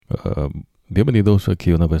Bienvenidos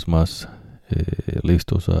aquí una vez más,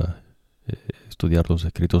 listos a estudiar los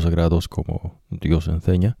escritos sagrados como Dios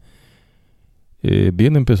enseña.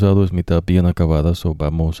 Bien empezado es mitad bien acabada, so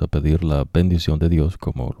vamos a pedir la bendición de Dios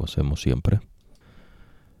como lo hacemos siempre.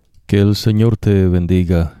 Que el Señor te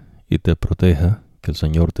bendiga y te proteja, que el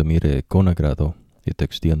Señor te mire con agrado y te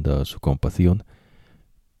extienda su compasión,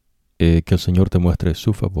 que el Señor te muestre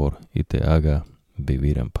su favor y te haga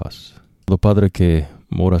vivir en paz. Padre que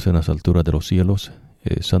moras en las alturas de los cielos,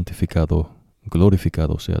 santificado,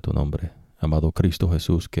 glorificado sea tu nombre. Amado Cristo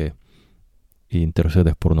Jesús, que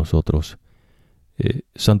intercedes por nosotros,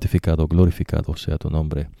 santificado, glorificado sea tu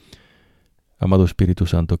nombre. Amado Espíritu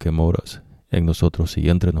Santo, que moras en nosotros y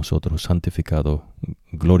entre nosotros, santificado,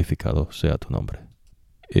 glorificado sea tu nombre.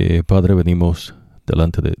 Padre, venimos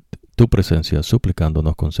delante de tu presencia, suplicando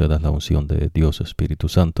nos concedas la unción de Dios Espíritu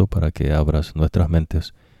Santo para que abras nuestras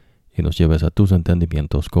mentes y nos lleves a tus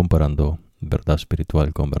entendimientos comparando verdad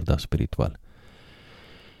espiritual con verdad espiritual.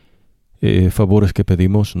 Favores que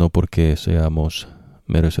pedimos no porque seamos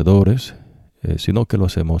merecedores, sino que lo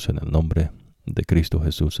hacemos en el nombre de Cristo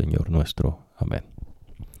Jesús, Señor nuestro. Amén.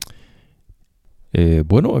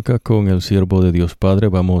 Bueno, acá con el siervo de Dios Padre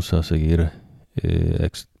vamos a seguir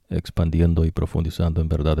expandiendo y profundizando en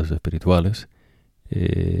verdades espirituales,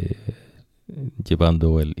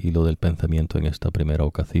 llevando el hilo del pensamiento en esta primera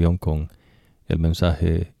ocasión con el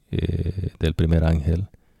mensaje del primer ángel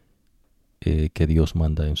que Dios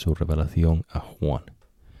manda en su revelación a Juan.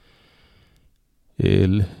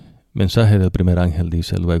 El mensaje del primer ángel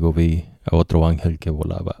dice: luego vi a otro ángel que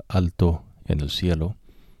volaba alto en el cielo.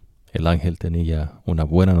 El ángel tenía una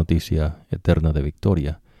buena noticia eterna de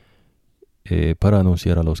victoria para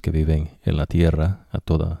anunciar a los que viven en la tierra, a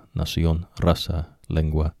toda nación, raza,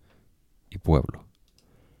 lengua y pueblo.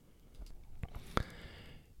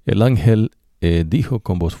 El ángel dijo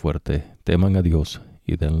con voz fuerte: teman a Dios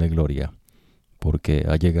y denle gloria, porque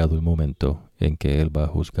ha llegado el momento en que Él va a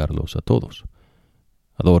juzgarlos a todos.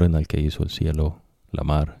 Adoren al que hizo el cielo,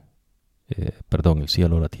 el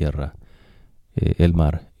cielo, la tierra, el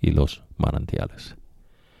mar y los manantiales.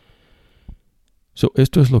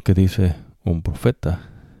 Esto es lo que dice un profeta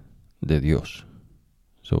de Dios.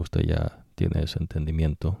 Usted ya tiene ese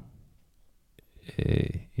entendimiento.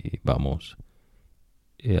 Y vamos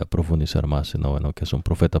a profundizar más en lo que es un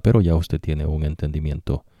profeta, pero ya usted tiene un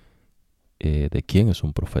entendimiento de quién es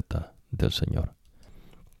un profeta del Señor.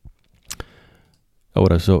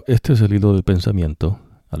 Ahora, este es el hilo del pensamiento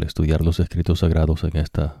al estudiar los escritos sagrados en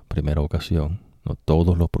esta primera ocasión, no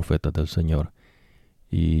todos los profetas del Señor,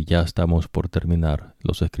 y ya estamos por terminar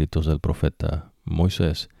los escritos del profeta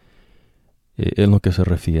Moisés, en lo que se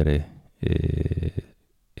refiere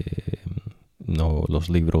no los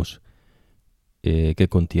libros que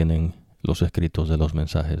contienen los escritos de los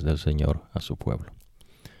mensajes del Señor a su pueblo.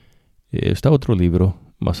 Está otro libro,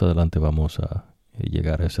 más adelante vamos a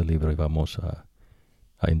llegar a ese libro y vamos a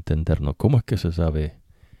entendernos cómo es que se sabe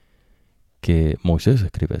que Moisés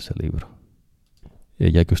escribe ese libro.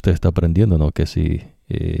 Ya que usted está aprendiendo, ¿no?, que si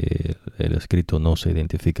el escrito no se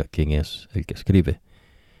identifica quién es el que escribe,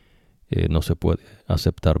 no se puede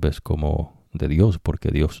aceptar como de Dios,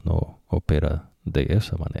 porque Dios no opera de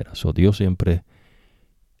esa manera. Dios siempre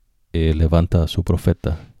levanta a su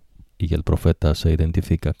profeta y el profeta se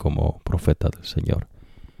identifica como profeta del Señor.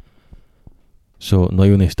 No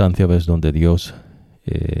hay una instancia donde Dios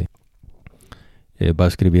va a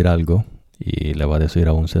escribir algo y le va a decir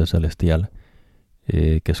a un ser celestial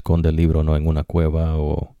que esconde el libro, no en una cueva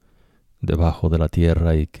o debajo de la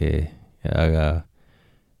tierra, y que haga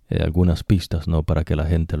algunas pistas, no, para que la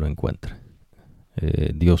gente lo encuentre.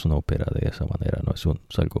 Dios no opera de esa manera, no es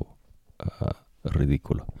algo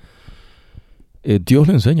ridículo. Dios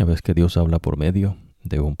le enseña, que Dios habla por medio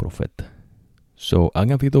de un profeta.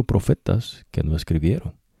 Han habido profetas que no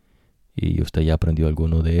escribieron, y usted ya aprendió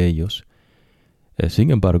alguno de ellos.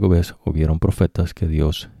 Sin embargo, hubieron profetas que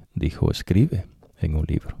Dios dijo: escribe en un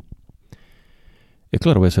libro. Y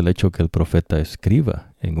claro, el hecho que el profeta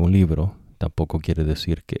escriba en un libro tampoco quiere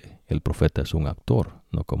decir que el profeta es un actor,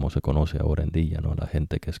 no como se conoce ahora en día, ¿no? La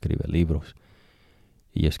gente que escribe libros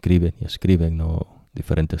y escriben, ¿no?,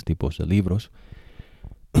 diferentes tipos de libros.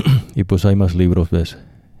 Y pues hay más libros,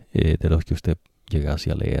 de los que usted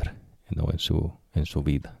llegase a leer, ¿no?, en su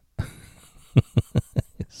vida.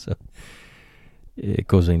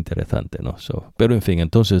 Cosa interesante, ¿no? Pero en fin,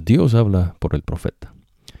 entonces Dios habla por el profeta.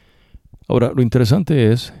 Ahora, lo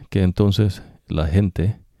interesante es que entonces la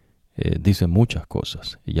gente dice muchas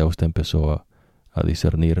cosas, y ya usted empezó a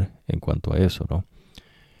discernir en cuanto a eso, ¿no?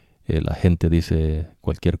 La gente dice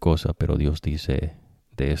cualquier cosa, pero Dios dice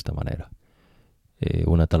de esta manera.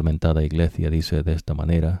 Una tal mentada iglesia dice de esta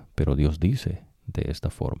manera, pero Dios dice de esta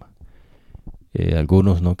forma.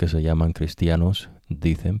 Algunos no que se llaman cristianos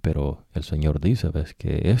dicen, pero el Señor dice, ves,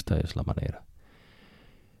 que esta es la manera.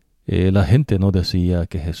 La gente no decía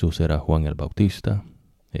que Jesús era Juan el Bautista,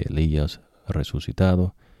 Elías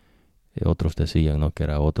resucitado. Otros decían, ¿no?, que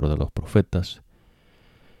era otro de los profetas.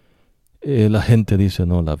 La gente dice,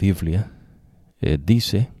 no, la Biblia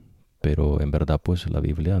dice, pero en verdad pues la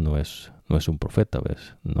Biblia no es un profeta,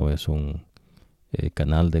 ¿ves? No es un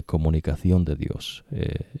canal de comunicación de Dios.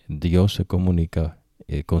 Dios se comunica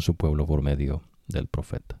con su pueblo por medio del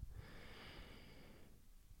profeta.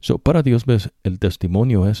 Para Dios, ¿ves?, el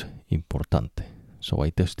testimonio es importante.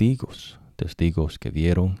 Hay testigos que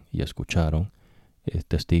vieron y escucharon,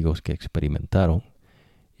 testigos que experimentaron,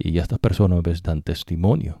 y estas personas, ¿ves?, dan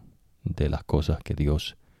testimonio de las cosas que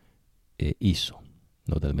Dios hizo,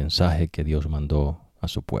 ¿no?, del mensaje que Dios mandó a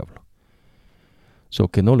su pueblo.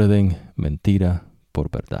 Que no le den mentira por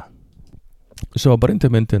verdad.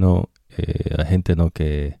 Aparentemente no, la gente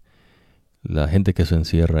que se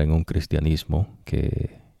encierra en un cristianismo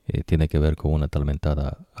que tiene que ver con una tal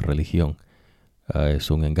mentada religión, es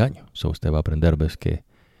un engaño. Usted va a aprender, ves, que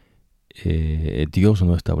Dios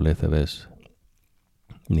no establece, ves,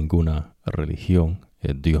 ninguna religión.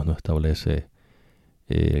 Dios no establece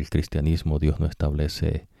el cristianismo, Dios no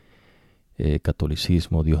establece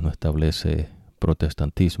catolicismo, Dios no establece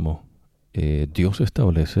protestantismo. Dios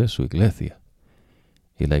establece su iglesia,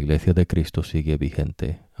 y la iglesia de Cristo sigue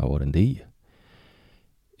vigente ahora en día.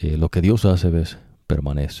 Lo que Dios hace, ves,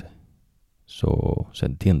 permanece. ¿Se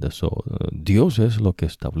entiende? Dios es lo que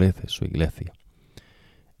establece su iglesia.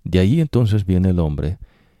 De ahí entonces viene el hombre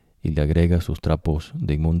y le agrega sus trapos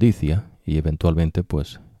de inmundicia, y eventualmente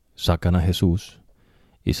pues sacan a Jesús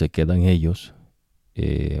y se quedan ellos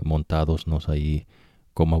montados ahí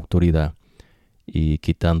como autoridad y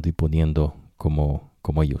quitando y poniendo como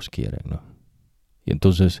ellos quieren, ¿no? Y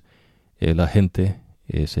entonces la gente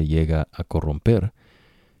se llega a corromper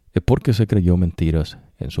porque se creyó mentiras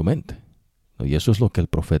en su mente, ¿no? Y eso es lo que el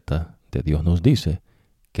profeta de Dios nos dice,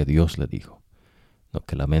 que Dios le dijo, ¿no?,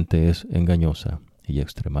 que la mente es engañosa y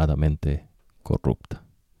extremadamente corrupta.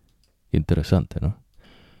 Interesante, ¿no?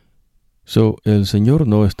 El Señor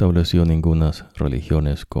no estableció ninguna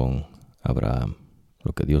religiones con Abraham.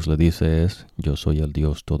 Lo que Dios le dice es, yo soy el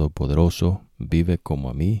Dios Todopoderoso, vive como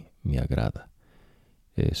a mí me agrada,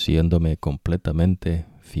 siéndome completamente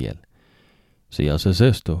fiel. Si haces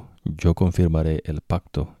esto, yo confirmaré el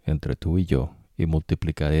pacto entre tú y yo, y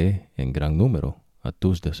multiplicaré en gran número a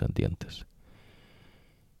tus descendientes.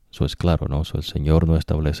 Eso es claro, ¿no? El Señor no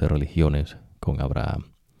establece religiones con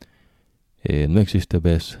Abraham. No existe,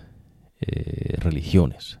 ves,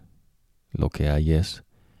 religiones. Lo que hay es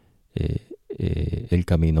el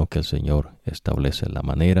camino que el Señor establece, la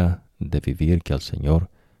manera de vivir que al Señor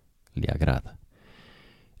le agrada.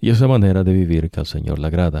 Y esa manera de vivir que al Señor le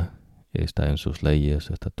agrada está en sus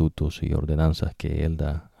leyes, estatutos y ordenanzas que Él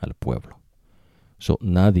da al pueblo.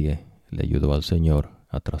 Nadie le ayudó al Señor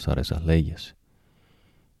a trazar esas leyes.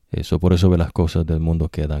 Por eso las cosas del mundo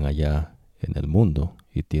quedan allá en el mundo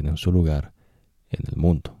y tienen su lugar en el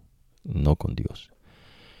mundo, no con Dios.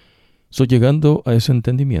 Llegando a ese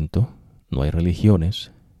entendimiento, no hay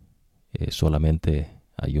religiones, solamente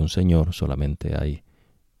hay un Señor, solamente hay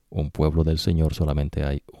un pueblo del Señor, solamente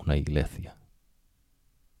hay una iglesia.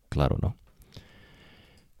 Claro, ¿no?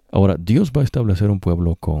 Ahora, Dios va a establecer un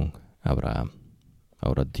pueblo con Abraham.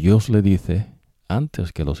 Ahora, Dios le dice,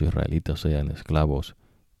 antes que los israelitas sean esclavos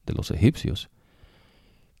de los egipcios,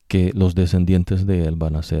 que los descendientes de él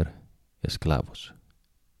van a ser esclavos.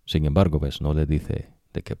 Sin embargo, ves, no le dice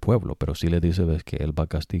de qué pueblo, pero sí le dice, ves, que él va a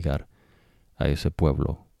castigar a ese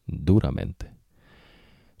pueblo duramente.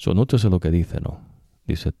 Nótese lo que dice, ¿no?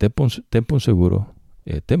 Dice, ten por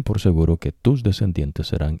seguro que tus descendientes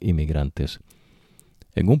serán inmigrantes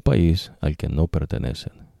en un país al que no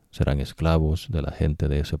pertenecen. Serán esclavos de la gente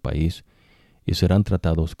de ese país y serán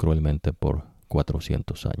tratados cruelmente por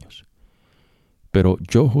 400 años. Pero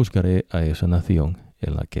yo juzgaré a esa nación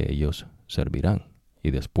en la que ellos servirán,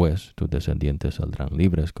 y después tus descendientes saldrán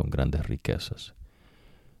libres con grandes riquezas.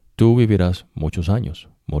 Tú vivirás muchos años,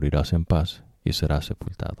 morirás en paz y serás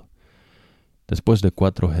sepultado. Después de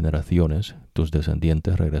 4 generaciones, tus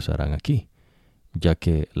descendientes regresarán aquí, ya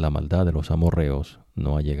que la maldad de los amorreos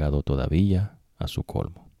no ha llegado todavía a su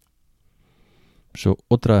colmo.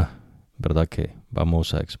 Otra verdad que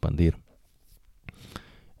vamos a expandir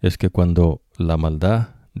es que cuando la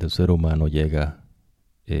maldad del ser humano llega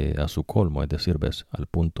a su colmo, es decir, ves, al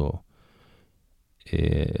punto,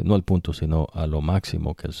 no al punto, sino a lo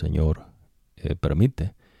máximo que el Señor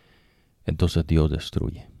permite, entonces Dios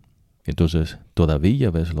destruye. Entonces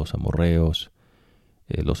todavía ves los amorreos,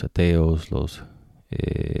 los heteos, los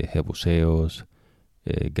jebuseos,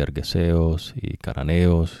 gergeseos y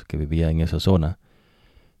cananeos que vivían en esa zona,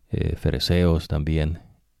 fereceos también.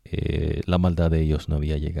 La maldad de ellos no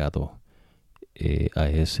había llegado a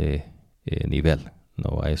ese nivel,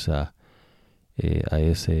 ¿no? A ese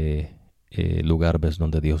lugar, ves,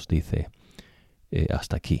 donde Dios dice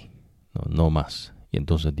hasta aquí, no más. Y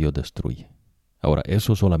entonces Dios destruye. Ahora,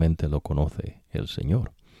 eso solamente lo conoce el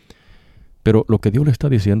Señor. Pero lo que Dios le está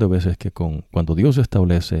diciendo a veces es que cuando Dios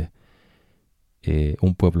establece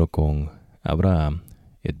un pueblo con Abraham,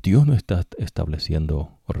 Dios no está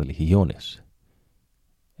estableciendo religiones.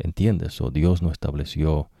 ¿Entiendes? O Dios no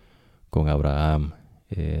estableció con Abraham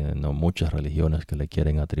no muchas religiones que le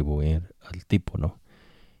quieren atribuir al tipo, ¿no?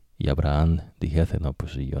 Y Abraham dijese, no,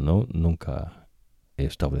 pues yo nunca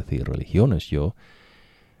establecí religiones. Yo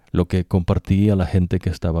lo que compartí a la gente que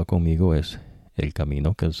estaba conmigo es el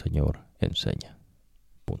camino que el Señor enseña.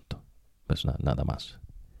 Punto. Pues nada más.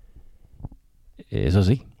 Es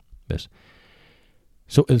así, ¿ves?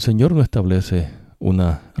 El Señor no establece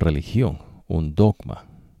una religión, un dogma,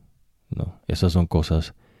 ¿no? Esas son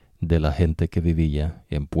cosas de la gente que vivía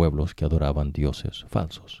en pueblos que adoraban dioses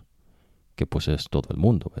falsos, que pues es todo el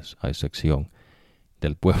mundo, ¿ves? A excepción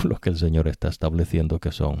del pueblo que el Señor está estableciendo,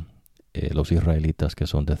 que son los israelitas, que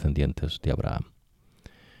son descendientes de Abraham.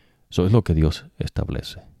 Eso es lo que Dios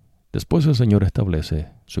establece. Después el Señor establece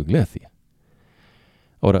su iglesia.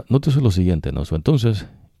 Ahora, nótese lo siguiente, ¿no? Entonces,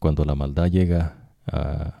 cuando la maldad llega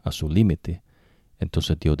a su límite,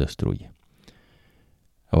 entonces Dios destruye.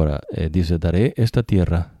 Ahora, dice, daré esta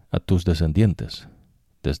tierra a tus descendientes,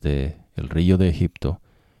 desde el río de Egipto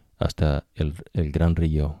hasta el gran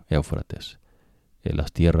río Éufrates,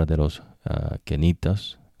 las tierras de los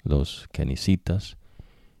kenitas, los kenicitas,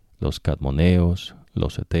 los cadmoneos,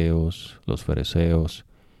 los heteos, los fereceos,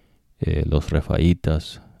 los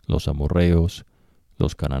refaitas, los amorreos,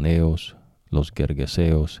 los cananeos, los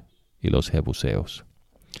gergeseos y los jebuseos.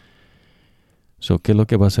 ¿Qué es lo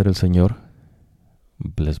que va a hacer el Señor?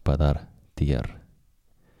 Les va a dar tierra.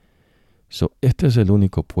 Este es el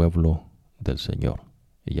único pueblo del Señor.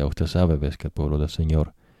 Y ya usted sabe, ves, que el pueblo del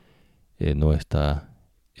Señor no está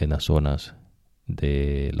en las zonas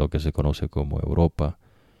de lo que se conoce como Europa,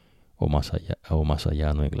 o más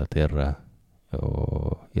allá, ¿no? Inglaterra,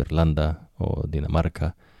 o Irlanda, o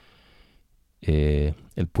Dinamarca.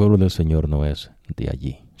 El pueblo del Señor no es de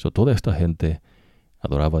allí. Toda esta gente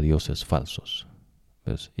adoraba a dioses falsos,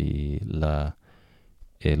 ¿ves? Y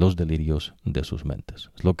los delirios de sus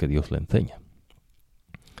mentes. Es lo que Dios le enseña.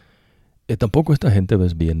 Tampoco esta gente,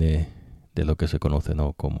 ¿ves?, viene de lo que se conoce,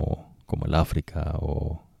 ¿no?, como el África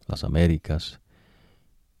o las Américas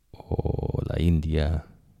o la India,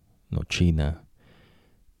 no China.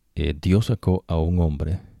 Dios sacó a un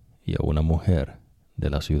hombre y a una mujer de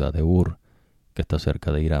la ciudad de Ur, que está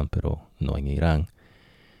cerca de Irán, pero no en Irán.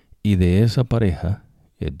 Y de esa pareja,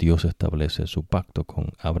 Dios establece su pacto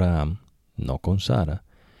con Abraham, no con Sara,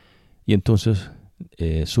 y entonces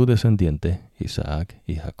su descendiente, Isaac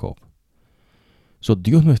y Jacob.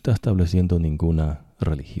 Dios no está estableciendo ninguna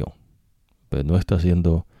religión, pero no está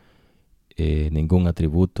haciendo ningún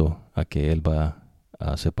atributo a que Él va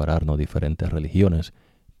a separarnos diferentes religiones,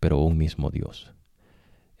 pero un mismo Dios.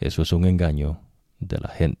 Eso es un engaño de la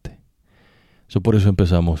gente. Por eso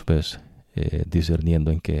empezamos, pues,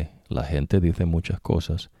 discerniendo en que la gente dice muchas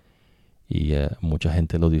cosas y mucha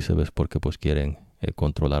gente lo dice, ves, porque pues quieren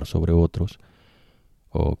controlar sobre otros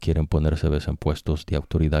o quieren ponerse, ves, en puestos de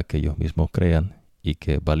autoridad que ellos mismos crean y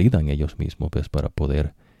que validan ellos mismos, ves, para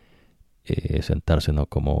poder sentarse, ¿no?,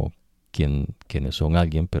 como quienes son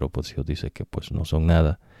alguien, pero pues Dios dice que pues no son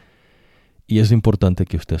nada. Y es importante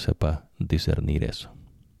que usted sepa discernir eso.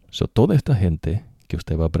 Toda esta gente que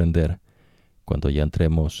usted va a aprender cuando ya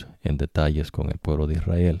entremos en detalles con el pueblo de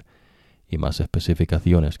Israel y más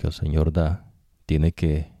especificaciones que el Señor da, tiene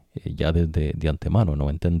que ya desde de antemano no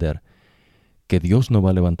entender que Dios no va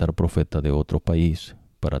a levantar profeta de otro país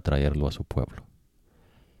para traerlo a su pueblo.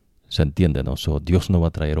 ¿Se entiende, no? Dios no va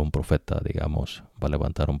a traer un profeta, digamos, va a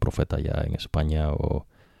levantar un profeta ya en España o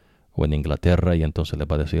en Inglaterra y entonces le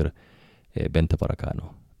va a decir, vente para acá,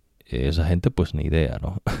 ¿no? Esa gente pues ni idea,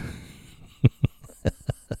 ¿no?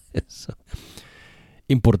 Eso.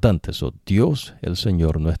 Importante eso. Dios, el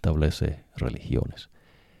Señor, no establece religiones,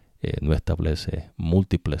 no establece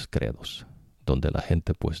múltiples credos, donde la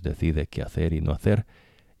gente pues decide qué hacer y no hacer,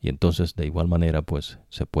 y entonces de igual manera pues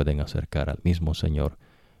se pueden acercar al mismo Señor,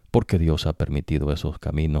 porque Dios ha permitido esos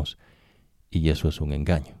caminos, y eso es un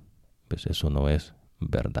engaño. Pues eso no es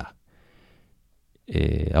verdad.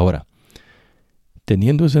 Ahora,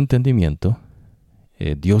 Teniendo ese entendimiento,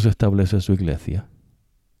 Dios establece su iglesia,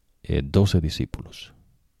 12 discípulos.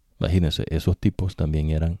 Imagínense, esos tipos también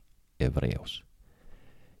eran hebreos.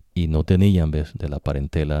 Y no tenían, ¿ves?, de la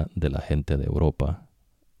parentela de la gente de Europa,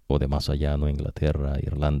 o de más allá, ¿no?, Inglaterra,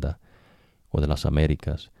 Irlanda, o de las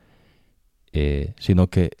Américas, sino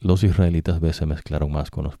que los israelitas, ¿ves?, se mezclaron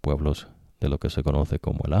más con los pueblos de lo que se conoce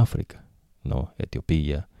como el África, ¿no?,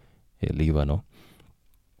 Etiopía, el Líbano,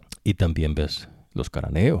 y también, ¿ves?, los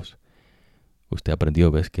cananeos. Usted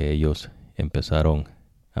aprendió, ¿ves?, que ellos empezaron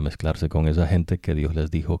a mezclarse con esa gente que Dios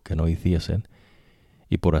les dijo que no hiciesen,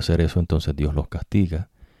 y por hacer eso entonces Dios los castiga.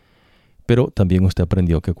 Pero también usted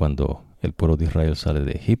aprendió que cuando el pueblo de Israel sale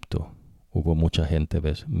de Egipto, hubo mucha gente,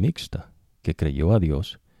 ¿ves?, mixta, que creyó a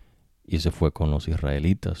Dios y se fue con los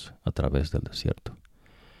israelitas a través del desierto.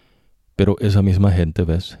 Pero esa misma gente,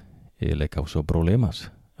 ¿ves?, le causó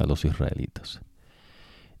problemas a los israelitas.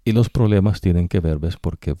 Y los problemas tienen que ver, ¿ves?,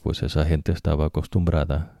 porque pues esa gente estaba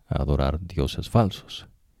acostumbrada a adorar dioses falsos.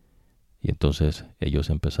 Y entonces ellos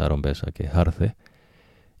empezaron, ¿ves?, a quejarse,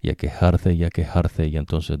 y a quejarse, y a quejarse, y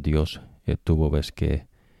entonces Dios tuvo, ¿ves?, que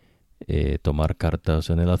tomar cartas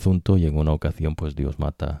en el asunto, y en una ocasión pues Dios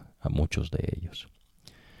mata a muchos de ellos.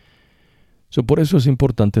 Por eso es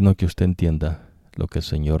importante, ¿no?, que usted entienda lo que el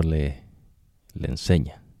Señor le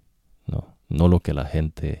enseña, no lo que la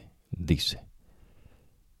gente dice.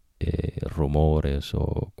 Rumores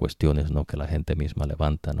o cuestiones, ¿no?, que la gente misma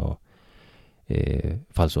levanta, ¿no?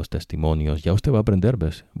 Falsos testimonios. Ya usted va a aprender,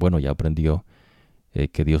 ¿ves? Bueno, ya aprendió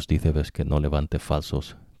que Dios dice, ¿ves?, que no levante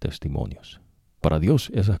falsos testimonios. Para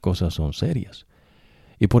Dios esas cosas son serias.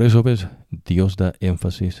 Y por eso, ¿ves?, Dios da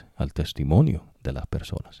énfasis al testimonio de las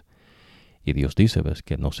personas. Y Dios dice, ¿ves?,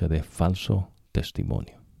 que no se dé falso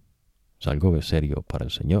testimonio. Es algo de serio para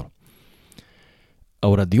el Señor.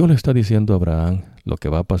 Ahora, Dios le está diciendo a Abraham lo que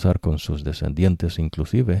va a pasar con sus descendientes,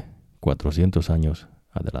 inclusive 400 años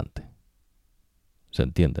adelante. ¿Se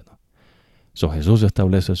entiende, no? Jesús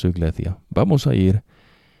establece su iglesia. Vamos a ir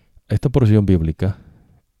a esta porción bíblica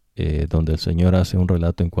donde el Señor hace un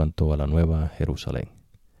relato en cuanto a la Nueva Jerusalén.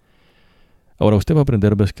 Ahora, usted va a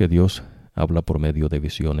aprender, ¿ves?, que Dios habla por medio de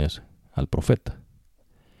visiones al profeta.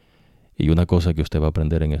 Y una cosa que usted va a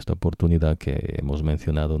aprender en esta oportunidad que hemos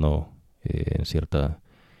mencionado, ¿no?, en cierta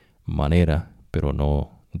manera, pero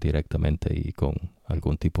no directamente y con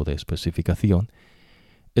algún tipo de especificación,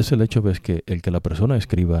 es el hecho, ¿ves?, que el que la persona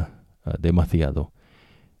escriba demasiado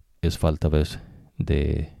es falta, ¿ves?,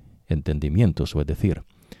 de entendimientos, o es decir,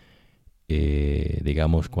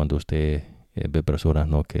 digamos, cuando usted ve personas,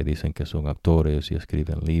 ¿no?, que dicen que son actores y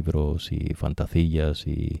escriben libros y fantasías,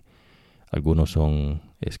 y algunos son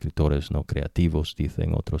escritores, ¿no?, creativos,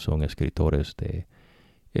 dicen, otros son escritores de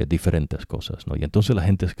diferentes cosas, ¿no? Y entonces la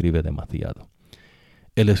gente escribe demasiado.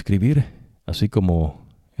 El escribir, así como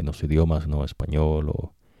en los idiomas, ¿no?, español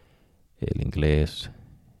o el inglés,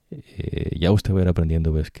 ya usted va a ir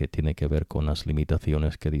aprendiendo, ¿ves?, que tiene que ver con las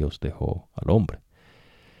limitaciones que Dios dejó al hombre.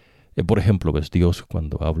 Por ejemplo, ¿ves?, Dios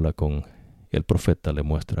cuando habla con el profeta le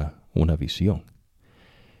muestra una visión.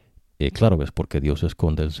 Claro, ¿ves?, porque Dios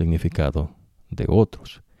esconde el significado de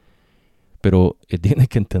otros. Pero tiene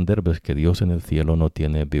que entender, ¿ves?, que Dios en el cielo no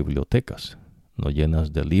tiene bibliotecas, no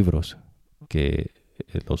llenas de libros que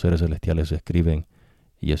los seres celestiales escriben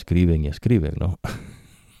y escriben y escriben, ¿no?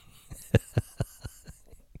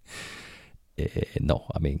 No,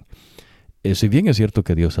 amén. Si bien es cierto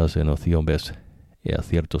que Dios hace noción, ¿ves?, a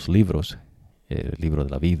ciertos libros, el libro de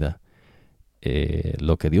la vida,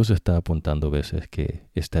 lo que Dios está apuntando, ¿ves?, es que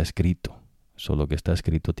está escrito. Solo que está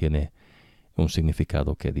escrito tiene un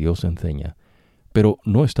significado que Dios enseña. Pero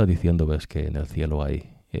no está diciendo, ¿ves?, que en el cielo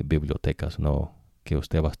hay bibliotecas, no, que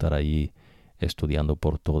usted va a estar ahí estudiando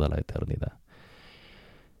por toda la eternidad.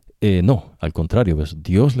 No, al contrario, ¿ves?,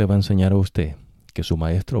 Dios le va a enseñar a usted que su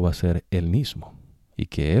maestro va a ser Él mismo y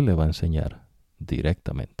que Él le va a enseñar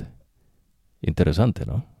directamente. Interesante,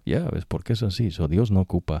 ¿no? Ya, ¿ves?, porque es así. Dios no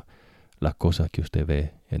ocupa las cosas que usted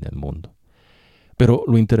ve en el mundo. Pero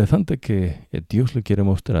lo interesante que Dios le quiere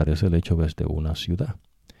mostrar es el hecho, ¿ves?, de una ciudad.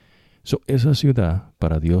 Esa ciudad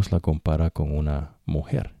para Dios la compara con una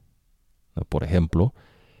mujer. Por ejemplo,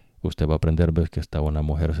 usted va a aprender, ¿ves?, que está una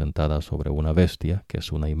mujer sentada sobre una bestia, que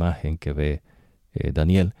es una imagen que ve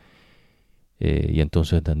Daniel. Y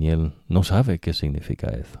entonces Daniel no sabe qué significa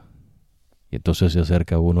eso. Y entonces se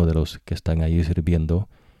acerca uno de los que están ahí sirviendo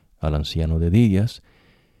al anciano de días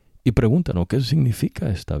y pregunta, ¿no?, ¿qué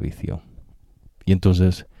significa esta visión? Y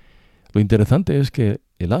entonces lo interesante es que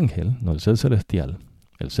el ángel, no, el ser celestial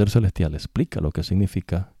explica lo que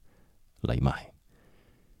significa la imagen.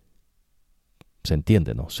 ¿Se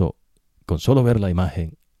entiende, no? Con solo ver la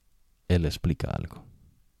imagen, Él explica algo.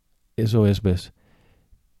 Eso es, ¿ves?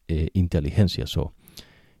 Inteligencia.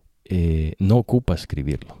 No ocupa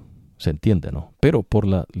escribirlo. Se entiende, ¿no? Pero por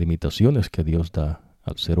las limitaciones que Dios da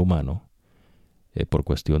al ser humano, por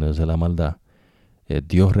cuestiones de la maldad,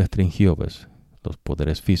 Dios restringió, ¿ves?, los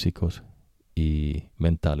poderes físicos y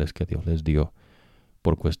mentales que Dios les dio,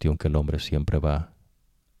 por cuestión que el hombre siempre va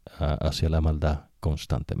hacia la maldad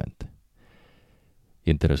constantemente.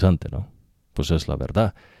 Interesante, ¿no? Pues es la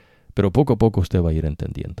verdad. Pero poco a poco usted va a ir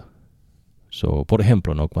entendiendo. Por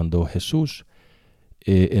ejemplo, ¿no?, cuando Jesús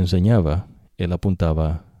enseñaba, él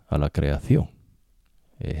apuntaba a la creación.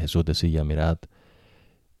 Jesús decía, mirad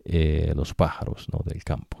los pájaros, ¿no?, del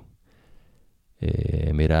campo.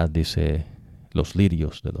 Mirad, dice, los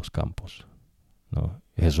lirios de los campos, ¿no?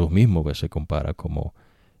 Jesús mismo, ¿ves?, se compara como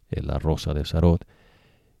la rosa de Sarot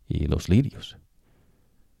y los lirios.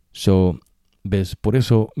 ¿Ves? Por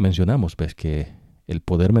eso mencionamos, ¿ves?, que el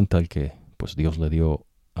poder mental que pues Dios le dio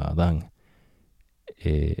a Adán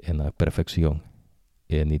en la perfección,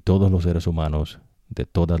 ni todos los seres humanos de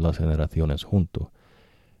todas las generaciones juntos,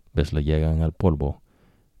 ¿ves?, le llegan al polvo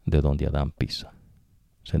de donde Adán pisa.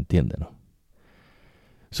 ¿Se entiende, no?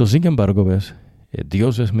 Sin embargo, ¿ves?,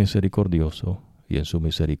 Dios es misericordioso y en su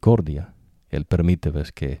misericordia Él permite,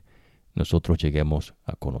 ¿ves?, que nosotros lleguemos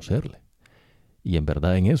a conocerle. Y en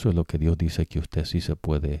verdad en eso es lo que Dios dice, que usted sí se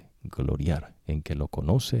puede gloriar, en que lo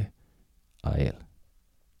conoce a Él.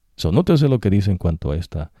 Nótese lo que dice en cuanto a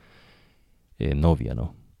esta novia,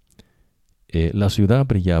 ¿no? La ciudad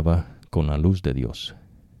brillaba con la luz de Dios.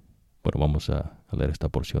 Bueno, vamos a leer esta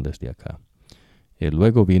porción desde acá.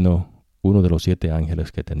 Luego vino uno de los 7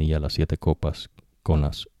 ángeles que tenía las 7 copas con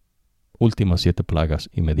las últimas 7 plagas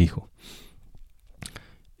y me dijo,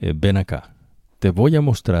 ven acá, te voy a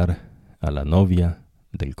mostrar a la novia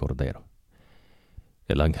del Cordero.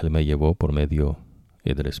 El ángel me llevó por medio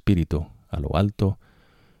del Espíritu a lo alto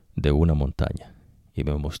de una montaña y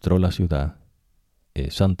me mostró la ciudad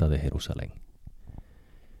santa de Jerusalén.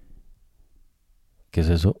 ¿Qué es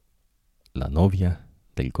eso? La novia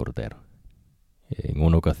del Cordero. En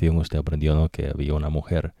una ocasión usted aprendió, ¿no?, que había una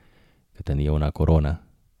mujer que tenía una corona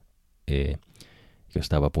que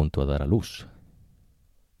estaba a punto de dar a luz,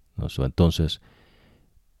 ¿no? Entonces,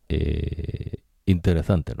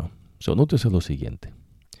 interesante, ¿no? Nótese lo siguiente.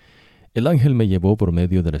 El ángel me llevó por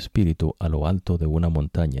medio del Espíritu a lo alto de una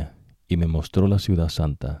montaña y me mostró la ciudad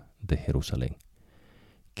santa de Jerusalén,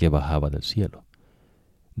 que bajaba del cielo.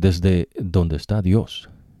 Desde donde está Dios,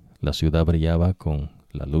 la ciudad brillaba con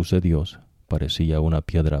la luz de Dios, parecía una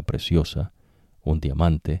piedra preciosa, un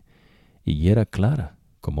diamante, y era clara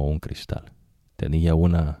como un cristal. Tenía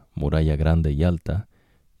una muralla grande y alta,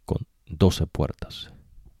 con 12 puertas,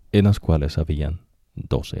 en las cuales habían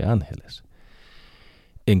 12 ángeles.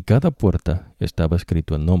 En cada puerta estaba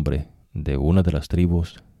escrito el nombre de una de las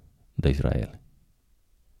tribus de Israel.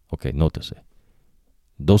 Ok, nótese.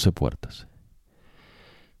 12 puertas.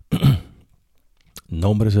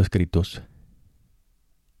 Nombres escritos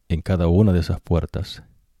en cada una de esas puertas.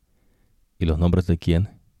 ¿Y los nombres de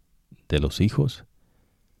quién? De los hijos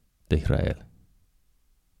de Israel.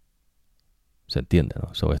 ¿Se entiende,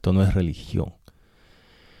 no? Esto no es religión.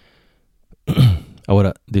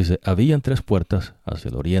 Ahora, dice, habían 3 puertas hacia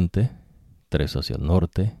el oriente, 3 hacia el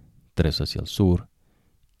norte, 3 hacia el sur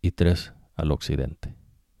y 3 al occidente.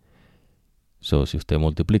 Si usted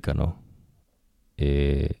multiplica, ¿no?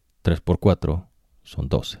 3 por 4 son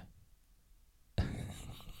 12.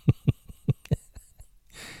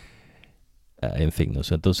 En fin, ¿no?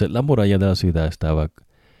 Entonces la muralla de la ciudad estaba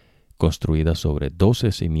construida sobre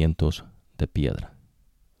 12 cimientos de piedra.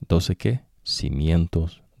 ¿12 qué?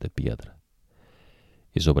 Cimientos de piedra.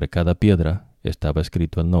 Y sobre cada piedra estaba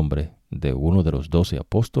escrito el nombre de uno de los 12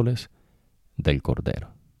 apóstoles del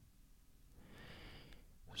Cordero.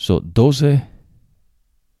 12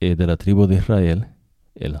 de la tribu de Israel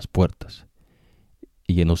en las puertas.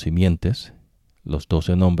 Y en los simientes, los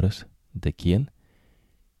 12 nombres de quién?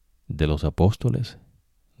 De los apóstoles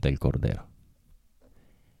del Cordero.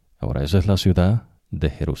 Ahora, esa es la ciudad de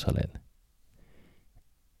Jerusalén.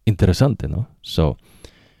 Interesante, ¿no?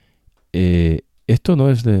 Esto no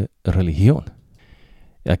es de religión.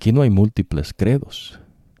 Aquí no hay múltiples credos.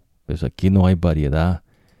 ¿Ves? Aquí no hay variedad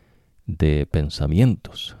de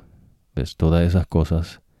pensamientos. ¿Ves? Todas esas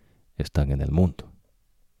cosas están en el mundo.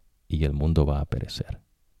 Y el mundo va a perecer.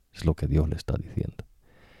 Es lo que Dios le está diciendo.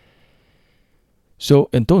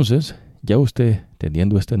 Entonces, ya usted,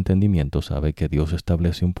 teniendo este entendimiento, sabe que Dios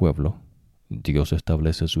establece un pueblo, Dios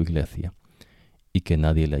establece su iglesia, y que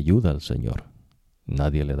nadie le ayuda al Señor.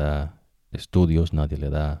 Nadie le da estudios, nadie le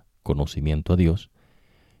da conocimiento a Dios.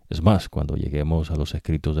 Es más, cuando lleguemos a los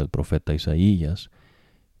escritos del profeta Isaías,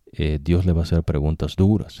 Dios le va a hacer preguntas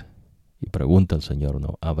duras. Y pregunta al Señor,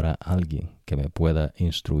 ¿no? ¿Habrá alguien que me pueda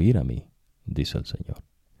instruir a mí? Dice el Señor.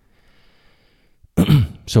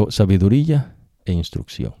 Sabiduría e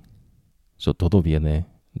instrucción. Todo viene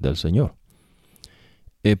del Señor.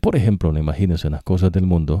 Por ejemplo, imagínense en las cosas del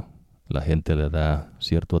mundo, la gente le da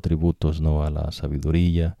ciertos atributos, ¿no?, a la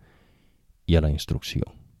sabiduría y a la instrucción.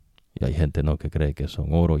 Y hay gente, ¿no?, que cree que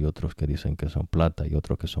son oro y otros que dicen que son plata y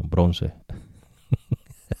otros que son bronce.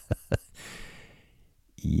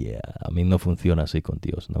 Y a mí no funciona así con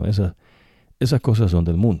Dios, ¿no? Esas cosas son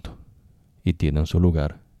del mundo y tienen su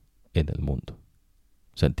lugar en el mundo.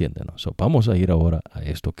 ¿Se entiende, no? Vamos a ir ahora a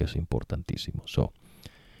esto que es importantísimo.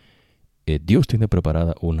 Dios tiene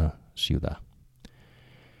preparada una ciudad.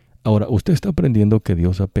 Ahora, usted está aprendiendo que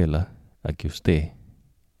Dios apela a que usted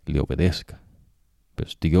le obedezca.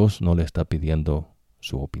 Pues Dios no le está pidiendo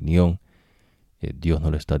su opinión. Dios no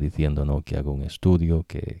le está diciendo, no, que haga un estudio,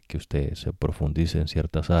 que usted se profundice en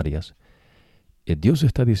ciertas áreas. Dios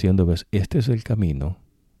está diciendo, ves, este es el camino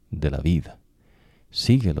de la vida.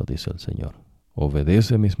 Síguelo, dice el Señor.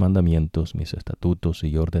 Obedece mis mandamientos, mis estatutos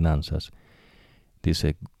y ordenanzas.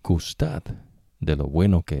 Dice, gustad de lo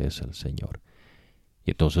bueno que es el Señor.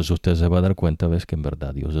 Y entonces usted se va a dar cuenta, ves, que en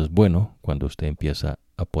verdad Dios es bueno cuando usted empieza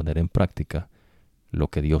a poner en práctica lo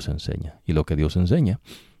que Dios enseña. Y lo que Dios enseña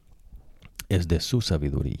es de su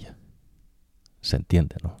sabiduría. ¿Se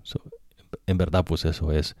entiende, no? En verdad, pues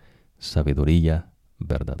eso es sabiduría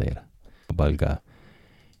verdadera. Valga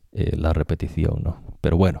la repetición, ¿no?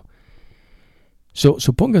 Pero bueno.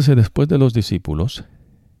 Supóngase después de los discípulos,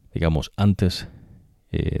 digamos, antes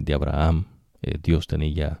de Abraham, Dios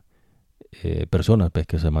tenía personas, pues,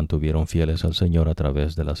 que se mantuvieron fieles al Señor a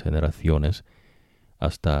través de las generaciones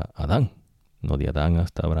hasta Adán. No de Adán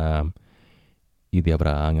hasta Abraham y de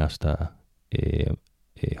Abraham hasta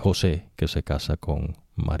José, que se casa con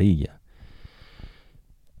María.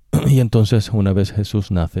 Y entonces, una vez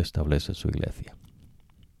Jesús nace, establece su iglesia.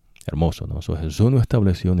 Hermoso, ¿no? Jesús no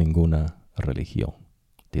estableció ninguna religión.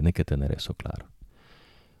 Tiene que tener eso claro.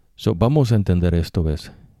 Vamos a entender esto,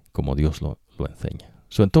 ¿ves?, como Dios lo enseña.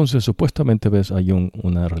 Entonces, supuestamente, ¿ves?, hay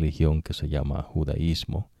una religión que se llama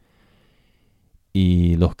judaísmo.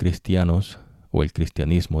 Y los cristianos, o el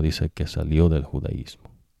cristianismo, dice que salió del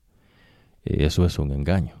judaísmo. Eso es un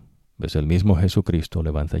engaño. ¿Ves? El mismo Jesucristo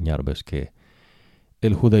le va a enseñar, ¿ves?, que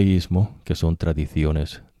el judaísmo, que son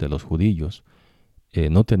tradiciones de los judíos,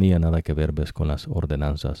 no tenía nada que ver, ¿ves?, con las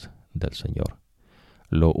ordenanzas del Señor.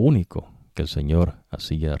 Lo único que el Señor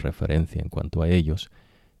hacía referencia en cuanto a ellos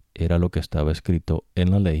era lo que estaba escrito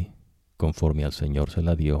en la ley, conforme al Señor se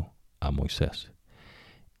la dio a Moisés.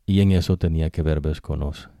 Y en eso tenía que ver, ¿ves?, con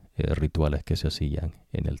los rituales que se hacían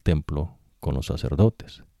en el templo con los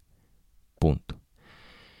sacerdotes. Punto.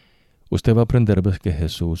 Usted va a aprender, ¿ves?, que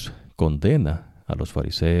Jesús condena a los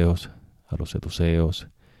fariseos, a los seduceos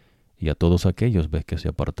y a todos aquellos, ¿ves?, que se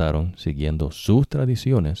apartaron siguiendo sus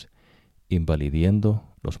tradiciones,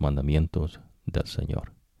 invalidiendo los mandamientos del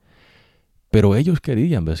Señor. Pero ellos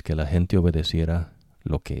querían, ¿ves?, que la gente obedeciera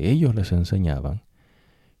lo que ellos les enseñaban,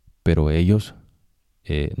 pero ellos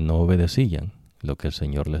no obedecían lo que el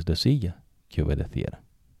Señor les decía que obedecieran.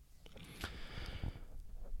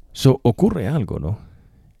 Ocurre algo, ¿no?,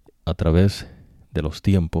 a través de los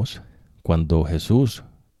tiempos, cuando Jesús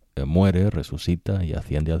muere, resucita y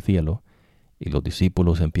asciende al cielo, y los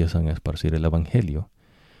discípulos empiezan a esparcir el evangelio.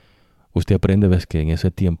 Usted aprende, ves, que en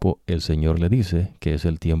ese tiempo el Señor le dice que es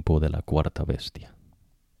el tiempo de la cuarta bestia.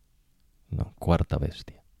 No, cuarta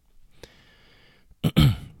bestia.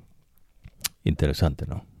 Interesante,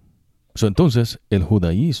 ¿no? Entonces, el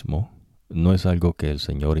judaísmo no es algo que el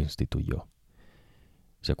Señor instituyó.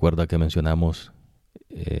 ¿Se acuerda que mencionamos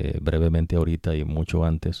brevemente ahorita y mucho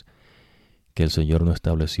antes que el Señor no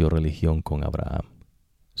estableció religión con Abraham?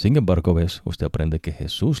 Sin embargo, ves, usted aprende que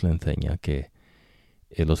Jesús le enseña que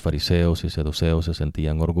los fariseos y saduceos se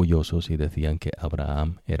sentían orgullosos y decían que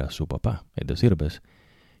Abraham era su papá. Es decir, ves,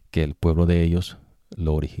 que el pueblo de ellos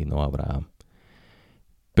lo originó Abraham.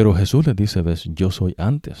 Pero Jesús les dice, ves, yo soy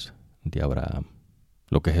antes de Abraham.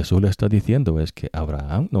 Lo que Jesús le está diciendo es que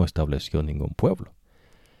Abraham no estableció ningún pueblo.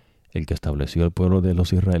 El que estableció el pueblo de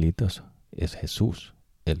los israelitas es Jesús,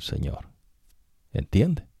 el Señor.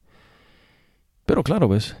 ¿Entiende? Pero claro,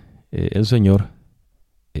 ves, el Señor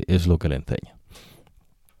es lo que le enseña.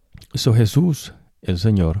 Jesús, el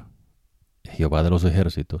Señor, Jehová de los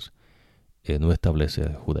ejércitos, no establece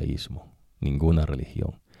el judaísmo, ninguna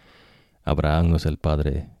religión. Abraham no es el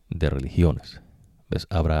padre de religiones. ¿Ves?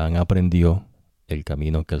 Abraham aprendió el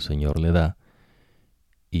camino que el Señor le da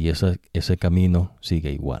y ese camino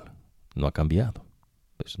sigue igual, no ha cambiado,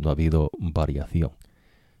 pues no ha habido variación.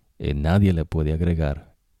 Nadie le puede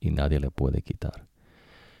agregar y nadie le puede quitar.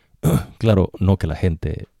 Claro, no que la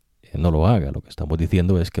gente no lo haga, lo que estamos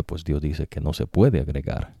diciendo es que pues Dios dice que no se puede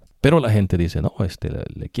agregar. Pero la gente dice, no,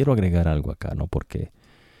 le quiero agregar algo acá, ¿no? Porque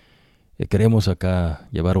queremos acá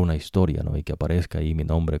llevar una historia, ¿no? Y que aparezca ahí mi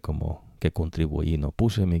nombre como que contribuí, ¿no?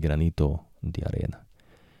 Puse mi granito de arena.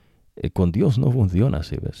 Con Dios no funciona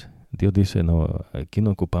así, ¿ves? Dios dice, no, aquí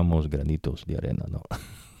no ocupamos granitos de arena, ¿no?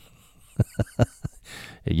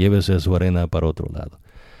 Llévese su arena para otro lado.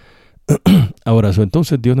 Ahora,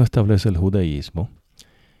 entonces Dios no establece el judaísmo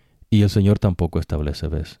y el Señor tampoco establece,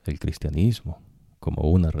 ¿ves?, el cristianismo como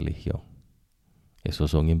una religión.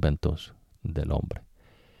 Esos son inventos del hombre.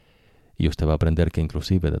 Y usted va a aprender que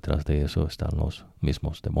inclusive detrás de eso están los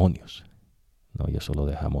mismos demonios, ¿no? Y eso lo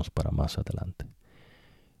dejamos para más adelante.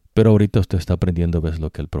 Pero ahorita usted está aprendiendo, ¿ves?,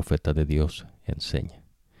 lo que el profeta de Dios enseña.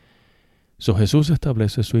 Jesús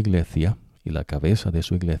establece su iglesia y la cabeza de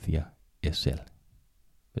su iglesia es Él.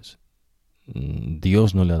 ¿Ves?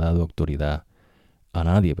 Dios no le ha dado autoridad a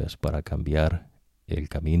nadie, ¿ves?, para cambiar el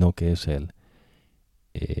camino que es Él,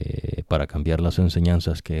 para cambiar las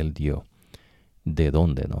enseñanzas que Él dio. ¿De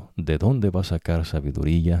dónde, no? ¿De dónde va a sacar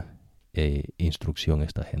sabiduría e instrucción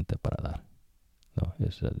esta gente para dar? ¿No?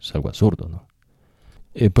 Es algo absurdo, ¿no?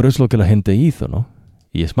 Pero es lo que la gente hizo, ¿no?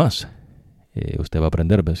 Y es más, usted va a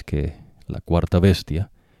aprender, ¿ves?, que la cuarta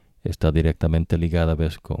bestia está directamente ligada,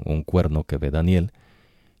 ¿ves?, con un cuerno que ve Daniel,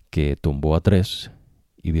 que tumbó a 3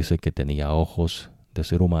 y dice que tenía ojos de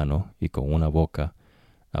ser humano y con una boca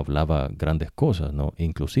hablaba grandes cosas, ¿no?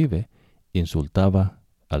 Inclusive insultaba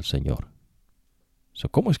al Señor.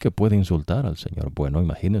 ¿Cómo es que puede insultar al Señor? Bueno,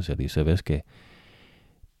 imagínense, dice, ves que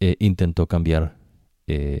intentó cambiar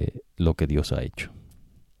lo que Dios ha hecho.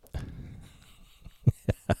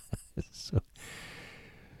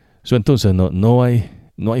 Entonces no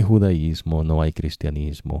hay judaísmo, no hay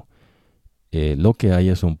cristianismo. Lo que hay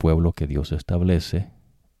es un pueblo que Dios establece.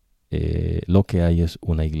 Lo que hay es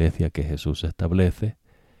una iglesia que Jesús establece.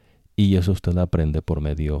 Y eso usted lo aprende por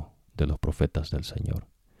medio de los profetas del Señor.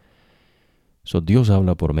 Dios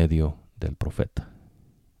habla por medio del profeta.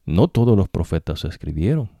 No todos los profetas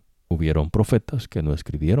escribieron. Hubieron profetas que no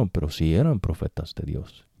escribieron, pero sí eran profetas de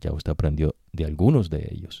Dios. Ya usted aprendió de algunos de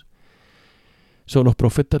ellos. Los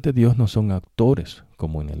profetas de Dios no son actores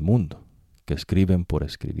como en el mundo, que escriben por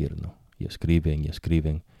escribir, ¿no? Y escriben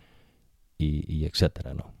y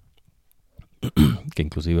etcétera, ¿no? Que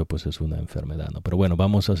inclusive pues es una enfermedad, ¿no? Pero bueno,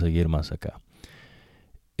 vamos a seguir más acá.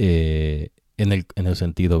 En el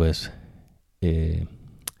sentido, ¿ves?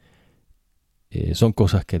 Son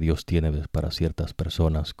cosas que Dios tiene, ¿ves?, para ciertas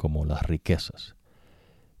personas, como las riquezas.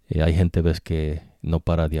 Hay gente, ¿ves?, que no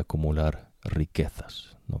para de acumular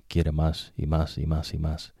riquezas, no quiere más y más y más y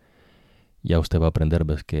más. Ya usted va a aprender,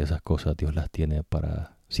 ¿ves?, que esas cosas Dios las tiene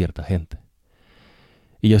para cierta gente.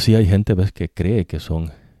 Y así hay gente, ¿ves?, que cree que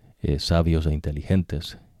son sabios e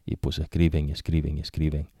inteligentes y pues escriben y escriben y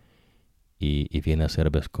escriben y viene a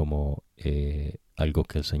ser, ¿ves?, como algo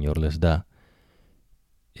que el Señor les da,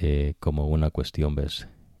 como una cuestión, ¿ves?,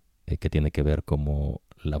 que tiene que ver como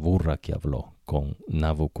la burra que habló con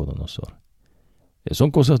Nabucodonosor.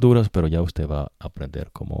 Son cosas duras, pero ya usted va a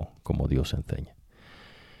aprender como Dios enseña.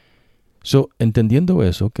 Entendiendo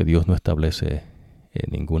eso, que Dios no establece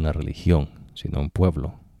ninguna religión, sino un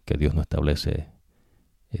pueblo, que Dios no establece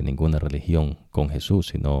ninguna religión con Jesús,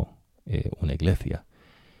 sino una iglesia.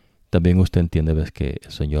 También usted entiende, ¿ves?, que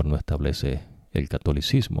el Señor no establece el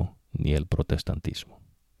catolicismo ni el protestantismo.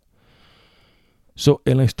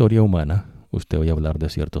 En la historia humana, usted oye hablar de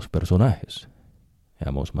ciertos personajes.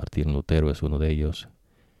 Veamos, Martín Lutero es uno de ellos,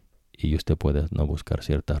 y usted puede no buscar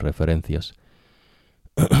ciertas referencias.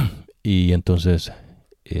 Y entonces,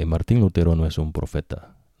 Martín Lutero no es un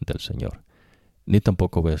profeta del Señor, ni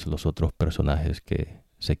tampoco ves los otros personajes que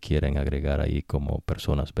se quieren agregar ahí como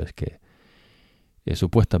personas, ves, que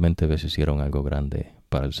supuestamente ves hicieron algo grande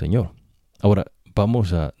para el Señor. Ahora,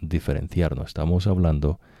 vamos a diferenciarnos. Estamos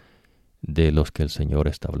hablando de los que el Señor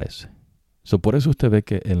establece. Por eso usted ve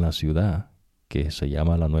que en la ciudad que se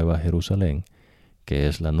llama la Nueva Jerusalén, que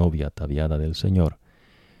es la novia ataviada del Señor,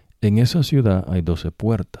 en esa ciudad hay 12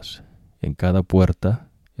 puertas. En cada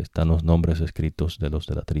puerta están los nombres escritos de los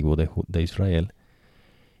de la tribu de Israel,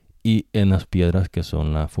 y en las piedras que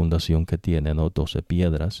son la fundación que tienen, 12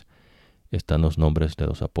 piedras, están los nombres de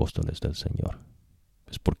los apóstoles del Señor.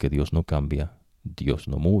 Es porque Dios no cambia, Dios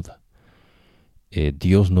no muda.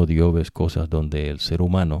 Dios no dio, ves, cosas donde el ser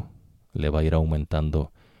humano le va a ir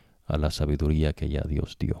aumentando a la sabiduría que ya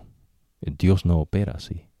Dios dio. Dios no opera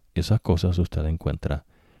así. Esas cosas usted encuentra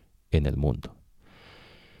en el mundo.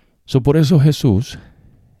 Por eso Jesús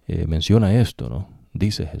menciona esto, ¿no?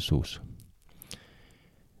 Dice Jesús.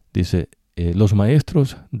 Dice, los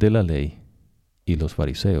maestros de la ley y los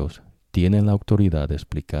fariseos tienen la autoridad de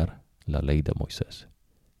explicar la ley de Moisés.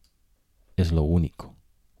 Es lo único.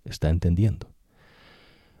 ¿Está entendiendo?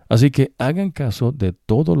 Así que hagan caso de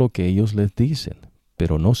todo lo que ellos les dicen,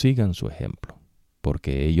 pero no sigan su ejemplo,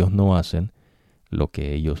 porque ellos no hacen lo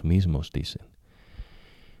que ellos mismos dicen.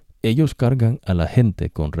 Ellos cargan a la gente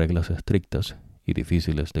con reglas estrictas y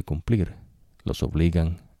difíciles de cumplir. Los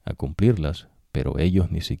obligan a cumplirlas, pero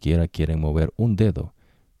ellos ni siquiera quieren mover un dedo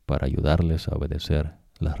para ayudarles a obedecer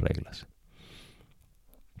las reglas.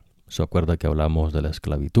 ¿Se acuerda que hablamos de la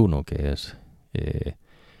esclavitud, ¿no? Que es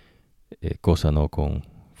cosa no con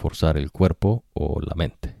forzar el cuerpo o la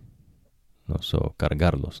mente, ¿no?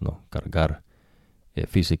 Cargarlos, ¿no? Cargar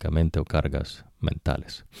físicamente o cargas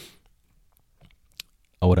mentales.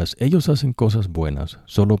 Ahora, ellos hacen cosas buenas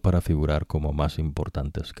solo para figurar como más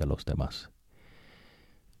importantes que los demás.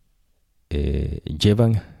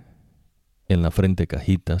 Llevan en la frente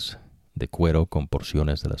cajitas de cuero con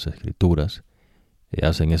porciones de las Escrituras.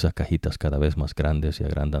 Hacen esas cajitas cada vez más grandes y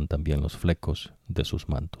agrandan también los flecos de sus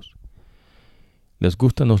mantos. Les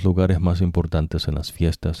gustan los lugares más importantes en las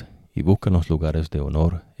fiestas y buscan los lugares de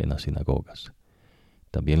honor en las sinagogas.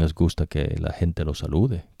 También les gusta que la gente los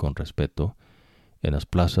salude con respeto en las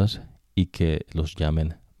plazas y que los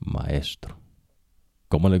llamen maestro.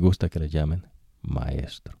 ¿Cómo les gusta que les llamen?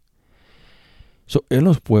 Maestro. En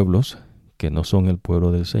los pueblos que no son el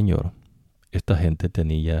pueblo del Señor, esta gente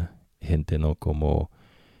tenía gente no como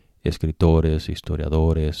escritores,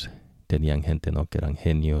 historiadores, tenían gente no que eran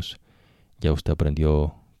genios. Ya usted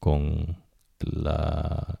aprendió con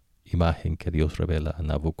la imagen que Dios revela a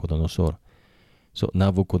Nabucodonosor.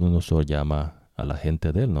 Nabucodonosor llama a la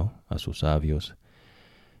gente de él, ¿no? A sus sabios,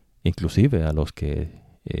 inclusive a los que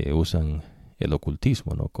usan el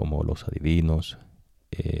ocultismo, ¿no? Como los adivinos,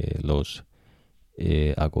 los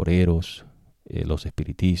agoreros, los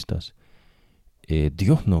espiritistas.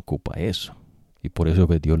 Dios no ocupa eso. Y por eso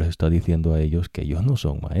Dios les está diciendo a ellos que ellos no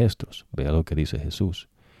son maestros. Vea lo que dice Jesús.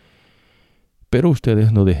 Pero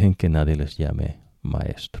ustedes no dejen que nadie les llame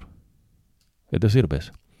maestro. Es decir,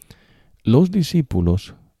 ¿ves? Los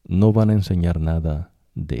discípulos no van a enseñar nada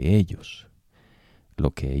de ellos.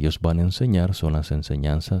 Lo que ellos van a enseñar son las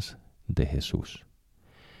enseñanzas de Jesús.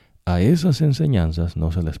 A esas enseñanzas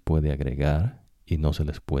no se les puede agregar y no se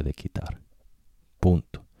les puede quitar.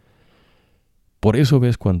 Punto. Por eso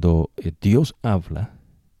ves cuando Dios habla,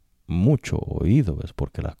 mucho oído, ves,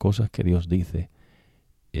 porque las cosas que Dios dice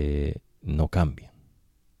no cambian,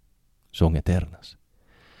 son eternas.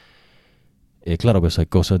 Claro, ves, hay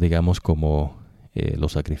cosas, digamos, como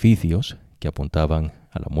los sacrificios que apuntaban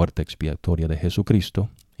a la muerte expiatoria de Jesucristo,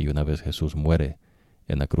 y una vez Jesús muere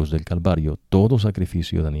en la cruz del Calvario, todo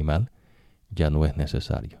sacrificio de animal ya no es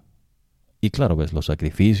necesario. Y claro, ves, los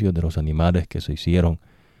sacrificios de los animales que se hicieron,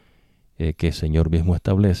 que el Señor mismo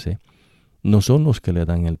establece, no son los que le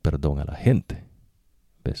dan el perdón a la gente.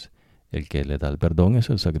 ¿Ves? El que le da el perdón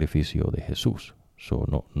es el sacrificio de Jesús.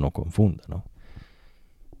 No confunda, ¿no?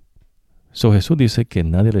 Jesús dice que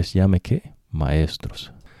nadie les llame, ¿qué?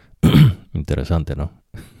 Maestros. Interesante, ¿no?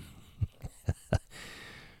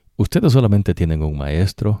 Ustedes solamente tienen un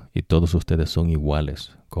maestro y todos ustedes son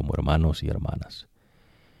iguales como hermanos y hermanas.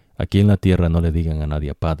 Aquí en la tierra no le digan a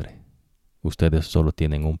nadie Padre. Ustedes solo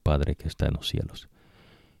tienen un Padre que está en los cielos.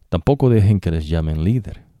 Tampoco dejen que les llamen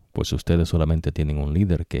líder, pues ustedes solamente tienen un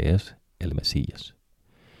líder que es el Mesías.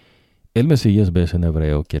 El Mesías, ves, en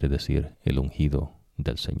hebreo quiere decir el ungido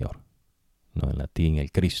del Señor. No, en latín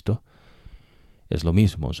el Cristo es lo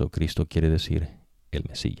mismo, Cristo quiere decir el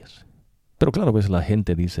Mesías. Pero claro, ves, la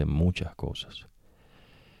gente dice muchas cosas.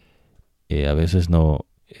 A veces no,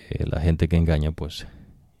 la gente que engaña, pues,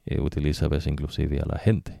 utiliza a veces inclusive a la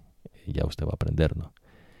gente. Ya usted va a aprender, ¿no?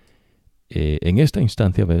 En esta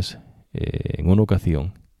instancia, ves, en una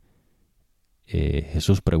ocasión,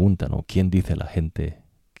 Jesús pregunta, ¿no? ¿Quién dice la gente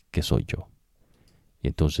que soy yo? Y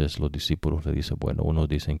entonces los discípulos le dicen, bueno, unos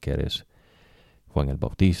dicen que eres Juan el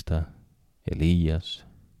Bautista, Elías,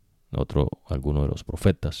 alguno de los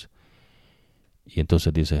profetas. Y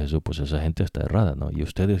entonces dice Jesús, pues esa gente está errada, ¿no? ¿Y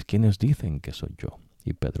ustedes quiénes dicen que soy yo?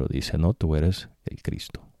 Y Pedro dice, no, tú eres el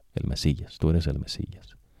Cristo, el Mesías, tú eres el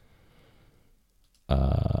Mesías.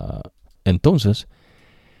 Entonces,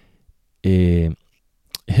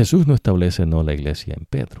 Jesús no establece no la iglesia en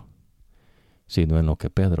Pedro, sino en lo que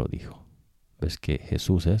Pedro dijo. Ves que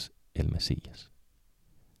Jesús es el Mesías.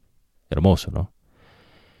 Hermoso, ¿no?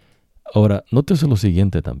 Ahora, nótese lo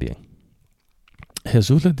siguiente también.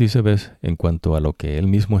 Jesús les dice, ves, en cuanto a lo que él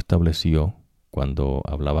mismo estableció cuando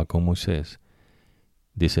hablaba con Moisés,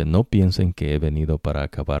 dice, no piensen que he venido para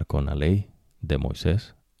acabar con la ley de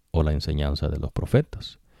Moisés o la enseñanza de los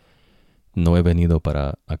profetas. No he venido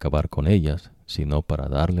para acabar con ellas, sino para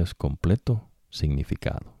darles completo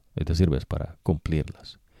significado. Es decir, ves, para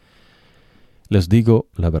cumplirlas. Les digo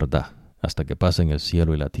la verdad, hasta que pasen el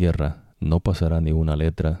cielo y la tierra, no pasará ni una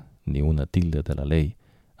letra ni una tilde de la ley,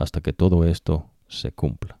 hasta que todo esto se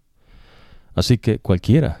cumpla. Así que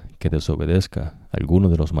cualquiera que desobedezca alguno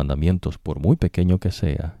de los mandamientos, por muy pequeño que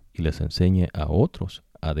sea, y les enseñe a otros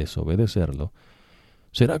a desobedecerlo,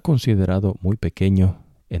 será considerado muy pequeño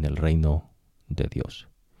en el reino de Dios.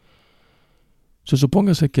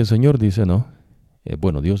 Supóngase que el Señor dice, ¿no?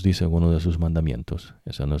 Dios dice en uno de sus mandamientos,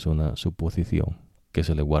 esa no es una suposición, que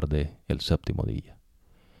se le guarde el séptimo día.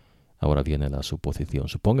 Ahora viene la suposición.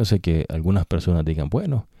 Supóngase que algunas personas digan,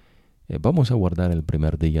 vamos a guardar el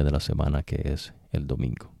primer día de la semana, que es el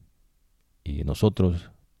domingo. Y nosotros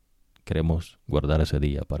queremos guardar ese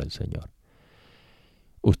día para el Señor.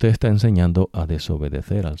 Usted está enseñando a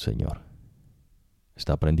desobedecer al Señor.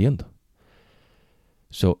 Está aprendiendo.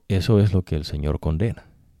 Eso es lo que el Señor condena.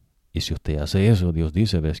 Y si usted hace eso, Dios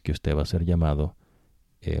dice, ves que usted va a ser llamado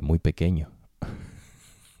muy pequeño.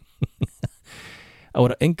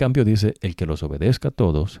 Ahora, en cambio, dice, el que los obedezca a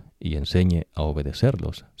todos y enseñe a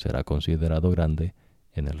obedecerlos será considerado grande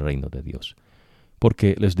en el reino de Dios.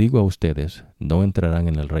 Porque les digo a ustedes, no entrarán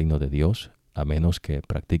en el reino de Dios a menos que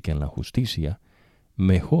practiquen la justicia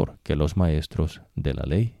mejor que los maestros de la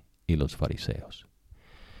ley y los fariseos.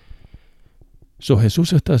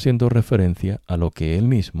 Jesús está haciendo referencia a lo que él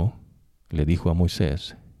mismo le dijo a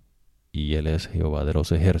Moisés, y él es Jehová de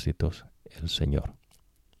los ejércitos, el Señor.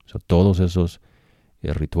 Todos esos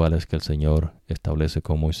rituales que el Señor establece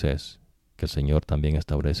con Moisés, que el Señor también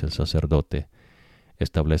establece el sacerdote,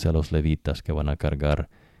 establece a los levitas que van a cargar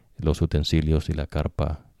los utensilios y la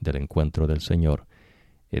carpa del encuentro del Señor.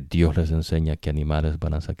 Dios les enseña qué animales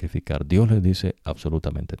van a sacrificar. Dios les dice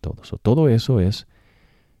absolutamente todo. Todo eso es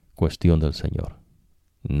cuestión del Señor.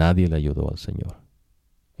 Nadie le ayudó al Señor.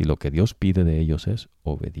 Y lo que Dios pide de ellos es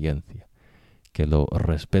obediencia. Que lo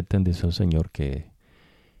respeten, dice el Señor, que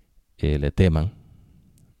le teman,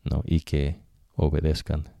 ¿no? Y que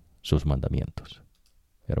obedezcan sus mandamientos.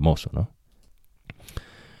 Hermoso, ¿no?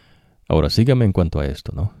 Ahora, sígame en cuanto a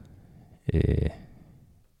esto, ¿no?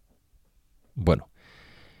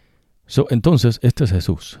 Entonces, este es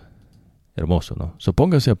Jesús. Hermoso, ¿no?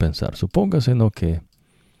 Póngase a pensar, supóngase, ¿no?, que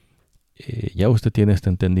ya usted tiene este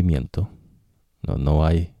entendimiento. No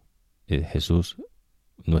hay, Jesús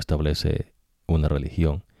no establece una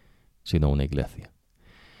religión, sino una iglesia.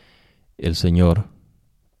 El Señor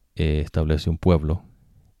establece un pueblo,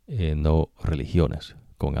 no religiones,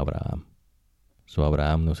 con Abraham.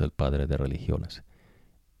 Abraham no es el padre de religiones.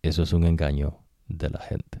 Eso es un engaño de la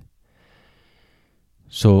gente.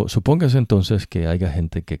 Supóngase entonces que haya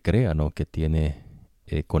gente que crea, ¿no?, que tiene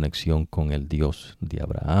conexión con el Dios de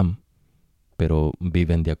Abraham, pero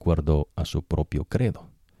viven de acuerdo a su propio credo.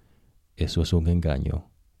 Eso es un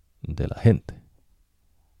engaño de la gente.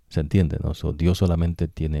 ¿Se entiende, no? Dios solamente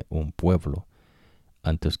tiene un pueblo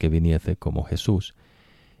antes que viniese como Jesús.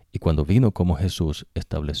 Y cuando vino como Jesús,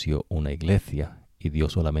 estableció una iglesia. Y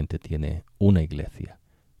Dios solamente tiene una iglesia,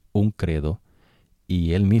 un credo.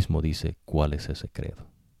 Y Él mismo dice cuál es ese credo.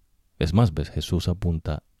 Es más, ves, Jesús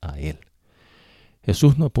apunta a Él.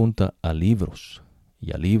 Jesús no apunta a libros,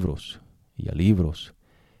 y a libros, y a libros,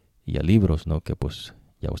 y a libros, ¿no? Que pues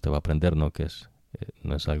ya usted va a aprender, ¿no?, que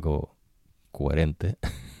no es algo coherente.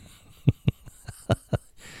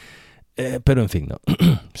 Pero en fin, ¿no?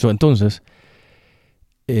 Entonces,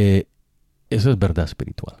 eso es verdad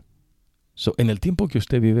espiritual. En el tiempo que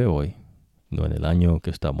usted vive hoy, no en el año que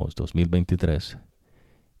estamos, 2023,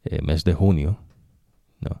 mes de junio,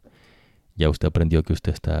 ¿no?, ya usted aprendió que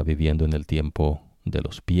usted está viviendo en el tiempo de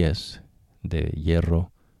los pies de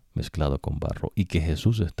hierro mezclado con barro, y que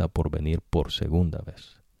Jesús está por venir por segunda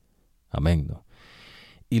vez. Amén, ¿no?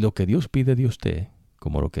 Y lo que Dios pide de usted,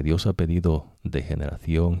 como lo que Dios ha pedido de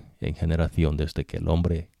generación en generación desde que el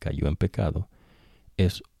hombre cayó en pecado,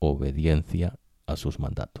 es obediencia a sus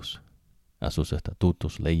mandatos, a sus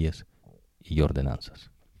estatutos, leyes y ordenanzas.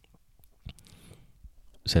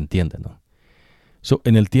 ¿Se entiende, no?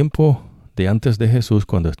 En el tiempo de antes de Jesús,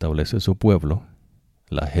 cuando establece su pueblo,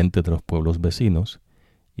 la gente de los pueblos vecinos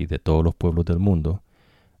y de todos los pueblos del mundo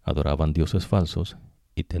adoraban dioses falsos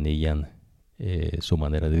y tenían su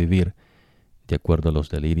manera de vivir de acuerdo a los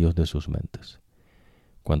delirios de sus mentes.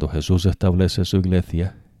 Cuando Jesús establece su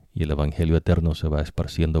iglesia y el evangelio eterno se va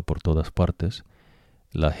esparciendo por todas partes,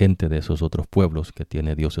 la gente de esos otros pueblos que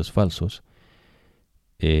tiene dioses falsos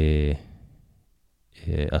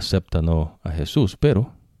aceptan a Jesús,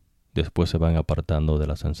 pero después se van apartando de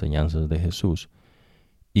las enseñanzas de Jesús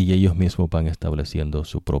y ellos mismos van estableciendo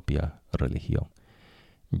su propia religión.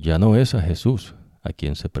 Ya no es a Jesús a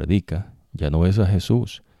quien se predica, ya no es a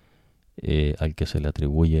Jesús al que se le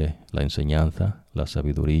atribuye la enseñanza, la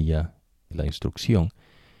sabiduría y la instrucción,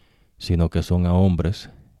 sino que son a hombres,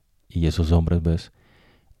 y esos hombres, ¿ves?,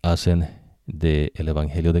 hacen del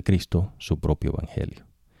evangelio de Cristo su propio evangelio.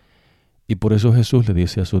 Y por eso Jesús le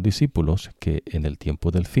dice a sus discípulos que en el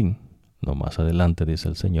tiempo del fin, no más adelante, dice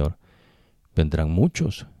el Señor, vendrán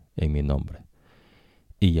muchos en mi nombre,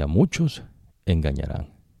 y a muchos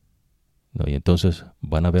engañarán, ¿no? Y entonces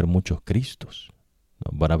van a haber muchos Cristos,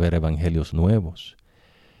 ¿no? Van a haber evangelios nuevos.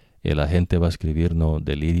 La gente va a escribir, ¿no?,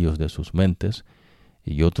 delirios de sus mentes,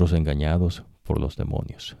 y otros engañados por los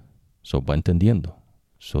demonios. Va entendiendo.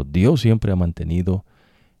 Dios siempre ha mantenido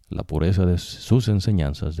la pureza de sus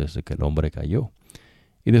enseñanzas desde que el hombre cayó,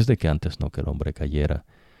 y desde que antes no que el hombre cayera.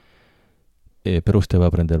 Pero usted va a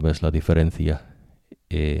aprender, ¿ves?, la diferencia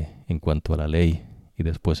en cuanto a la ley y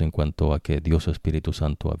después en cuanto a que Dios Espíritu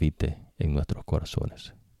Santo habite en nuestros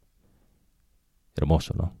corazones.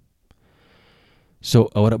 Hermoso, ¿no?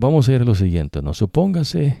 Ahora vamos a ir a lo siguiente, ¿no?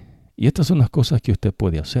 Supóngase, y estas son las cosas que usted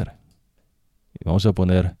puede hacer. Y vamos a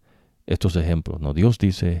poner estos ejemplos, ¿no? Dios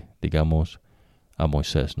dice, digamos, a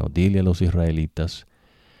Moisés, ¿no? Dile a los israelitas,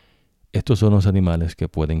 estos son los animales que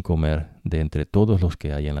pueden comer de entre todos los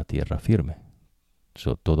que hay en la tierra firme.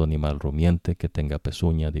 Todo animal rumiante que tenga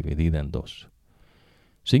pezuña dividida en dos.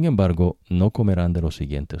 Sin embargo, no comerán de los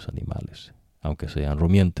siguientes animales, aunque sean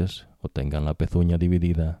rumiantes o tengan la pezuña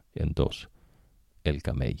dividida en dos: el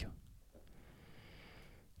camello.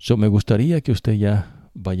 Me gustaría que usted ya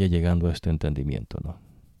vaya llegando a este entendimiento, ¿no?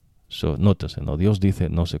 Nótese, ¿no? Dios dice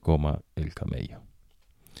no se coma el camello.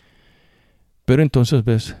 Pero entonces,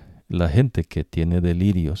 ves, la gente que tiene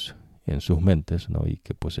delirios en sus mentes, ¿no?, y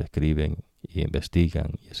que pues escriben y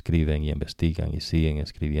investigan y escriben y investigan y siguen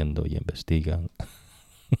escribiendo y investigan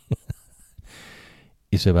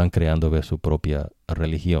y se van creando, ¿ves?, su propia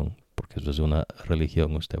religión, porque eso es una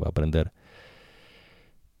religión, usted va a aprender.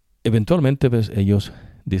 Eventualmente, ¿ves?, ellos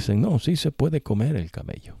dicen, no, sí se puede comer el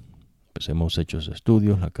camello. Pues hemos hecho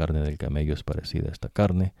estudios, la carne del camello es parecida a esta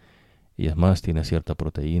carne, y es más, tiene cierta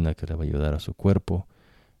proteína que le va a ayudar a su cuerpo,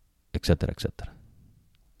 etcétera, etcétera.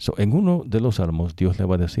 En uno de los salmos, Dios le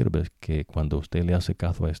va a decir, ¿ves?, que cuando usted le hace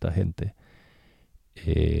caso a esta gente,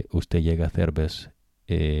 usted llega a ser, ¿ves?,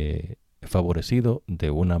 favorecido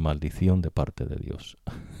de una maldición de parte de Dios.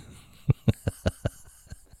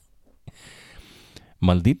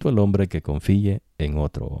 Maldito el hombre que confíe en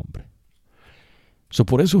otro hombre.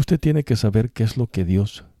 Por eso usted tiene que saber qué es lo que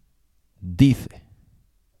Dios dice,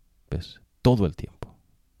 ¿ves?, todo el tiempo.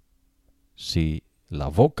 Si la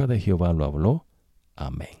boca de Jehová lo habló,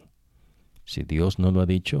 amén. Si Dios no lo ha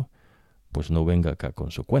dicho, pues no venga acá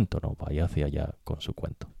con su cuento, no vaya hacia allá con su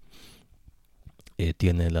cuento.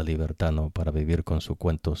 Tiene la libertad, ¿no?, para vivir con sus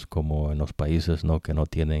cuentos, como en los países, ¿no?, que no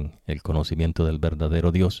tienen el conocimiento del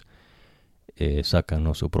verdadero Dios. Sacan,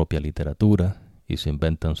 ¿no?, su propia literatura y se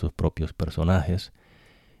inventan sus propios personajes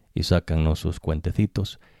y sacan, ¿no?, sus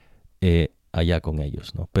cuentecitos allá con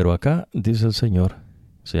ellos, ¿no? Pero acá, dice el Señor,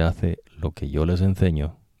 se hace lo que yo les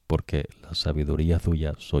enseño, porque la sabiduría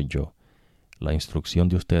suya soy yo. La instrucción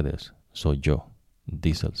de ustedes soy yo,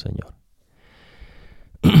 dice el Señor.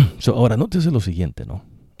 Ahora, nótese lo siguiente, ¿no?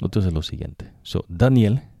 Nótese lo siguiente.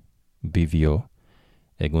 Daniel vivió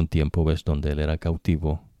en un tiempo, ¿ves?, donde él era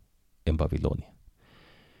cautivo en Babilonia.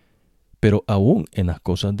 Pero aún en las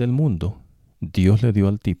cosas del mundo, Dios le dio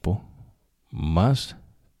al tipo más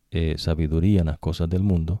sabiduría en las cosas del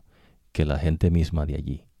mundo que la gente misma de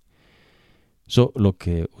allí. Lo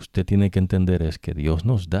que usted tiene que entender es que Dios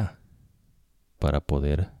nos da para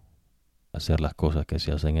poder hacer las cosas que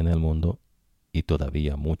se hacen en el mundo y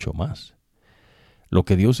todavía mucho más. Lo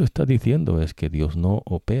que Dios está diciendo es que Dios no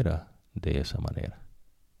opera de esa manera.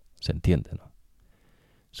 ¿Se entiende, no?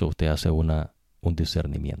 Usted hace un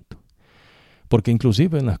discernimiento. Porque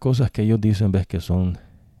inclusive en las cosas que ellos dicen, ves, que son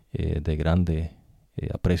de grande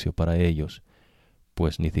aprecio para ellos,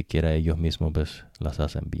 pues ni siquiera ellos mismos, ves, las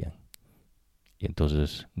hacen bien. Y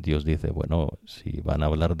entonces Dios dice, bueno, si van a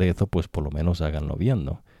hablar de eso, pues por lo menos háganlo bien,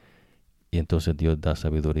 ¿no? Y entonces Dios da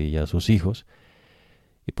sabiduría a sus hijos.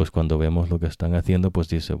 Y pues cuando vemos lo que están haciendo, pues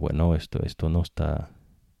dice, bueno, esto no está,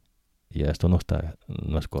 ya esto no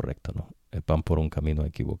es correcto, ¿no? Van por un camino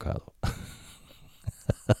equivocado.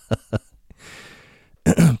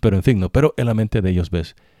 Pero en fin, no, pero en la mente de ellos,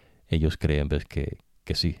 ves, ellos creen, ves,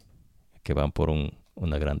 que sí, que van por un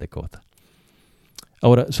una grande cosa.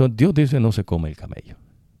 Ahora, Dios dice no se come el camello.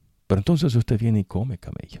 Pero entonces usted viene y come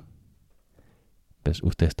camello. ¿Ves?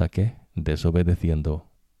 ¿Usted está qué? Desobedeciendo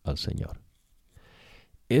al Señor.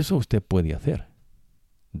 Eso usted puede hacer.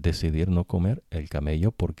 Decidir no comer el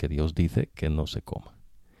camello porque Dios dice que no se coma.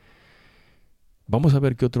 Vamos a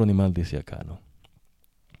ver qué otro animal dice acá, ¿no?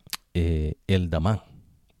 El damán,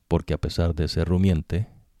 porque a pesar de ser rumiante,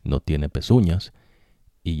 no tiene pezuñas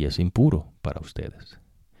y es impuro para ustedes.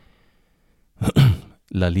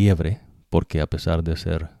 La liebre, porque a pesar de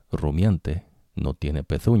ser rumiante, no tiene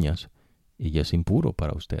pezuñas y es impuro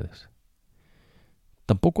para ustedes.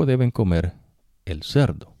 Tampoco deben comer el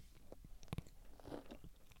cerdo.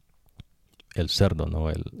 El cerdo, ¿no?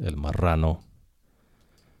 El marrano,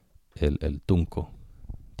 el tunco,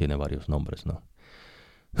 tiene varios nombres, ¿no?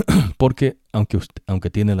 Porque aunque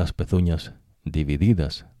tiene las pezuñas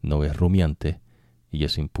divididas, no es rumiante y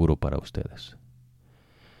es impuro para ustedes.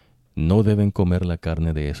 No deben comer la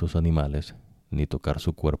carne de esos animales, ni tocar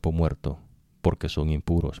su cuerpo muerto, porque son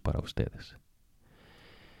impuros para ustedes.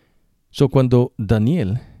 Cuando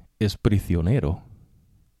Daniel es prisionero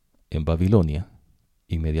en Babilonia,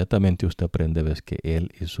 inmediatamente usted aprende, ves que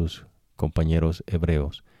él y sus compañeros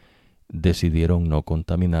hebreos decidieron no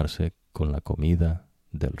contaminarse con la comida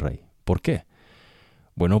del rey. ¿Por qué?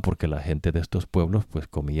 Bueno, porque la gente de estos pueblos pues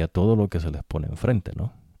comía todo lo que se les pone enfrente,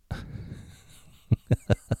 ¿no?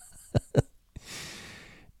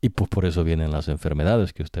 Y pues por eso vienen las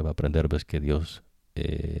enfermedades que usted va a aprender, ves que Dios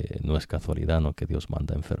no es casualidad, ¿no? Que Dios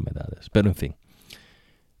manda enfermedades. Pero en fin,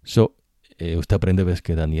 usted aprende, ves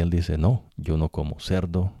que Daniel dice, no, yo no como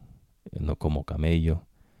cerdo, no como camello,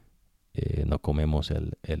 no comemos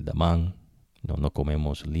el damán, no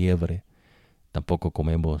comemos liebre, tampoco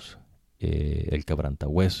comemos el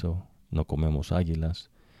quebrantahueso, no comemos águilas,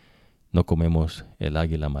 no comemos el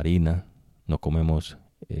águila marina, no comemos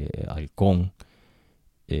halcón,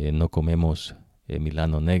 no comemos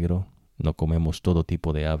milano negro, no comemos todo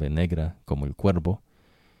tipo de ave negra como el cuervo,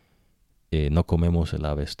 no comemos el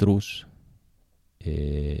avestruz,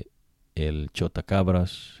 el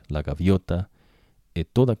chotacabras, la gaviota,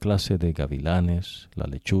 toda clase de gavilanes, la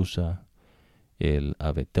lechuza, el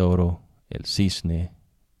ave toro, el cisne,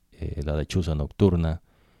 la lechuza nocturna,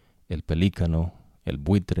 el pelícano, el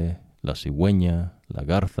buitre, la cigüeña, la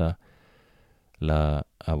garza, la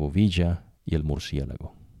abubilla y el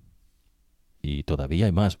murciélago. Y todavía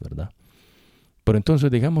hay más, ¿verdad? Pero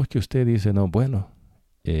entonces digamos que usted dice, no, bueno,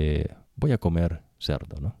 voy a comer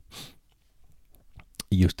cerdo, ¿no?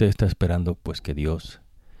 Y usted está esperando pues que Dios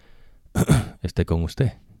esté con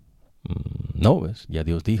usted. No, ¿ves? Ya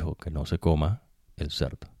Dios dijo que no se coma el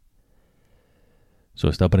cerdo.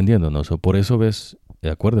 Está aprendiendo, ¿no? Por eso, ¿ves?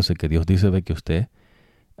 Acuérdese que Dios dice que usted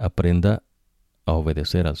aprenda a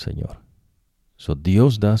obedecer al Señor.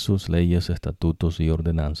 Dios da sus leyes, estatutos y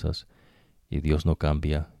ordenanzas, y Dios no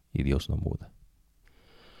cambia y Dios no muda.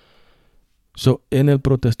 En el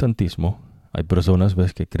protestantismo hay personas,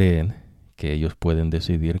 ves, que creen que ellos pueden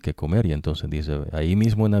decidir qué comer, y entonces dice, ahí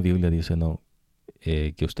mismo en la Biblia dice, no,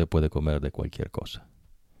 que usted puede comer de cualquier cosa.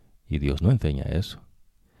 Y Dios no enseña eso.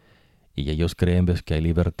 Y ellos creen, ves, que hay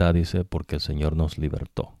libertad, dice, porque el Señor nos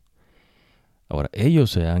libertó. Ahora,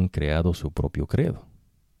 ellos se han creado su propio credo,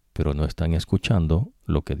 pero no están escuchando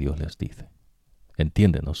lo que Dios les dice.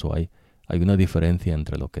 ¿Entienden? ¿No? Hay una diferencia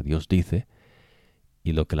entre lo que Dios dice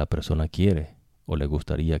y lo que la persona quiere o le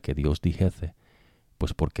gustaría que Dios dijese,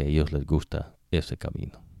 pues porque a ellos les gusta ese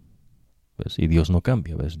camino. ¿Ves? Y Dios no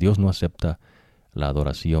cambia, ¿ves? Dios no acepta la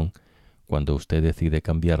adoración cuando usted decide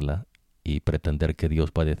cambiarla y pretender que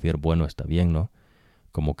Dios va a decir, bueno, está bien, ¿no?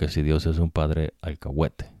 Como que si Dios es un padre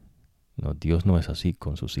alcahuete. No, Dios no es así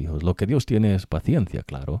con sus hijos. Lo que Dios tiene es paciencia,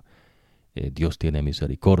 claro. Dios tiene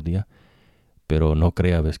misericordia, pero no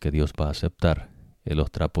crea, ves, que Dios va a aceptar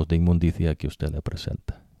los trapos de inmundicia que usted le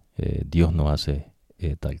presenta. Dios no hace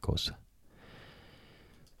tal cosa.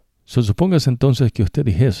 Supóngase entonces que usted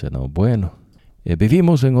dijese, no, bueno,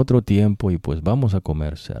 vivimos en otro tiempo y pues vamos a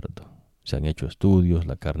comer cerdo. Se han hecho estudios,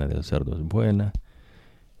 la carne del cerdo es buena,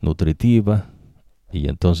 nutritiva, y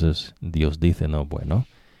entonces Dios dice, no, bueno,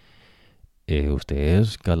 usted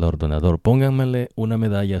es galardonador, pónganmele una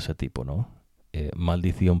medalla a ese tipo, ¿no?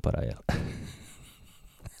 Maldición para él.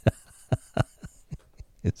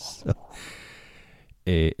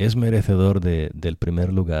 Es merecedor del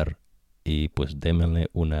primer lugar y pues démenle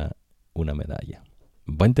una medalla.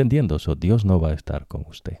 ¿Va entendiendo eso? Dios no va a estar con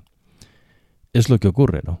usted. Es lo que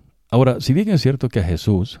ocurre, ¿no? Ahora, si bien es cierto que a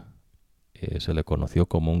Jesús se le conoció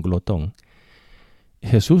como un glotón,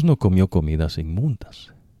 Jesús no comió comidas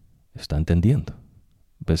inmundas. ¿Está entendiendo?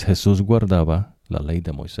 Pues Jesús guardaba la ley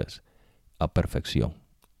de Moisés. a perfección,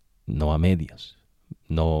 no a medias,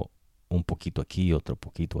 no un poquito aquí, otro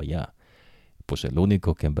poquito allá. Pues el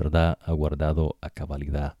único que en verdad ha guardado a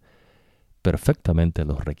cabalidad perfectamente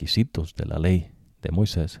los requisitos de la ley de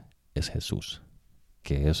Moisés es Jesús,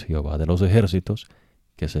 que es Jehová de los ejércitos,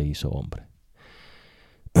 que se hizo hombre.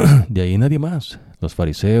 De ahí nadie más. Los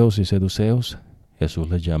fariseos y saduceos, Jesús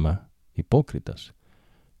les llama hipócritas,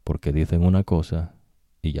 porque dicen una cosa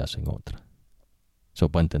y hacen otra. Eso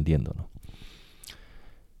va entendiendo, ¿no?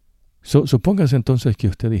 Supóngase entonces que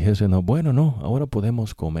usted dijese, no, bueno, no, ahora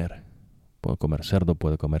podemos comer. Puedo comer cerdo,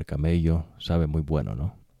 puedo comer camello, sabe muy bueno,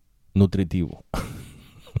 ¿no? Nutritivo.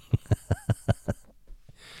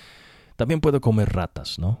 También puedo comer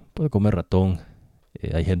ratas, ¿no? Puedo comer ratón.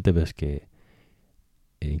 Hay gente, ves, que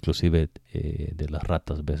inclusive de las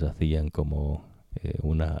ratas, ves, hacían como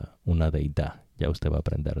una deidad. Ya usted va a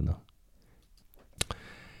aprender, ¿no?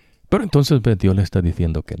 Pero entonces, ves, Dios le está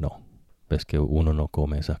diciendo que no. Ves que uno no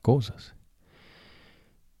come esas cosas.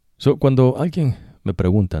 Cuando alguien me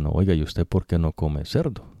pregunta, no, oiga, ¿y usted por qué no come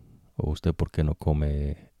cerdo? ¿O usted por qué no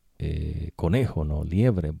come conejo, no,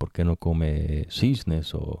 liebre? ¿Por qué no come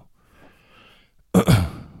cisnes o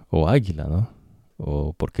águila, no?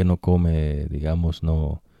 ¿O por qué no come, digamos,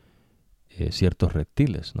 no ciertos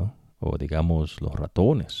reptiles, no? O digamos los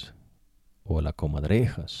ratones, o las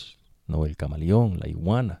comadrejas, no, el camaleón, la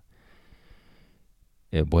iguana.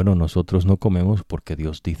 Bueno, nosotros no comemos porque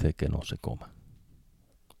Dios dice que no se coma.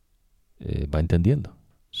 ¿Va entendiendo?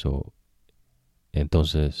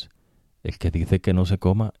 Entonces, el que dice que no se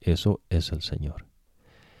coma, eso es el Señor.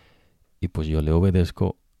 Y pues yo le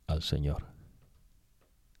obedezco al Señor.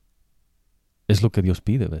 Es lo que Dios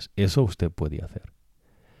pide, ¿ves? Eso usted puede hacer.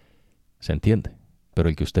 ¿Se entiende? Pero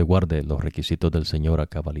el que usted guarde los requisitos del Señor a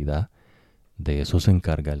cabalidad, de eso se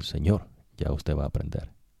encarga el Señor. Ya usted va a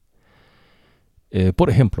aprender. Por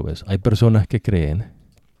ejemplo, ¿ves? Hay personas que creen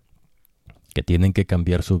que tienen que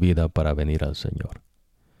cambiar su vida para venir al Señor.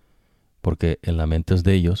 Porque en la mente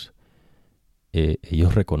de ellos,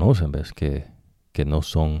 ellos reconocen, ¿ves? Que no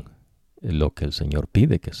son lo que el Señor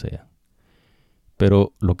pide que sean.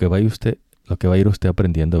 Pero lo que va a ir usted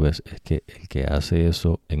aprendiendo, ¿ves? Es que el que hace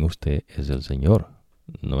eso en usted es el Señor,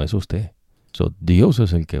 no es usted. Dios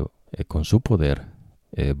es el que con su poder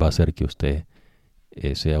va a hacer que usted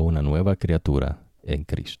sea una nueva criatura en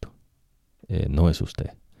Cristo. No es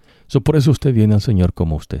usted. Por eso usted viene al Señor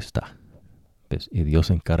como usted está, ¿ves? Y Dios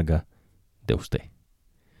se encarga de usted.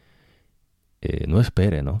 No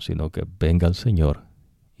espere, ¿no? Sino que venga al Señor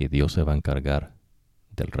y Dios se va a encargar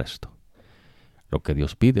del resto. Lo que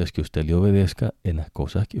Dios pide es que usted le obedezca en las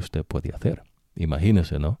cosas que usted puede hacer.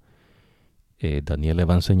 Imagínese, ¿no? Daniel le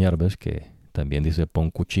va a enseñar, ¿ves? Que también dice,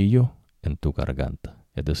 pon cuchillo en tu garganta.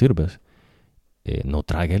 Es decir, ¿ves? No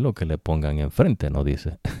trague lo que le pongan enfrente, ¿no?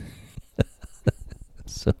 Dice.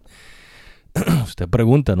 Usted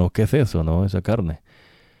pregunta, ¿no? ¿Qué es eso, no? Esa carne.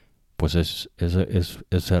 Pues es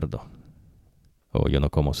cerdo. O yo no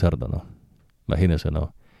como cerdo, ¿no? Imagínese,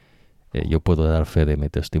 ¿no? Yo puedo dar fe de mi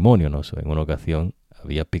testimonio, ¿no? En una ocasión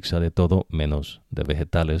había pizza de todo, menos de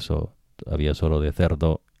vegetales, o había solo de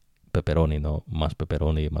cerdo, pepperoni, ¿no? Más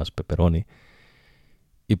pepperoni, más pepperoni.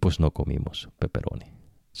 Y pues no comimos pepperoni.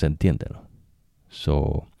 ¿Se entiende, no?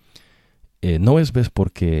 No es, ¿ves?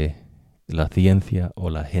 Porque la ciencia o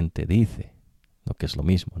la gente dice, ¿no? Que es lo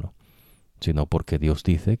mismo, ¿no? Sino porque Dios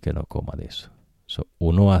dice que no coma de eso.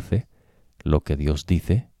 Uno hace lo que Dios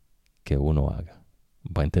dice que uno haga.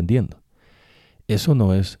 ¿Va entendiendo? Eso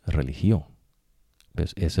no es religión.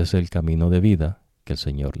 ¿Ves? Ese es el camino de vida que el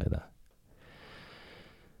Señor le da.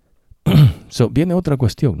 Viene otra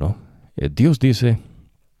cuestión, ¿no? Dios dice,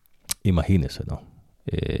 imagínese, ¿no?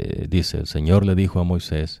 Dice, el Señor le dijo a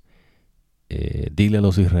Moisés, dile a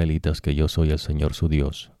los israelitas que yo soy el Señor su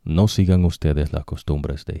Dios. No sigan ustedes las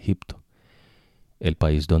costumbres de Egipto, el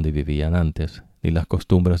país donde vivían antes, ni las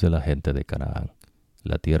costumbres de la gente de Canaán,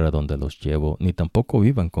 la tierra donde los llevo, ni tampoco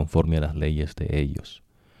vivan conforme a las leyes de ellos.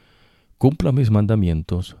 Cumplan mis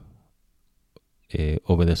mandamientos,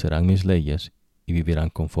 obedecerán mis leyes y vivirán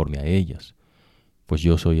conforme a ellas, pues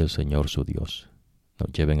yo soy el Señor su Dios. No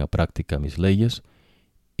lleven a práctica mis leyes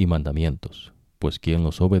y mandamientos, pues quien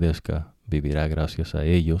los obedezca vivirá gracias a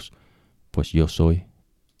ellos, pues yo soy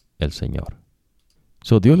el Señor.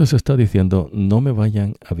 Dios les está diciendo, no me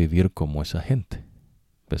vayan a vivir como esa gente.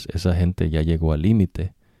 Pues esa gente ya llegó al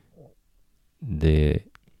límite de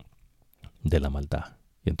la maldad.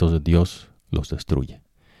 Y entonces Dios los destruye.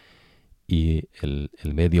 Y el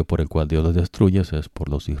medio por el cual Dios los destruye es por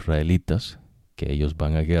los israelitas, que ellos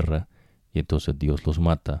van a guerra, y entonces Dios los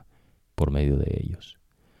mata por medio de ellos.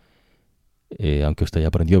 Aunque usted ya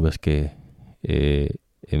aprendió, ves que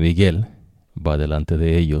Miguel, va delante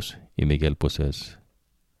de ellos, y Miguel pues es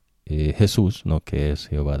Jesús, ¿no? Que es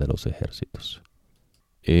Jehová de los ejércitos.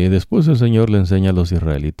 Después el Señor le enseña a los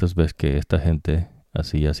israelitas, ves que esta gente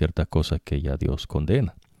hacía ciertas cosas que ya Dios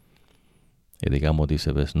condena. Digamos,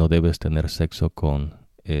 dice, ves, no debes tener sexo con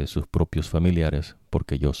sus propios familiares,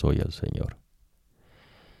 porque yo soy el Señor.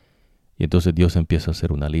 Y entonces Dios empieza a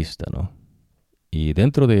hacer una lista, ¿no? Y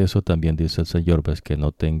dentro de eso también dice el Señor, ves, que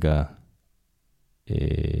no tenga,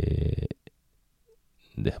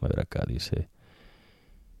 déjame ver acá, dice,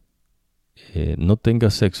 no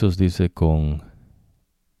tengas sexos, dice, con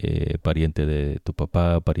pariente de tu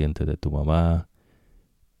papá, pariente de tu mamá,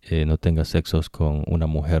 no tengas sexos con una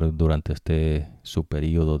mujer durante su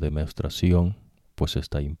periodo de menstruación, pues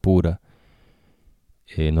está impura.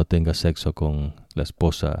 No tengas sexo con la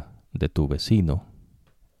esposa de tu vecino.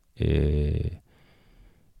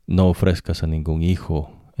 No ofrezcas a ningún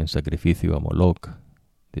hijo en sacrificio a Moloc.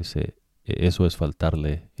 Dice, eso es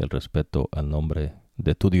faltarle el respeto al nombre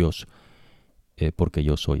de tu Dios, porque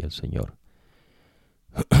yo soy el Señor.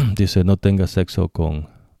 Dice, no tengas sexo con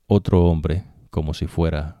otro hombre como si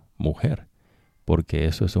fuera mujer, porque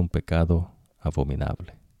eso es un pecado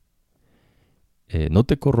abominable. No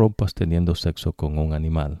te corrompas teniendo sexo con un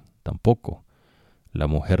animal, tampoco. La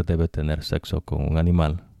mujer debe tener sexo con un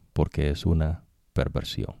animal porque es una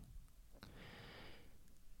perversión.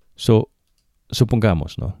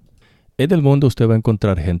 Supongamos, ¿no? En el mundo usted va a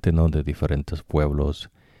encontrar gente, ¿no? De diferentes pueblos,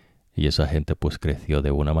 y esa gente pues creció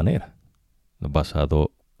de una manera,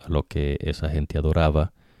 basado a lo que esa gente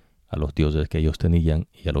adoraba, a los dioses que ellos tenían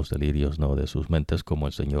y a los delirios, ¿no? De sus mentes, como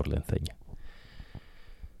el Señor le enseña.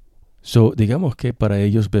 Digamos que para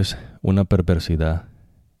ellos ves una perversidad,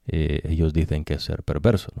 ellos dicen que es ser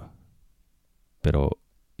perverso, ¿no? Pero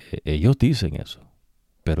ellos dicen eso,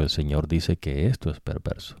 pero el Señor dice que esto es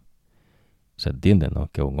perverso. Se entiende, ¿no?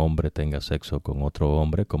 Que un hombre tenga sexo con otro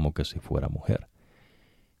hombre como que si fuera mujer.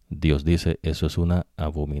 Dios dice, eso es una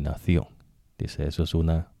abominación. Dice, eso es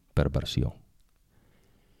una perversión.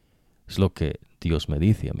 Es lo que Dios me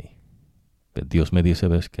dice a mí. Dios me dice,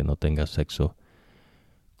 ves, que no tengas sexo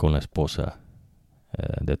con la esposa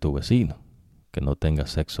de tu vecino, que no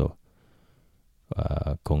tengas sexo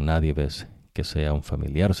con nadie, ves, que sea un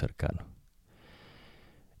familiar cercano.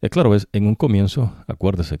 Claro, ves, en un comienzo,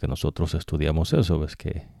 acuérdese que nosotros estudiamos eso, ves,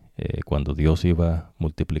 que cuando Dios iba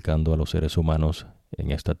multiplicando a los seres humanos en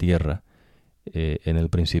esta tierra, en el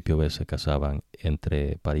principio, ves, se casaban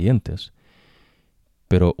entre parientes,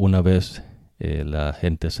 pero una vez la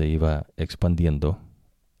gente se iba expandiendo,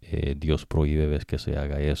 Dios prohíbe, ves, que se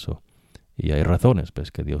haga eso. Y hay razones,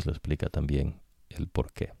 ves, que Dios le explica también el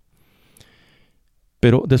por qué.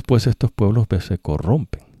 Pero después estos pueblos, ves, se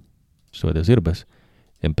corrompen. Eso es decir, ves,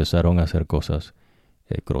 empezaron a hacer cosas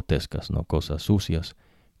grotescas, ¿no? Cosas sucias,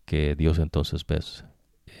 que Dios entonces, ves,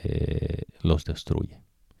 los destruye.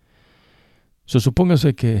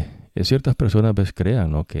 Supóngase que ciertas personas, ves,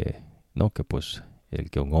 crean, ¿no? Que pues el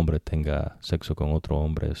que un hombre tenga sexo con otro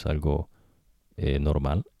hombre es algo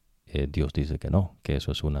normal. Dios dice que no, que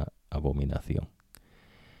eso es una abominación.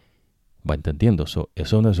 Va entendiendo,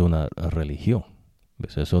 eso no es una religión,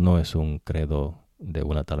 ¿ves? Eso no es un credo de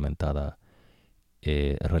una tal mentada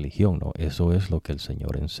religión, ¿no? Eso es lo que el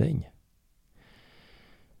Señor enseña.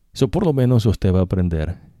 Por lo menos usted va a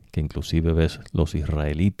aprender que inclusive, ves, los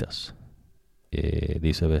israelitas,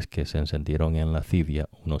 dice, ves, que se encendieron en lascivia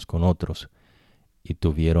unos con otros y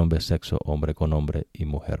tuvieron, ves, sexo hombre con hombre y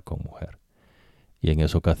mujer con mujer. Y en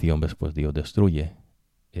esa ocasión, ves, pues Dios destruye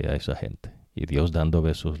a esa gente. Y Dios dando,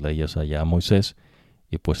 ves, sus leyes allá a Moisés,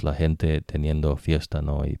 y pues la gente teniendo fiesta,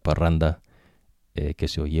 ¿no? Y parranda, que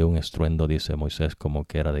se oía un estruendo, dice Moisés, como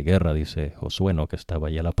que era de guerra, dice Josué, ¿no? Que estaba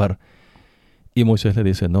allí a la par. Y Moisés le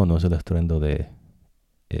dice, no es el estruendo de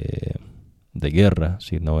guerra,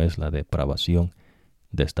 sino es la depravación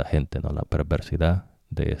de esta gente, ¿no? La perversidad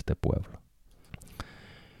de este pueblo.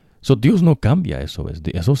 Dios no cambia eso, ¿ves?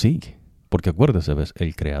 Eso sigue. Porque acuérdese, ¿ves?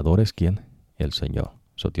 El creador es ¿quién? El Señor.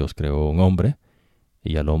 Dios creó un hombre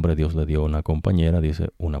y al hombre Dios le dio una compañera, dice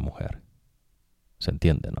una mujer. ¿Se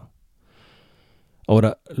entiende, no?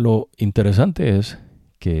 Ahora, lo interesante es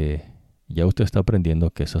que ya usted está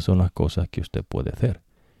aprendiendo que esas son las cosas que usted puede hacer.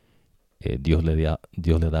 Dios le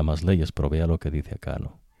da más leyes, pero vea lo que dice acá,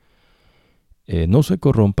 ¿no? No se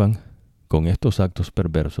corrompan con estos actos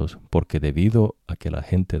perversos, porque debido a que la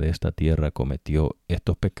gente de esta tierra cometió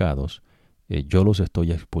estos pecados, yo los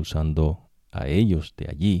estoy expulsando a ellos de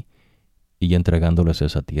allí y entregándoles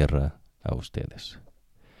esa tierra a ustedes.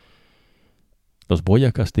 Los voy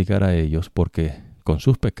a castigar a ellos porque con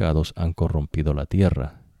sus pecados han corrompido la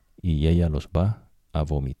tierra y ella los va a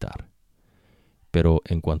vomitar. Pero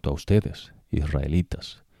en cuanto a ustedes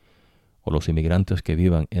israelitas, o los inmigrantes que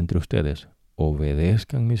vivan entre ustedes,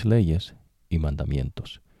 obedezcan mis leyes y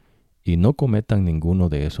mandamientos, y no cometan ninguno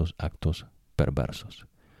de esos actos perversos.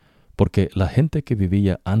 Porque la gente que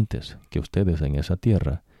vivía antes que ustedes en esa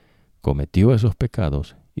tierra, cometió esos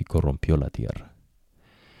pecados y corrompió la tierra.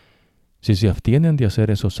 Si se abstienen de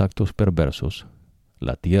hacer esos actos perversos,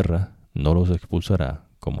 la tierra no los expulsará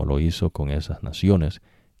como lo hizo con esas naciones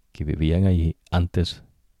que vivían allí antes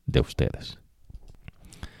de ustedes.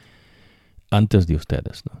 Antes de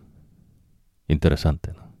ustedes, ¿no?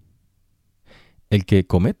 Interesante, ¿no? El que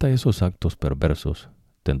cometa esos actos perversos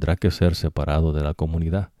tendrá que ser separado de la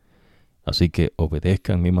comunidad. Así que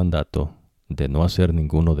obedezcan mi mandato de no hacer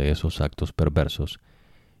ninguno de esos actos perversos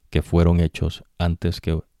que fueron hechos antes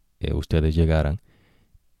que ustedes llegaran,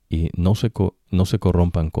 y no se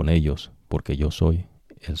corrompan con ellos, porque yo soy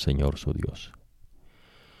el Señor su Dios.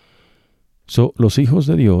 Los hijos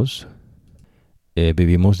de Dios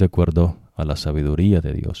vivimos de acuerdo a la sabiduría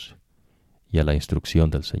de Dios y a la instrucción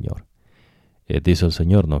del Señor. Dice el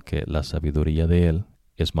Señor, ¿no?, que la sabiduría de Él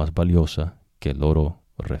es más valiosa que el oro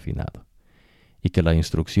refinado, y que la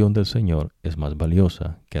instrucción del Señor es más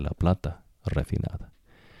valiosa que la plata refinada.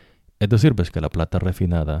 Es decir, ves que la plata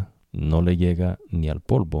refinada no le llega ni al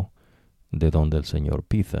polvo de donde el Señor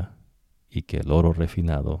pisa, y que el oro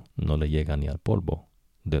refinado no le llega ni al polvo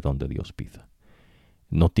de donde Dios pisa.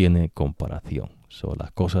 No tiene comparación.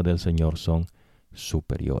 Las cosas del Señor son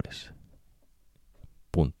superiores.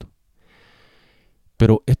 Punto.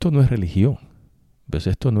 Pero esto no es religión. ¿Ves?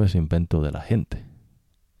 Esto no es invento de la gente.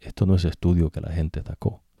 Esto no es estudio que la gente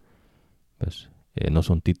sacó. ¿Ves? No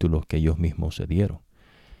son títulos que ellos mismos se dieron.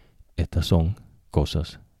 Estas son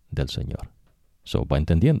cosas del Señor. ¿Va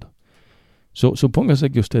entendiendo? Supóngase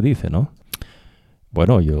que usted dice, ¿no?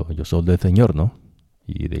 Bueno, yo soy del Señor, ¿no?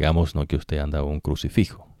 Y digamos, ¿no?, que usted anda un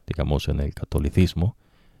crucifijo. Digamos, en el catolicismo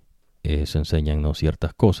se enseñan, ¿no?,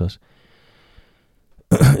 ciertas cosas.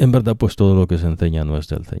 En verdad, pues todo lo que se enseña no es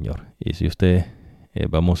del Señor. Y si usted,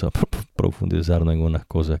 vamos a profundizar, ¿no?, en unas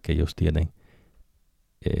cosas que ellos tienen,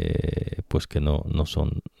 pues que no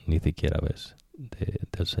son ni siquiera, ¿ves?,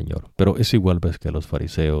 del Señor. Pero es igual, ¿ves?, que los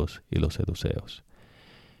fariseos y los saduceos.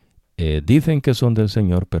 Dicen que son del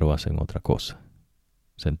Señor, pero hacen otra cosa.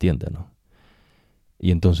 ¿Se entiende, no?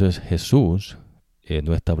 Y entonces Jesús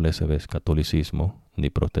no establece, ¿ves?, catolicismo ni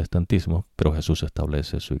protestantismo, pero Jesús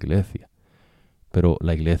establece su iglesia. Pero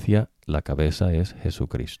la iglesia, la cabeza es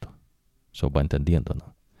Jesucristo. Va entendiendo,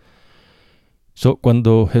 ¿no?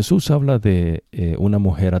 Cuando Jesús habla de una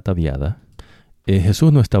mujer ataviada,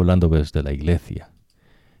 Jesús no está hablando, ¿ves?, de la iglesia.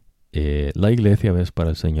 La iglesia, ¿ves?, para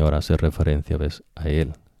el Señor hace referencia, ¿ves?, a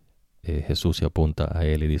Él. Jesús se apunta a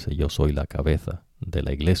Él y dice: yo soy la cabeza de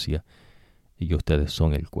la iglesia y ustedes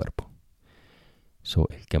son el cuerpo.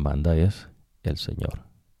 El que manda es el Señor.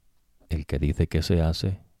 El que dice que se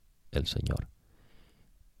hace, el Señor.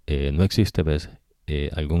 No existe, ¿ves?,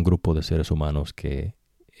 algún grupo de seres humanos que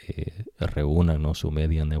reúnan, ¿no?, su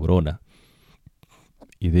media neurona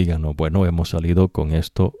y digan: no, bueno, hemos salido con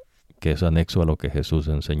esto que es anexo a lo que Jesús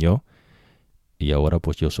enseñó, y ahora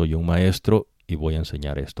pues yo soy un maestro y voy a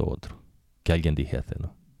enseñar esto otro. Que alguien dijese,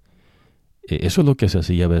 ¿no? Eso es lo que se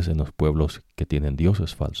hacía a veces en los pueblos que tienen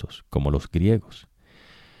dioses falsos, como los griegos.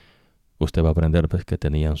 Usted va a aprender, pues, que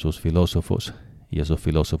tenían sus filósofos, y esos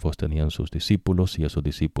filósofos tenían sus discípulos, y esos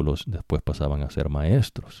discípulos después pasaban a ser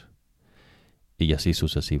maestros. Y así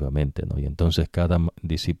sucesivamente, ¿no? Y entonces cada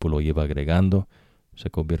discípulo iba agregando, se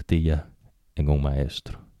convertía en un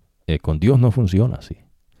maestro. Con Dios no funciona así.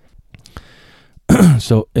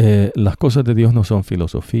 Las cosas de Dios no son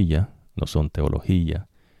filosofía, no son teología,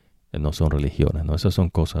 no son religiones, ¿no? Esas son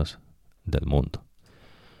cosas del mundo.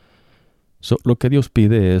 Lo que Dios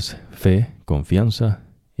pide es fe, confianza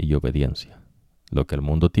y obediencia. Lo que el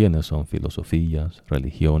mundo tiene son filosofías,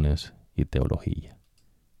 religiones y teología.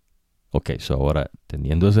 Ok, ahora,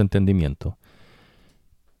 teniendo ese entendimiento,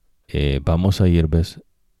 vamos a ir, ¿ves?,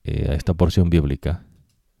 a esta porción bíblica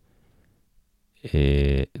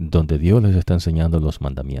donde Dios les está enseñando los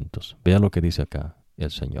mandamientos. Vean lo que dice acá el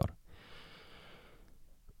Señor.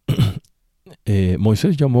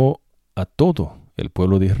 Moisés llamó a todo el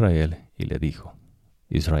pueblo de Israel y le dijo: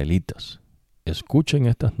 israelitas, escuchen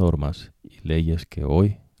estas normas y leyes que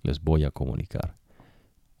hoy les voy a comunicar.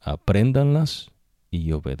 Apréndanlas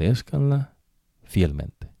y obedézcanlas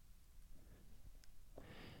fielmente.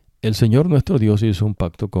 El Señor nuestro Dios hizo un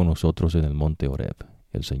pacto con nosotros en el monte Horeb.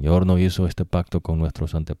 El Señor no hizo este pacto con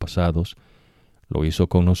nuestros antepasados, lo hizo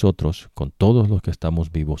con nosotros, con todos los que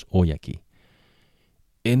estamos vivos hoy aquí.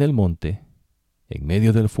 En el monte, en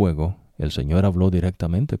medio del fuego, el Señor habló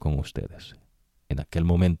directamente con ustedes. En aquel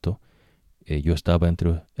momento, yo estaba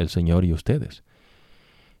entre el Señor y ustedes,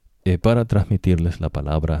 para transmitirles la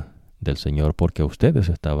palabra del Señor, porque ustedes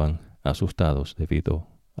estaban asustados debido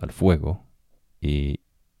al fuego y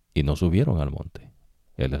no subieron al monte.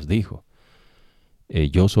 Él les dijo,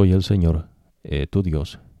 yo soy el Señor, tu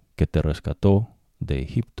Dios, que te rescató de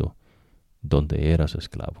Egipto, donde eras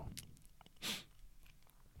esclavo.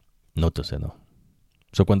 Nótese, ¿no?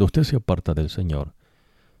 Cuando usted se aparta del Señor,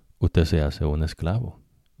 usted se hace un esclavo,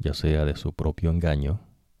 ya sea de su propio engaño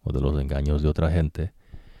o de los engaños de otra gente,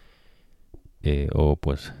 o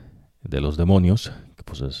pues de los demonios, que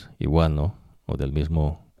pues es igual, ¿no? O del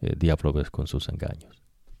mismo diablo, ves, con sus engaños.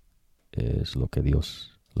 Es lo que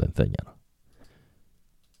Dios le enseña, ¿no?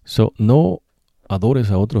 No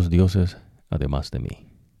adores a otros dioses además de mí.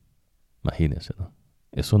 Imagínense, ¿no?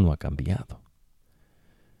 Eso no ha cambiado.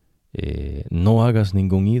 No hagas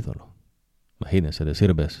ningún ídolo. Imagínense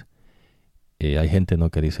decir, ves, hay gente, ¿no?,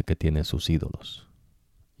 que dice que tiene sus ídolos.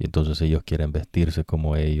 Y entonces ellos quieren vestirse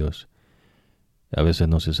como ellos. A veces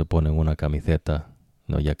no, si se ponen una camiseta,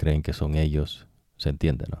 no, ya creen que son ellos. ¿Se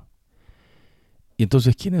entiende, no? Y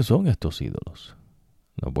entonces, ¿quiénes son estos ídolos?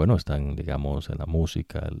 No, bueno, están, digamos, en la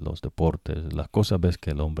música, en los deportes, las cosas, ves,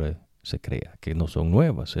 que el hombre se crea, que no son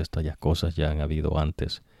nuevas. Estas ya cosas ya han habido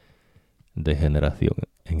antes, de generación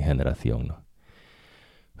en generación, ¿no?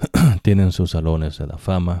 Tienen sus salones de la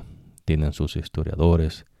fama, tienen sus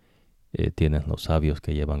historiadores, tienen los sabios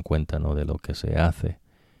que llevan cuenta, ¿no?, de lo que se hace,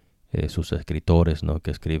 sus escritores, ¿no?,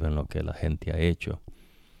 que escriben lo que la gente ha hecho.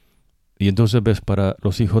 Y entonces, ves, para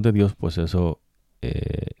los hijos de Dios, pues eso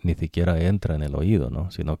ni siquiera entra en el oído,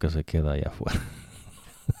 ¿no?, sino que se queda allá afuera.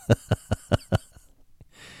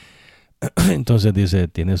 Entonces dice,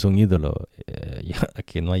 tienes un ídolo.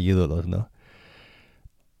 Aquí no hay ídolos, ¿no?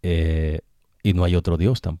 Y no hay otro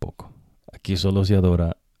Dios tampoco. Aquí solo se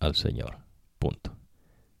adora al Señor. Punto.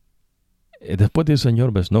 Después dice el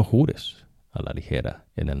Señor, ves, no jures a la ligera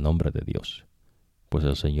en el nombre de Dios, pues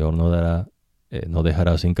el Señor no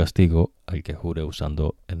dejará sin castigo al que jure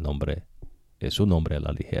usando su nombre a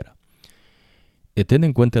la ligera. Ten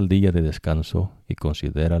en cuenta el día de descanso y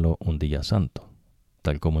considéralo un día santo,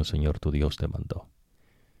 tal como el Señor tu Dios te mandó.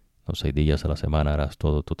 Los 6 días a la semana harás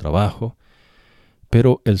todo tu trabajo,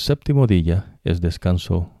 pero el séptimo día es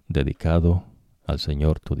descanso dedicado al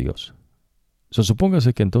Señor tu Dios.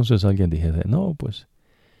 Supóngase que entonces alguien dijese, no, pues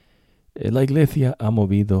la iglesia ha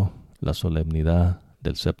movido la solemnidad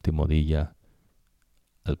del séptimo día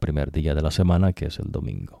al primer día de la semana, que es el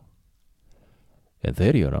domingo. En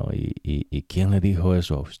serio, ¿no? ¿Y quién le dijo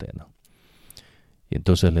eso a usted, no? Y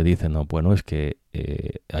entonces le dicen, no, bueno, es que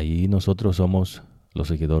ahí nosotros somos los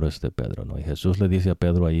seguidores de Pedro, ¿no? Y Jesús le dice a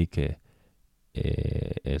Pedro ahí que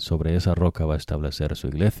sobre esa roca va a establecer su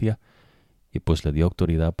iglesia, y pues le dio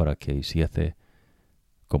autoridad para que hiciese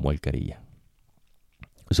como él quería.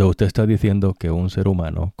 Usted está diciendo que un ser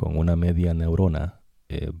humano con una media neurona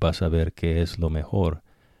va a saber qué es lo mejor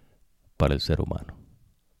para el ser humano.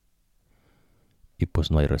 Y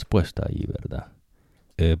pues no hay respuesta ahí, ¿verdad?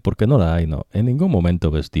 Porque no la hay, ¿no? En ningún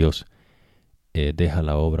momento, ves, Dios deja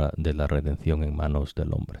la obra de la redención en manos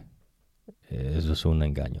del hombre. Eso es un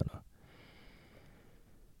engaño, ¿no?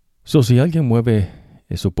 Si alguien mueve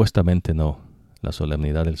supuestamente, no, la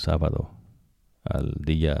solemnidad del sábado al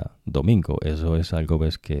día domingo, eso es algo,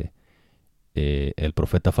 ves, que el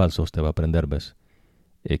profeta falso te va a aprender, ves,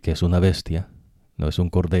 que es una bestia, no es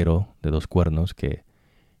un cordero de 2 cuernos que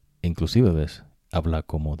inclusive, ves, habla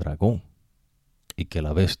como dragón, y que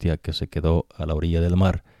la bestia que se quedó a la orilla del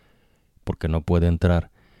mar porque no puede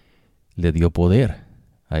entrar le dio poder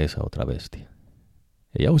a esa otra bestia.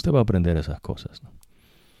 Y ya usted va a aprender esas cosas, ¿no?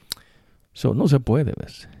 No se puede,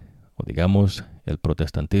 ves. O digamos, el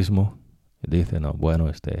protestantismo dice, no,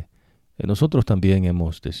 bueno, nosotros también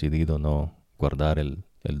hemos decidido no guardar el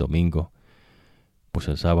domingo, pues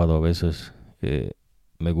el sábado a veces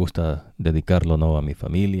me gusta dedicarlo, no, a mi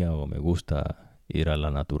familia, o me gusta ir a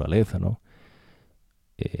la naturaleza, ¿no?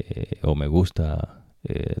 O me gusta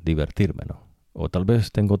divertirme, ¿no? O tal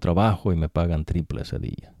vez tengo trabajo y me pagan triple ese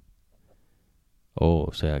día.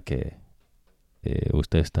 O sea que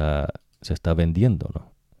usted se está vendiendo,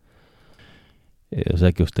 ¿no? O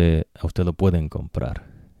sea que a usted lo pueden comprar.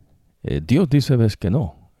 Dios dice, ves, que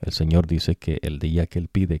no. El Señor dice que el día que Él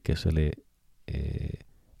pide que se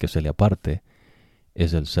le aparte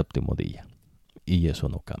es el séptimo día. Y eso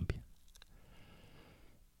no cambia.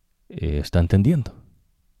 ¿Está entendiendo?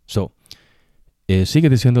 Sigue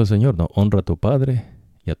diciendo el Señor, no, honra a tu padre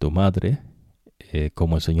y a tu madre,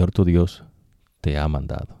 como el Señor tu Dios te ha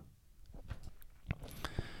mandado.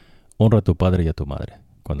 Honra a tu padre y a tu madre,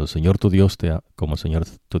 como el Señor tu Dios te ha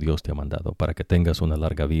mandado, para que tengas una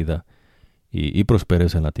larga vida y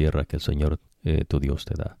prosperes en la tierra que el Señor tu Dios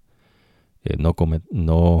te da. No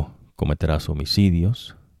cometerás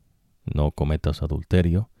homicidios, no cometas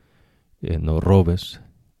adulterio, no robes,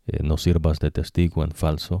 no sirvas de testigo en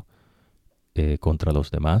falso contra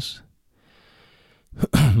los demás.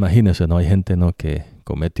 Imagínense, ¿no? Hay gente, ¿no?, que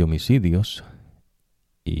comete homicidios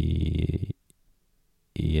y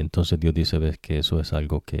entonces Dios dice, ves, que eso es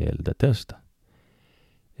algo que Él detesta.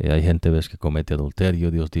 Hay gente, ves, que comete adulterio.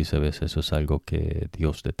 Dios dice, ves, eso es algo que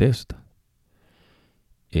Dios detesta.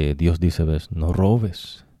 Dios dice, ves, no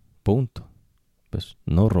robes, punto. Ves,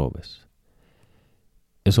 no robes.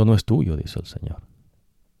 Eso no es tuyo, dice el Señor.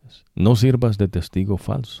 No sirvas de testigo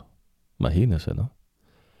falso. Imagínese, ¿no?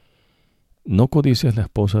 No codicies la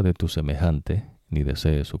esposa de tu semejante, ni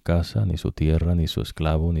desees su casa, ni su tierra, ni su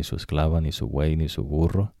esclavo, ni su esclava, ni su buey, ni su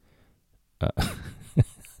burro.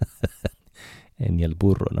 Ni el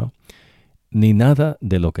burro, ¿no? Ni nada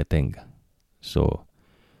de lo que tenga.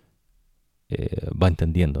 Va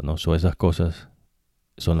entendiendo, ¿no? Esas cosas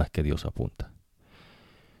son las que Dios apunta.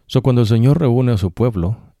 Cuando el Señor reúne a su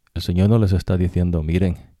pueblo, el Señor no les está diciendo,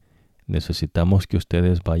 miren, necesitamos que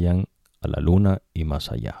ustedes vayan a la luna y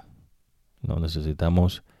más allá. No,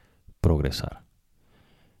 necesitamos progresar.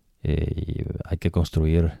 Hay que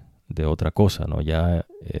construir de otra cosa, ¿no? Ya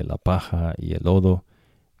la paja y el lodo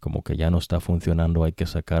como que ya no está funcionando, hay que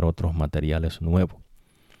sacar otros materiales nuevos.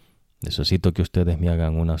 Necesito que ustedes me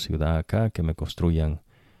hagan una ciudad acá, que me construyan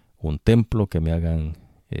un templo, que me hagan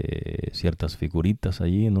ciertas figuritas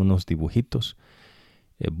allí en unos dibujitos.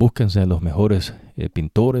 Búsquense a los mejores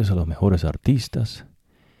pintores, a los mejores artistas.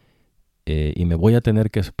 Y me voy a tener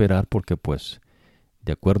que esperar porque, pues,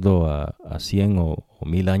 de acuerdo a 100 o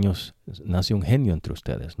 1000 años, nace un genio entre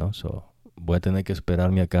ustedes, ¿no? Voy a tener que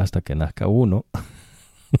esperarme acá hasta que nazca uno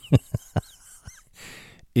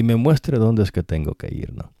y me muestre dónde es que tengo que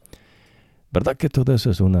ir, ¿no? ¿Verdad que todo eso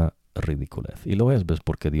es una ridiculez? Y lo es, ¿ves?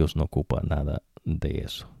 Porque Dios no ocupa nada de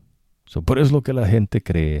eso. Por eso es lo que la gente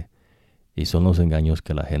cree, y son los engaños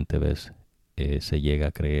que la gente, ¿ves? Se llega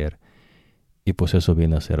a creer. Y pues eso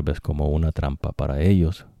viene a ser, ¿ves?, como una trampa para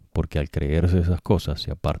ellos, porque al creerse esas cosas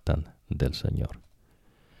se apartan del Señor.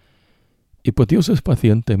 Y pues Dios es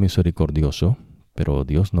paciente, misericordioso, pero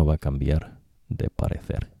Dios no va a cambiar de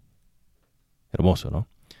parecer. Hermoso, ¿no?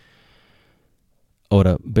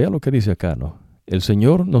 Ahora, vea lo que dice acá, ¿no? El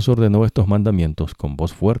Señor nos ordenó estos mandamientos con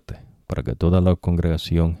voz fuerte, para que toda la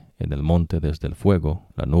congregación en el monte desde el fuego,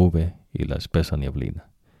 la nube y la espesa nieblina.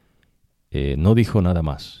 No dijo nada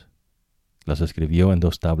más. Las escribió en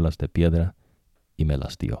 2 tablas de piedra y me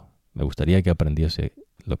las dio. Me gustaría que aprendiese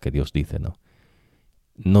lo que Dios dice, ¿no?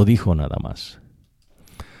 No dijo nada más.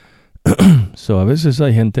 A veces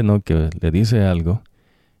hay gente, ¿no?, que le dice algo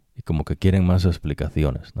y como que quieren más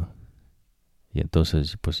explicaciones, ¿no? Y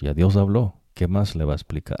entonces, pues ya Dios habló. ¿Qué más le va a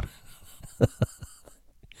explicar?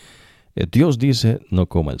 Dios dice, no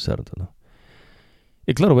coma el cerdo, ¿no?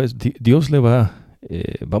 Y claro, ¿ves? Dios le va...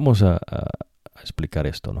 vamos a explicar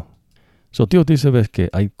esto, ¿no? Dios dice, ves, que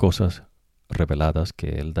hay cosas reveladas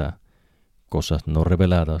que Él da, cosas no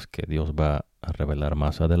reveladas que Dios va a revelar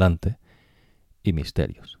más adelante, y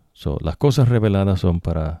misterios. Las cosas reveladas son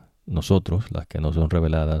para nosotros, las que no son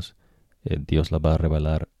reveladas, Dios las va a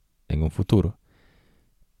revelar en un futuro.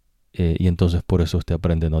 Y entonces por eso usted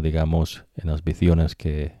aprende, no digamos, en las visiones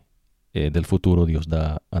que del futuro Dios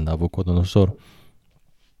da a Nabucodonosor.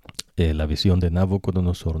 La visión de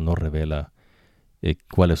Nabucodonosor no revela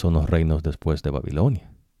cuáles son los reinos después de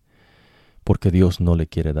Babilonia, porque Dios no le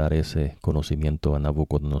quiere dar ese conocimiento a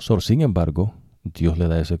Nabucodonosor. Sin embargo, Dios le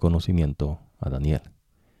da ese conocimiento a Daniel.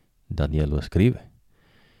 Daniel lo escribe.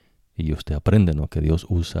 Y usted aprende, ¿no?, que Dios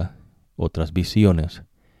usa otras visiones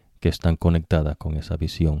que están conectadas con esa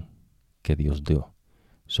visión que Dios dio.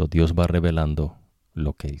 Dios va revelando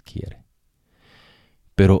lo que Él quiere.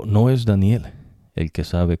 Pero no es Daniel el que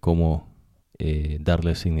sabe cómo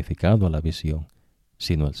darle significado a la visión,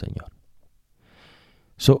 sino el Señor.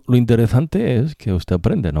 Lo interesante es que usted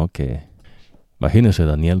aprende, ¿no?, que imagínese,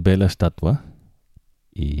 Daniel ve la estatua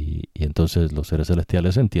y entonces los seres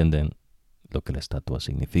celestiales entienden lo que la estatua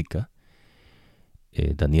significa.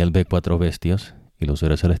 Daniel ve 4 bestias y los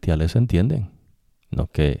seres celestiales entienden lo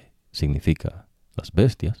que significa las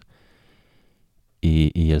bestias.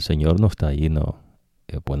 Y el Señor no está ahí, ¿no?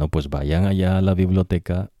 Bueno, pues vayan allá a la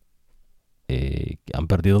biblioteca. Han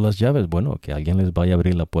perdido las llaves. Bueno, que alguien les vaya a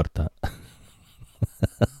abrir la puerta.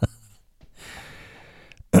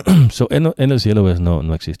 En el cielo, ¿ves?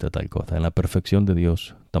 No existe tal cosa. En la perfección de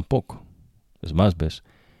Dios tampoco. Es más, ¿ves?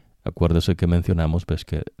 Acuérdese que mencionamos, ¿ves?,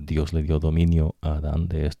 que Dios le dio dominio a Adán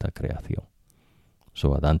de esta creación.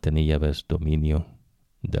 Adán tenía, ¿ves?, dominio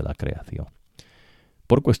de la creación.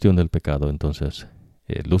 por cuestión del pecado, entonces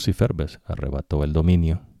Lucifer, ¿ves?, arrebató el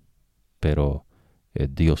dominio, pero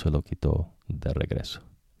Dios se lo quitó de regreso,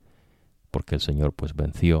 porque el Señor pues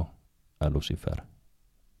venció a Lucifer.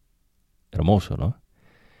 Hermoso, ¿no?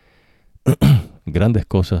 Grandes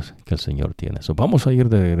cosas que el Señor tiene. So, vamos a ir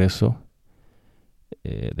de regreso.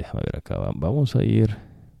 Déjame ver acá. Vamos a ir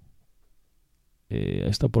a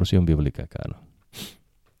esta porción bíblica acá, ¿no?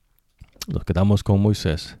 Nos quedamos con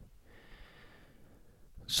Moisés.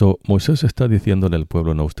 So, Moisés está diciéndole al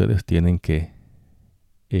pueblo, no, ustedes tienen que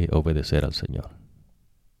obedecer al Señor.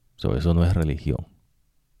 So, eso no es religión.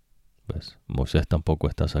 ¿Ves? Moisés tampoco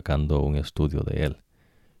está sacando un estudio de él.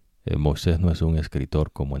 Moisés no es un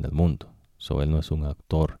escritor como en el mundo. So, él no es un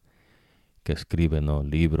autor que escribe, ¿no?,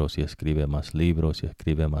 libros y escribe más libros y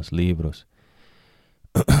escribe más libros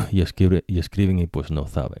y escriben y pues no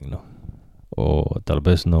saben, ¿no? O tal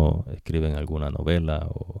vez no escriben alguna novela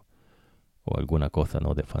o alguna cosa,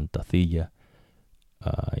 ¿no?, de fantasía.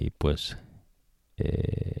 Y pues,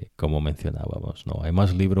 como mencionábamos, ¿no?, hay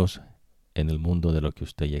más libros en el mundo de lo que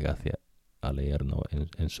usted llegase a leer, ¿no?,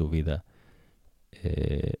 en su vida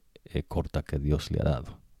corta que Dios le ha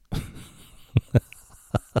dado.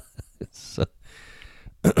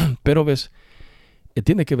 Pero ves,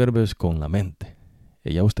 tiene que ver, ves, con la mente.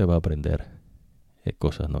 Ya usted va a aprender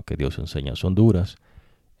cosas, ¿no?, que Dios enseña. Son duras,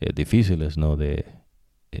 difíciles, ¿no?, de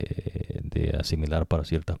asimilar para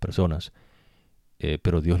ciertas personas.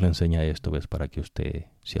 Pero Dios le enseña esto, ves, para que usted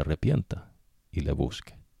se arrepienta y le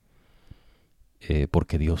busque.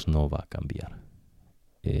 Porque Dios no va a cambiar.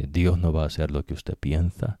 Dios no va a hacer lo que usted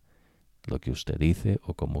piensa, lo que usted dice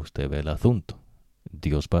o como usted ve el asunto.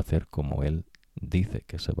 Dios va a hacer como Él dice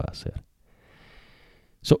que se va a hacer.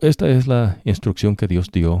 So, esta es la instrucción que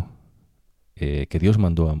Dios dio, que Dios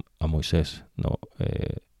mandó a Moisés.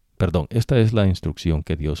 Esta es la instrucción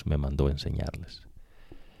que Dios me mandó enseñarles.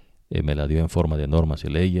 Me la dio en forma de normas y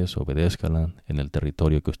leyes, obedézcanla en el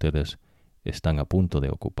territorio que ustedes están a punto de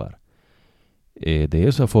ocupar. De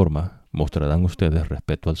esa forma mostrarán ustedes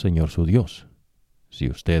respeto al Señor su Dios. Si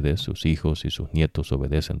ustedes, sus hijos y sus nietos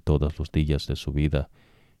obedecen todos los días de su vida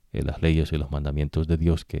las leyes y los mandamientos de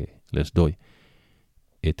Dios que les doy,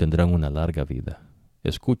 tendrán una larga vida.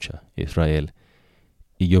 Escucha, Israel,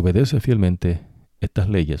 y obedece fielmente estas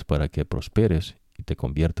leyes para que prosperes y te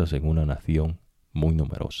conviertas en una nación muy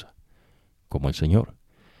numerosa, como el Señor,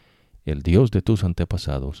 el Dios de tus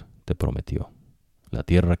antepasados, te prometió. La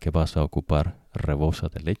tierra que vas a ocupar rebosa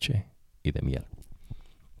de leche y de miel.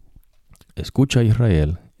 Escucha,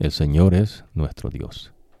 Israel, el Señor es nuestro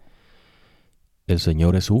Dios. El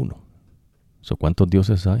Señor es uno. ¿Cuántos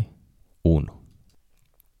dioses hay? Uno.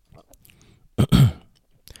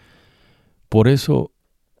 Por eso,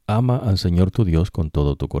 ama al Señor tu Dios con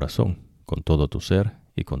todo tu corazón, con todo tu ser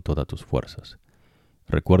y con todas tus fuerzas.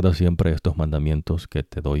 Recuerda siempre estos mandamientos que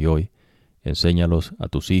te doy hoy. Enséñalos a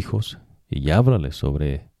tus hijos y háblales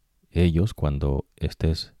sobre ellos cuando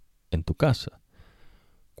estés en tu casa,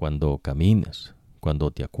 cuando camines,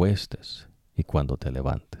 cuando te acuestes y cuando te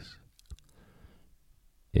levantes.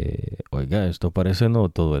 Oiga, esto parece no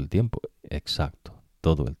todo el tiempo. Exacto,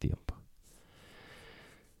 todo el tiempo.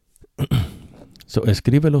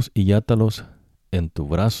 Escríbelos y átalos en tu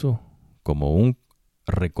brazo como un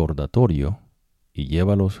recordatorio y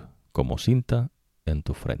llévalos como cinta en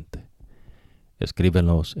tu frente.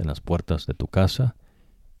 Escríbelos en las puertas de tu casa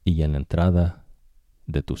y en la entrada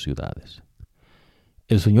de tus ciudades.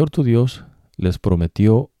 El Señor tu Dios les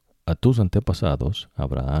prometió a tus antepasados,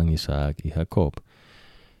 Abraham, Isaac y Jacob,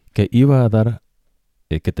 que te iba a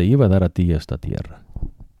dar a ti esta tierra.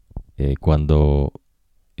 Cuando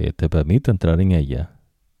te permita entrar en ella,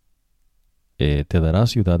 te dará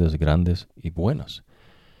ciudades grandes y buenas,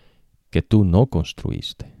 que tú no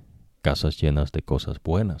construiste, casas llenas de cosas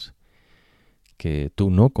buenas, que tú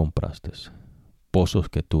no compraste, pozos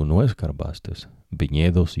que tú no escarbaste,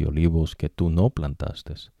 viñedos y olivos que tú no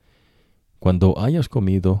plantaste. Cuando hayas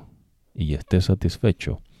comido y estés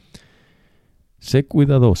satisfecho, sé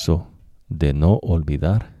cuidadoso de no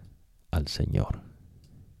olvidar al Señor.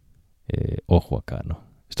 Ojo acá, ¿no?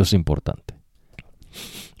 Esto es importante.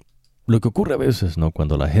 Lo que ocurre a veces, ¿no?,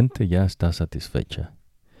 cuando la gente ya está satisfecha,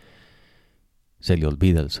 se le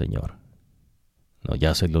olvida el Señor. No,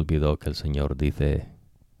 ya se le olvidó que el Señor dice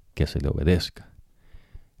que se le obedezca.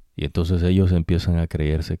 Y entonces ellos empiezan a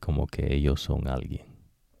creerse como que ellos son alguien.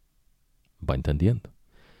 ¿Va entendiendo?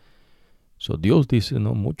 Dios dice,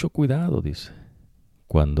 no, mucho cuidado, dice.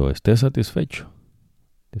 Cuando estés satisfecho,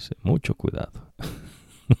 dice, mucho cuidado.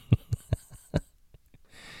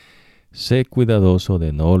 Sé cuidadoso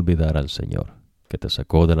de no olvidar al Señor, que te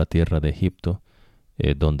sacó de la tierra de Egipto,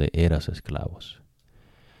 donde eras esclavos.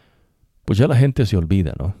 pues ya la gente se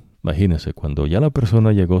olvida, ¿no? Imagínense, cuando ya la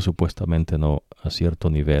persona llegó supuestamente, ¿no?, a cierto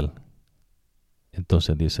nivel,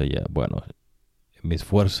 entonces dice ya, bueno, mi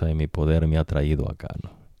fuerza y mi poder me ha traído acá,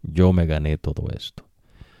 ¿no? Yo me gané todo esto.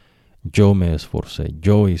 Yo me esforcé,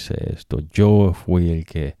 yo hice esto, yo fui el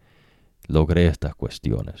que logré estas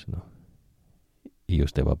cuestiones, ¿no? Y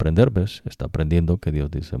usted va a aprender, ¿ves? Está aprendiendo que Dios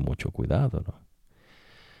dice mucho cuidado,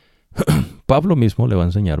 ¿no? Pablo mismo le va a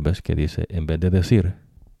enseñar, ¿ves? Que dice, en vez de decir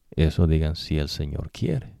eso, digan, si el Señor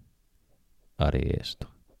quiere, haré esto.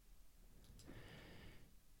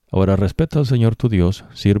 Ahora respeta al Señor tu Dios,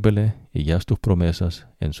 sírvele y haz tus promesas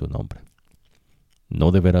en su nombre.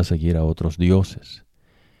 No deberás seguir a otros dioses,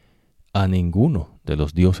 a ninguno de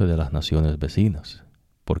los dioses de las naciones vecinas,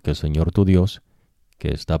 porque el Señor tu Dios, que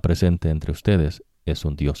está presente entre ustedes, es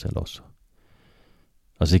un Dios celoso.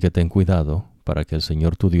 Así que ten cuidado para que el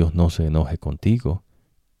Señor tu Dios no se enoje contigo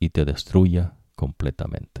y te destruya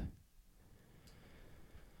completamente.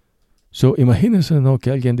 Imagínense, ¿no?, que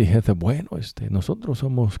alguien dijese, bueno, nosotros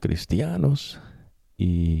somos cristianos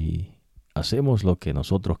y hacemos lo que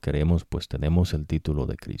nosotros queremos, pues tenemos el título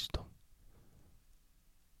de Cristo.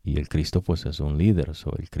 Y el Cristo pues es un líder,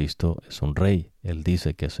 el Cristo es un rey. Él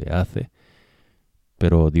dice que se hace,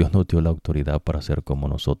 pero Dios nos dio la autoridad para hacer como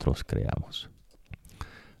nosotros creamos.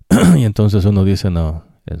 Y entonces uno dice, no,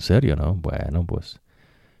 en serio, ¿no? Bueno, pues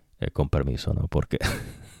con permiso, ¿no? Porque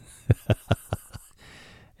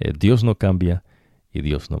Dios no cambia y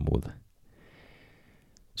Dios no muda.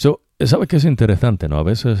 ¿Sabe qué es interesante, no? A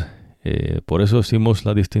veces, por eso hicimos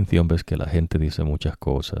la distinción, ves que la gente dice muchas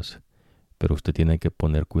cosas, pero usted tiene que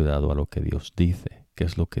poner cuidado a lo que Dios dice. ¿Qué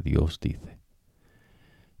es lo que Dios dice?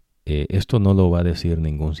 Esto no lo va a decir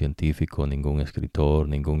ningún científico, ningún escritor,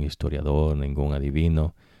 ningún historiador, ningún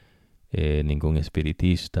adivino, ningún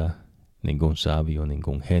espiritista, ningún sabio,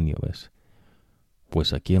 ningún genio, ¿ves?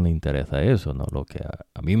 Pues a quién le interesa eso, ¿no? Lo que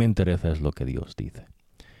a mí me interesa es lo que Dios dice.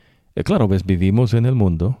 Claro, ¿ves? Vivimos en el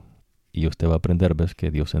mundo y usted va a aprender, ¿ves? Que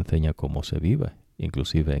Dios enseña cómo se vive,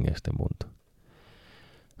 inclusive en este mundo.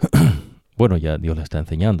 Bueno, ya Dios le está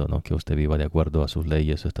enseñando, ¿no?, que usted viva de acuerdo a sus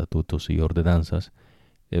leyes, estatutos y ordenanzas.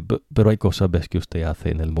 Pero hay cosas, ¿ves?, que usted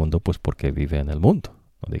hace en el mundo, pues porque vive en el mundo,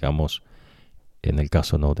 ¿no? Digamos, en el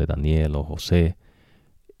caso, ¿no?, de Daniel o José,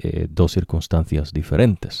 dos circunstancias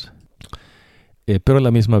diferentes. Pero a la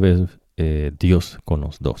misma vez, Dios con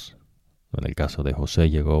los dos. En el caso de José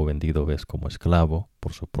llegó vendido, ¿ves?, como esclavo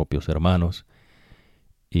por sus propios hermanos.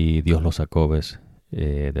 Y Dios lo sacó, ¿ves?,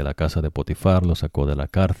 de la casa de Potifar, lo sacó de la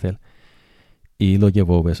cárcel. Y lo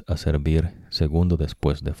llevó, ¿ves?, a servir segundo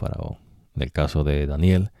después de Faraón. En el caso de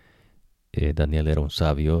Daniel, Daniel era un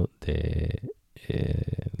sabio de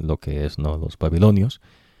lo que es, ¿no?, los babilonios.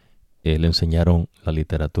 Le enseñaron la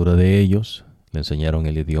literatura de ellos, le enseñaron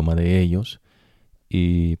el idioma de ellos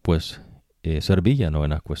y pues servía, ¿no?,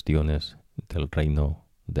 en las cuestiones del reino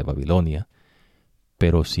de Babilonia,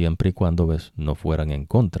 pero siempre y cuando, ¿ves?, no fueran en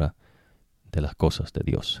contra de las cosas de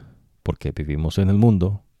Dios, porque vivimos en el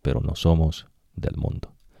mundo, pero no somos del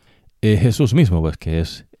mundo. Jesús mismo, ves, que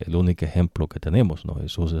es el único ejemplo que tenemos, ¿no?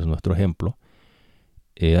 Jesús es nuestro ejemplo.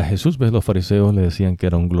 A Jesús, ves, los fariseos le decían que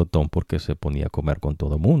era un glotón porque se ponía a comer con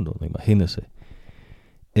todo el mundo, ¿no? Imagínense.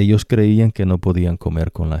 Ellos creían que no podían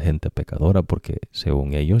comer con la gente pecadora porque,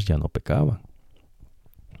 según ellos, ya no pecaban.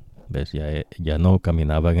 ¿Ves? Ya no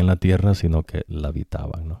caminaban en la tierra, sino que la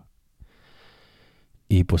habitaban, ¿no?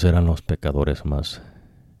 Y pues eran los pecadores más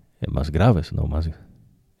graves, ¿no? Más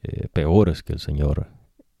peores que el Señor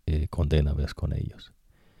condena, ¿ves?, con ellos.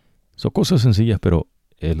 Son cosas sencillas, pero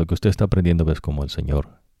lo que usted está aprendiendo, ¿ves?, como el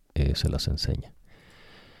Señor se las enseña.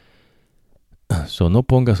 No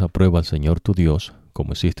pongas a prueba al Señor tu Dios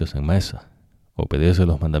como hiciste en Mesa. Obedece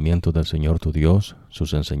los mandamientos del Señor tu Dios,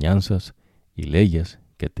 sus enseñanzas y leyes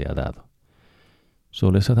que te ha dado.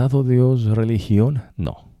 ¿Les ha dado Dios religión?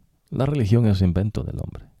 No. La religión es invento del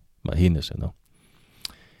hombre. Imagínese, ¿no?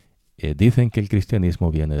 Dicen que el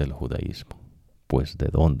cristianismo viene del judaísmo. Pues, ¿de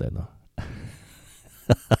dónde, no?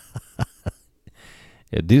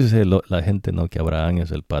 Dice la gente, ¿no?, que Abraham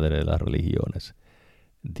es el padre de las religiones.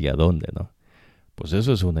 ¿De dónde, no? Pues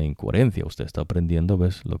eso es una incoherencia. Usted está aprendiendo,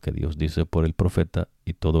 ¿ves?, lo que Dios dice por el profeta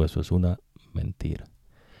y todo eso es una mentira.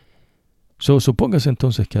 Supóngase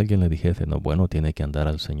entonces que alguien le dijese, no, bueno, tiene que andar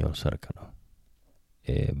al Señor cerca, ¿no?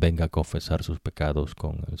 Venga a confesar sus pecados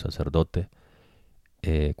con el sacerdote.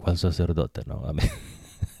 ¿Cuál sacerdote, no? A mí.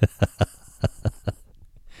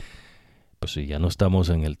 Pues si ya no estamos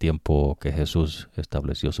en el tiempo que Jesús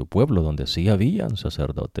estableció su pueblo, donde sí habían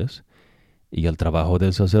sacerdotes, y el trabajo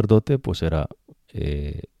del sacerdote pues era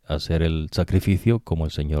hacer el sacrificio como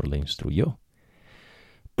el Señor le instruyó.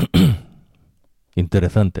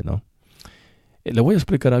 Interesante, ¿no? Le voy a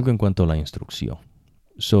explicar algo en cuanto a la instrucción.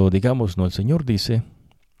 Digamos, ¿no? El Señor dice,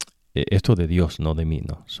 esto de Dios, no de mí,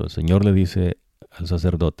 ¿no? El Señor le dice al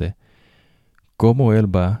sacerdote cómo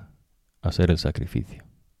él va a hacer el sacrificio,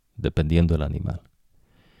 dependiendo del animal.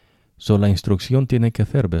 La instrucción tiene que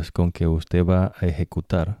hacer, ¿ves? Con que usted va a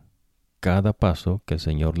ejecutar cada paso que el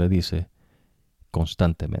Señor le dice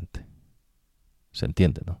constantemente. ¿Se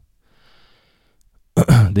entiende, no?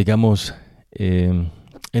 Digamos, en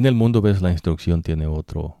el mundo, ¿ves? La instrucción tiene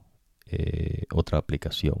otra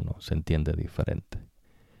aplicación, ¿no? Se entiende diferente.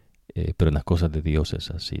 Pero en las cosas de Dios es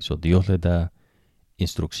así. Dios le da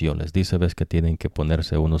instrucciones. Dice, ¿ves? Que tienen que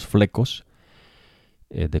ponerse unos flecos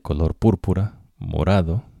de color púrpura,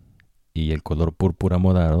 morado. Y el color púrpura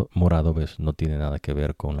morado, ¿ves? No tiene nada que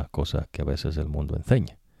ver con las cosas que a veces el mundo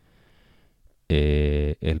enseña.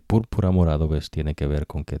 El púrpura morado, ¿ves? Tiene que ver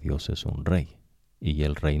con que Dios es un rey y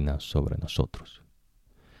Él reina sobre nosotros.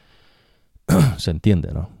 ¿Se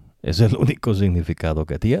entiende, no? Es el único significado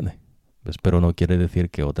que tiene. ¿Ves? Pero no quiere decir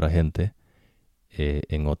que otra gente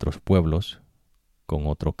en otros pueblos, con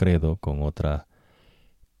otro credo, con otra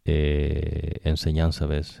enseñanza,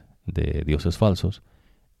 ¿ves? De dioses falsos,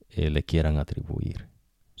 le quieran atribuir.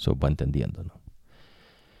 Va entendiendo, ¿no?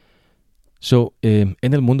 En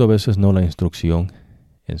el mundo a veces no la instrucción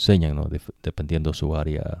enseñan, ¿no? Dependiendo su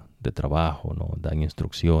área de trabajo, ¿no? Dan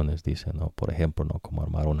instrucciones, dicen, ¿no? Por ejemplo, ¿no? Cómo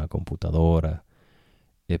armar una computadora.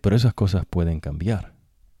 Pero esas cosas pueden cambiar.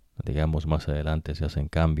 Digamos, más adelante se hacen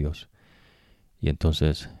cambios y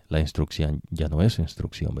entonces la instrucción ya no es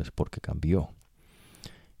instrucción, ¿ves? Porque cambió.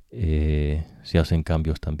 Se hacen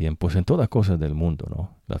cambios también, pues en todas cosas del mundo,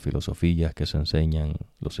 ¿no? Las filosofías que se enseñan,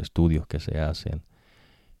 los estudios que se hacen,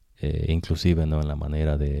 inclusive, ¿no? En la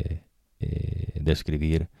manera de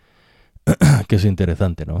escribir, que es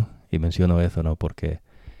interesante, ¿no? Y menciono eso, ¿no? Porque,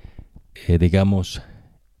 digamos,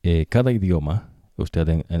 cada idioma,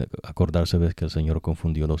 usted acordarse, ves que el Señor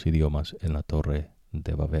confundió los idiomas en la Torre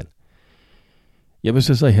de Babel. Y a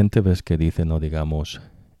veces hay gente, ves, que dice, ¿no? Digamos,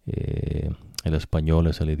 el español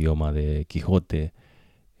es el idioma de Quijote,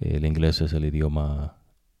 el inglés es el idioma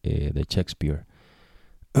de Shakespeare.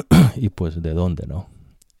 Y pues, ¿de dónde, no?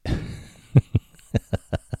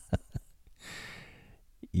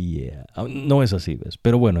 Yeah. No es así, ¿ves?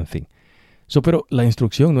 Pero bueno, en fin. Pero la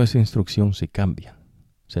instrucción no es instrucción si cambia.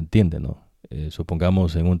 ¿Se entiende, no?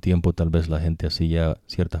 Supongamos en un tiempo tal vez la gente hacía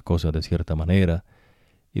ciertas cosas de cierta manera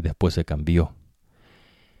y después se cambió.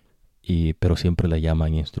 Pero siempre le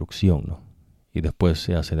llaman instrucción, ¿no? Y después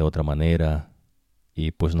se hace de otra manera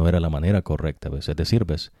y pues no era la manera correcta, ¿ves? Es decir,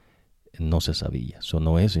 ¿ves? No se sabía. Eso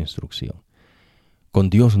no es instrucción. Con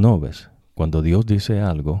Dios no, ¿ves? Cuando Dios dice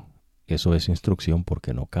algo, eso es instrucción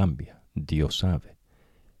porque no cambia. Dios sabe.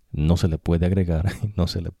 No se le puede agregar y no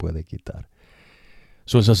se le puede quitar.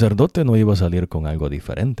 El sacerdote no iba a salir con algo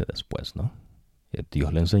diferente después, ¿no?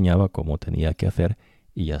 Dios le enseñaba cómo tenía que hacer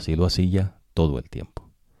y así lo hacía todo el tiempo.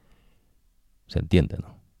 ¿Se entiende,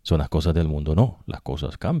 no? Son las cosas del mundo, no. Las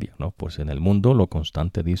cosas cambian, ¿no? Pues en el mundo lo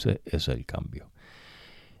constante dice es el cambio.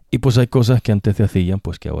 Y pues hay cosas que antes se hacían,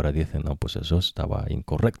 pues que ahora dicen, no, pues eso estaba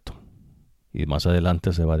incorrecto. Y más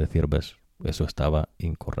adelante se va a decir, ves, eso estaba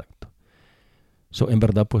incorrecto. En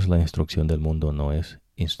verdad, pues la instrucción del mundo no es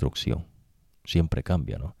instrucción. Siempre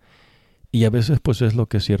cambia, ¿no? Y a veces, pues es lo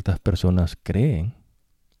que ciertas personas creen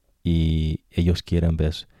y ellos quieren,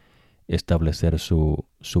 ves, establecer su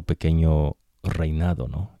pequeño reinado,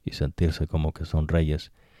 ¿no? Y sentirse como que son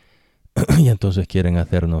reyes. Y entonces quieren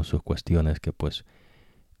hacernos sus cuestiones que, pues,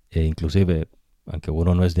 inclusive, aunque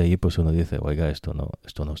uno no es de ahí, pues uno dice, oiga, esto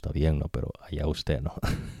no está bien, ¿no? Pero allá usted, ¿no?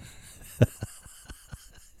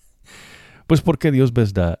 Pues porque Dios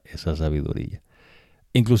les da esa sabiduría,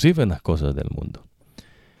 inclusive en las cosas del mundo.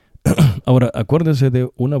 Ahora, acuérdese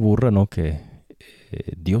de una burra, ¿no? Que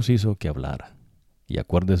Dios hizo que hablara. Y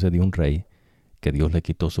acuérdese de un rey que Dios le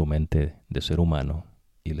quitó su mente de ser humano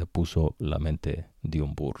y le puso la mente de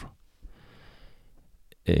un burro.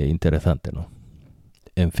 Interesante, ¿no?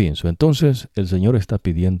 En fin, entonces el Señor está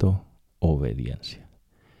pidiendo obediencia.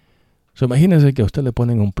 Imagínense que a usted le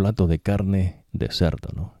ponen un plato de carne de cerdo,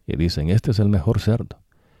 ¿no? Y dicen, este es el mejor cerdo.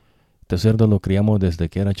 Este cerdo lo criamos desde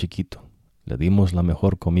que era chiquito. Le dimos la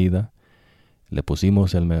mejor comida. Le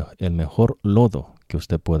pusimos el mejor lodo que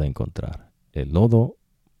usted pueda encontrar. El lodo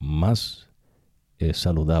más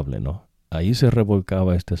saludable, ¿no? Ahí se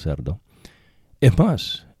revolcaba este cerdo. Es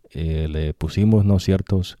más, le pusimos, ¿no?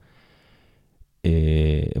 Ciertos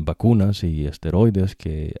vacunas y esteroides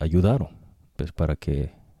que ayudaron, pues, para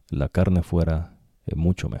que la carne fuera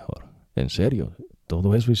mucho mejor. En serio,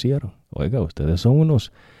 todo eso hicieron. Oiga, ustedes son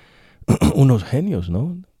unos genios,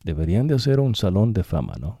 ¿no? Deberían de hacer un salón de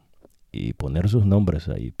fama, ¿no? y poner sus nombres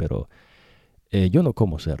ahí, pero yo no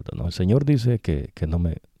como cerdo, ¿no? El Señor dice que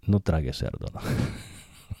no trague cerdo, ¿no?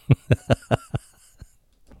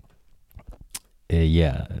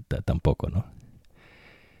 Tampoco, ¿no?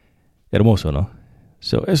 Hermoso, ¿no?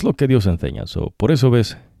 So, es lo que Dios enseña. So, por eso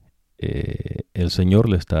ves, el Señor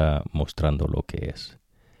le está mostrando lo que es.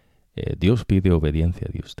 Dios pide obediencia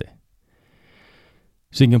de usted.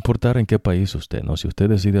 Sin importar en qué país usted, ¿no? Si usted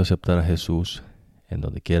decide aceptar a Jesús, en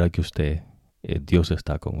donde quiera que usted, Dios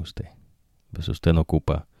está con usted. Pues usted no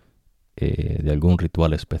ocupa de algún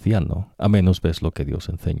ritual especial, ¿no? A menos ves lo que Dios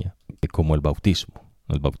enseña, como el bautismo.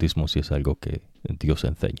 El bautismo sí es algo que Dios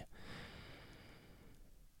enseña.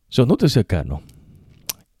 So, nótese acá, ¿no?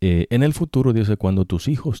 En el futuro dice, cuando tus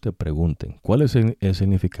hijos te pregunten cuál es el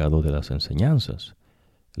significado de las enseñanzas,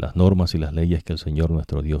 las normas y las leyes que el Señor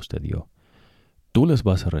nuestro Dios te dio, tú les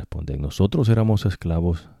vas a responder, nosotros éramos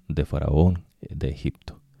esclavos de Faraón de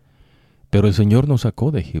Egipto, pero el Señor nos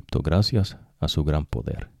sacó de Egipto gracias a su gran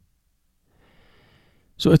poder.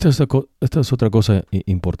 So, esta es otra cosa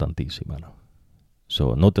importantísima, ¿no?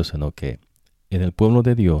 So, nótese, ¿no? Que en el pueblo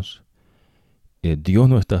de Dios, Dios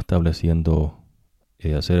no está estableciendo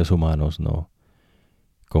a seres humanos, ¿no?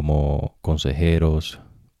 Como consejeros,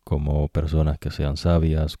 como personas que sean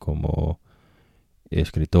sabias, como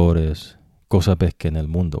escritores, cosas que en el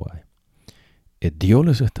mundo hay. Dios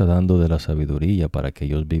les está dando de la sabiduría para que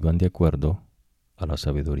ellos vivan de acuerdo a la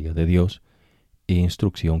sabiduría de Dios e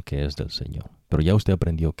instrucción que es del Señor. Pero ya usted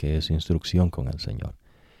aprendió que es instrucción con el Señor.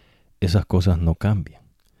 Esas cosas no cambian.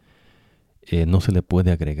 No se le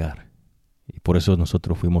puede agregar. Y por eso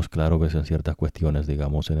nosotros fuimos claros en ciertas cuestiones,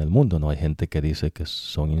 digamos, en el mundo. No hay gente que dice que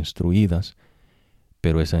son instruidas,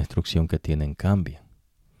 pero esa instrucción que tienen cambia.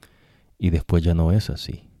 Y después ya no es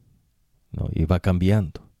así, ¿no? Y va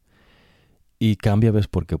cambiando. Y cambia, ¿ves?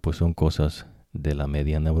 Porque pues son cosas de la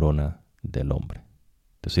media neurona del hombre.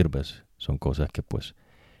 ¿Te sirves? Son cosas que pues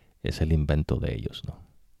es el invento de ellos, ¿no?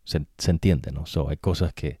 Se entiende, ¿no? So, hay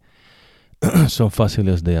cosas que son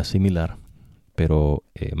fáciles de asimilar, pero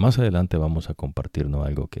más adelante vamos a compartirnos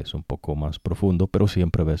algo que es un poco más profundo, pero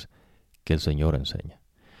siempre ves que el Señor enseña.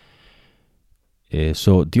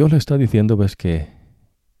 Dios le está diciendo, ves, que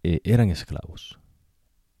eran esclavos.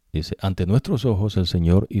 Dice, ante nuestros ojos el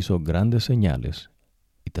Señor hizo grandes señales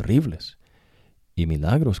y terribles y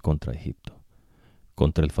milagros contra Egipto,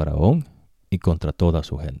 contra el faraón y contra toda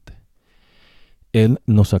su gente. Él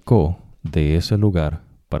nos sacó de ese lugar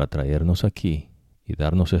para traernos aquí y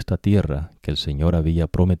darnos esta tierra que el Señor había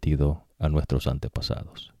prometido a nuestros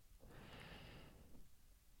antepasados.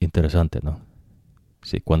 Interesante, ¿no?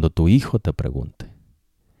 Sí, cuando tu hijo te pregunte.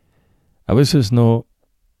 A veces no,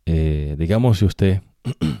 digamos si usted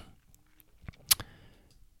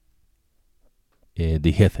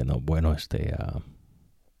dijese, ¿no? Bueno,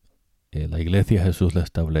 la iglesia Jesús la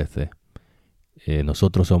establece,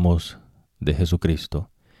 nosotros somos de Jesucristo.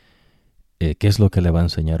 ¿Qué es lo que le va a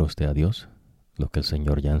enseñar usted a Dios? Lo que el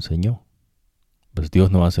Señor ya enseñó. Pues Dios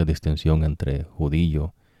no hace distinción entre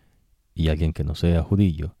judío y alguien que no sea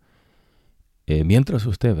judío. Mientras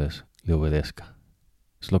usted le obedezca.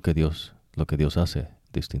 Es lo que Dios hace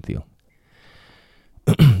distinción.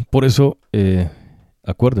 Por eso,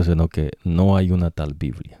 acuérdese, ¿no? Que no hay una tal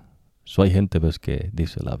Biblia. Hay gente, ves, que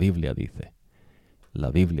dice, la Biblia dice. La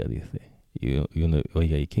Biblia dice. Y uno,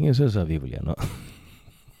 oye, ¿y quién es esa Biblia, no?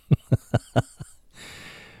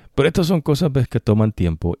 Pero estas son cosas, ves, que toman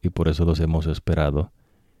tiempo y por eso los hemos esperado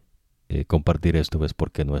compartir esto, ves,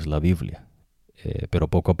 porque no es la Biblia. Pero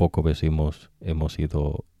poco a poco, ves, hemos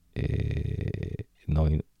ido no,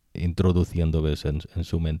 introduciendo, ves, en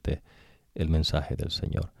su mente el mensaje del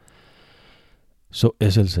Señor.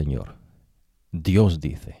 Es el Señor. Dios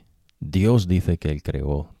dice que Él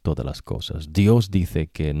creó todas las cosas. Dios dice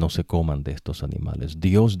que no se coman de estos animales.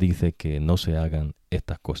 Dios dice que no se hagan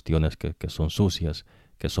estas cuestiones que son sucias,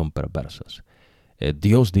 que son perversas.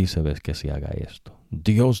 Dios dice, ves, que se haga esto.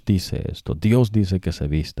 Dios dice esto. Dios dice que se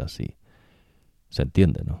vista así. ¿Se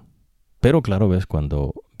entiende, no? Pero claro, ves,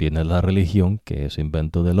 cuando viene la religión, que es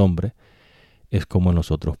invento del hombre, es como en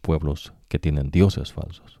los otros pueblos que tienen dioses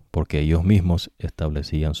falsos, porque ellos mismos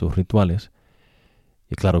establecían sus rituales.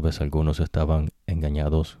 Y claro, ves, algunos estaban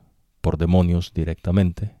engañados por demonios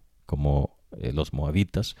directamente, como los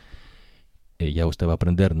moabitas. Ya usted va a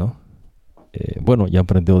aprender, ¿no? Bueno, ya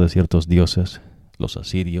aprendió de ciertos dioses. Los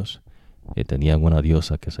asirios tenían una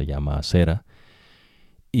diosa que se llama Acera.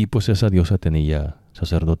 Y pues esa diosa tenía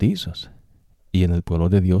sacerdotisas. Y en el pueblo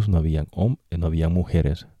de Dios no había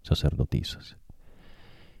mujeres sacerdotisas.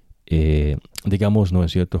 Digamos, no en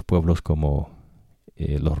ciertos pueblos como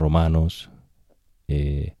los romanos,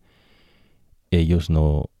 ellos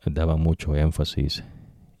no daban mucho énfasis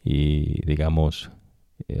y, digamos,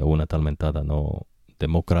 una tal mentada no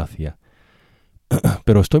democracia.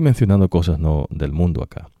 Pero estoy mencionando cosas no del mundo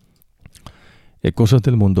acá. Cosas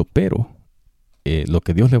del mundo, pero lo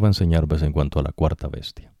que Dios le va a enseñar ves en cuanto a la cuarta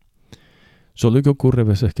bestia. Solo lo que ocurre a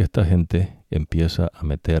veces es que esta gente empieza a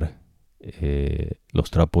meter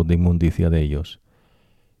los trapos de inmundicia de ellos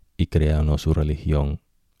y crean ¿no? su religión,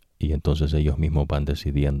 y entonces ellos mismos van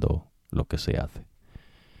decidiendo lo que se hace.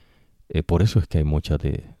 Por eso es que hay mucha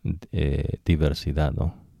diversidad,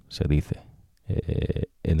 ¿no? Se dice,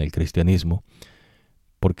 en el cristianismo,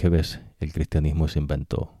 porque ves, el cristianismo es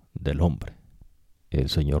invento del hombre. El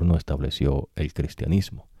Señor no estableció el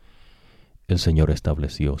cristianismo. El Señor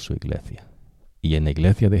estableció su iglesia. Y en la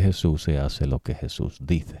iglesia de Jesús se hace lo que Jesús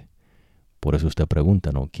dice. Por eso usted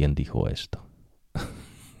pregunta, ¿no? ¿Quién dijo esto?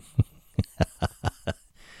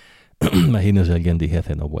 Imagínese alguien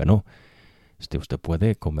dijese, no, bueno, usted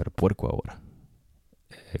puede comer puerco ahora.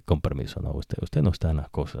 Con permiso, no, usted no está en las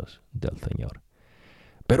cosas del Señor.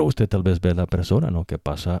 Pero usted tal vez ve a la persona, ¿no? Que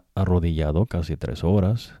pasa arrodillado casi 3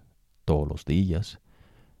 horas, todos los días,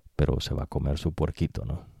 pero se va a comer su puerquito,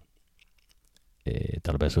 ¿no?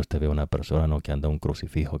 Tal vez usted ve a una persona, ¿no? Que anda un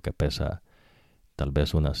crucifijo que pesa tal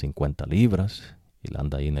vez unas 50 libras y la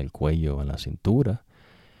anda ahí en el cuello, en la cintura,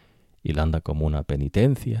 y la anda como una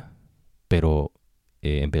penitencia, pero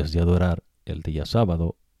en vez de adorar el día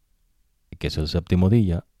sábado, que es el 7º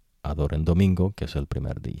día, adora el domingo, que es el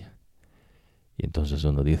primer día. Y entonces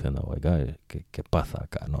uno dice, no, oiga, ¿qué pasa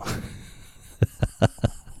acá, no?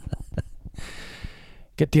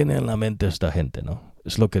 ¿Qué tiene en la mente esta gente, no?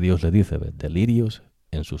 Es lo que Dios le dice, ¿ves? Delirios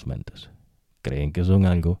en sus mentes. Creen que son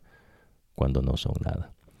algo cuando no son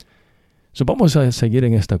nada. Vamos a seguir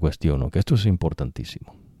en esta cuestión, ¿no? Que esto es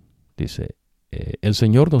importantísimo. Dice, el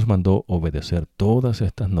Señor nos mandó obedecer todas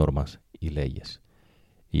estas normas y leyes,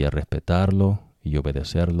 y a respetarlo y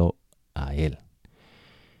obedecerlo a Él.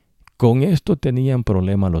 Con esto tenían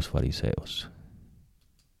problema los fariseos.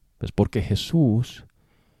 Pues porque Jesús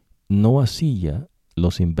no hacía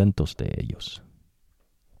los inventos de ellos.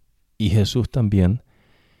 Y Jesús también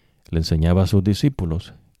le enseñaba a sus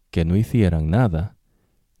discípulos que no hicieran nada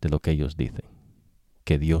de lo que ellos dicen,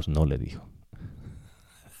 que Dios no le dijo.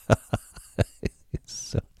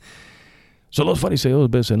 Los fariseos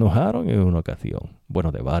se enojaron en una ocasión,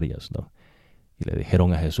 bueno, de varias, ¿no? Y le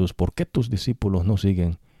dijeron a Jesús, ¿por qué tus discípulos no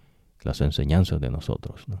siguen las enseñanzas de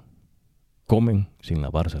nosotros, ¿no? Comen sin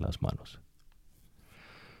lavarse las manos.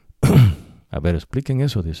 A ver, expliquen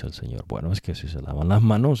eso, dice el Señor. Bueno, es que si se lavan las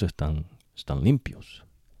manos están limpios.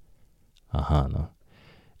 Ajá, ¿no?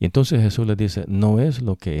 Y entonces Jesús les dice, no es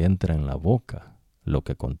lo que entra en la boca lo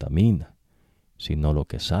que contamina, sino lo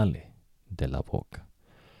que sale de la boca.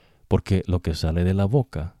 Porque lo que sale de la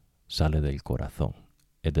boca sale del corazón.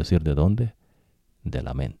 Es decir, ¿de dónde? De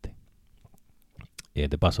la mente.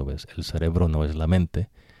 De paso, ¿ves? El cerebro no es la mente,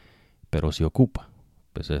 pero se ocupa.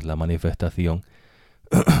 Pues es la manifestación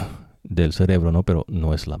del cerebro, ¿no? Pero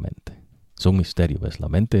no es la mente. Es un misterio, ¿ves? La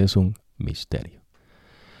mente es un misterio.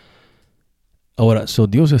 Ahora,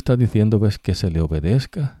 Dios está diciendo, ¿ves? Que se le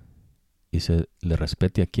obedezca y se le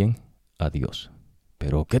respete a ¿quién? A Dios.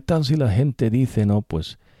 Pero ¿qué tal si la gente dice, no?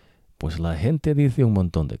 Pues la gente dice un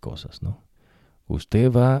montón de cosas, ¿no?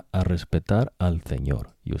 Usted va a respetar al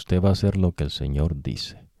Señor y usted va a hacer lo que el Señor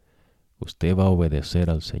dice. Usted va a obedecer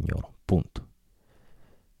al Señor, punto.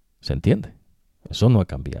 ¿Se entiende? Eso no ha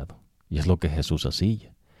cambiado. Y es lo que Jesús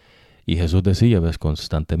hacía. Y Jesús decía, ves,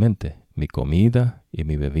 constantemente, mi comida y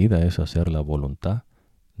mi bebida es hacer la voluntad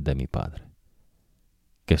de mi Padre,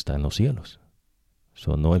 que está en los cielos.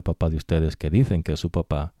 No el papá de ustedes que dicen que es su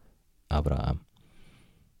papá, Abraham.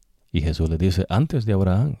 Y Jesús le dice, antes de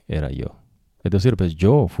Abraham era yo. Es decir, pues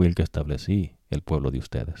yo fui el que establecí el pueblo de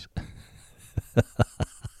ustedes.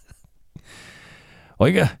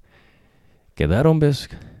 Oiga, quedaron, ves,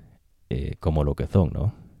 como lo que son,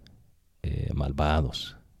 ¿no?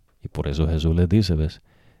 Malvados. Y por eso Jesús les dice, ves,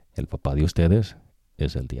 el papá de ustedes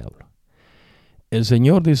es el diablo. El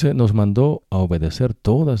Señor, dice, nos mandó a obedecer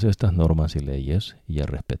todas estas normas y leyes y a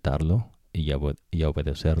respetarlo y a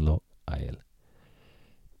obedecerlo a Él.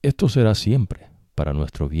 Esto será siempre para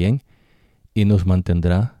nuestro bien y nos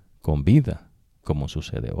mantendrá con vida, como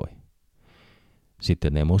sucede hoy. Si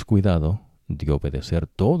tenemos cuidado de obedecer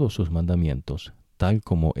todos sus mandamientos, tal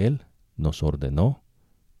como Él nos ordenó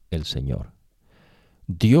el Señor.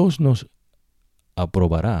 Dios nos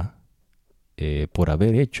aprobará por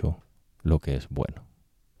haber hecho lo que es bueno.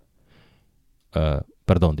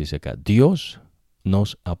 Dice acá, Dios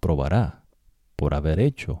nos aprobará por haber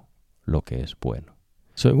hecho lo que es bueno.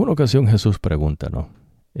 En una ocasión Jesús pregunta, ¿no?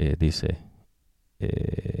 Dice,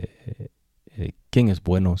 ¿quién es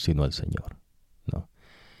bueno sino el Señor? ¿No?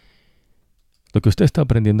 Lo que usted está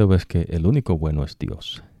aprendiendo es que el único bueno es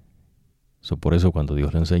Dios. Por eso cuando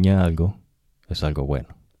Dios le enseña algo, es algo bueno.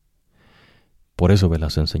 Por eso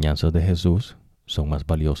las enseñanzas de Jesús son más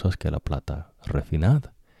valiosas que la plata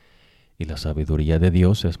refinada. Y la sabiduría de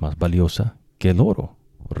Dios es más valiosa que el oro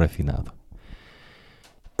refinado.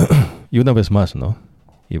 Y una vez más, ¿no?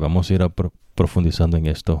 Y vamos a ir profundizando en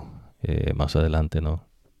esto más adelante, ¿no?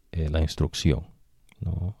 La instrucción,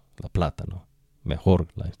 ¿no? La plata, ¿no? Mejor,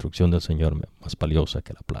 la instrucción del Señor más valiosa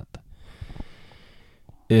que la plata.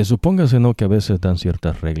 Supóngase, ¿no?, que a veces dan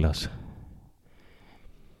ciertas reglas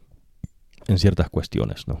en ciertas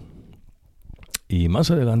cuestiones, ¿no? Y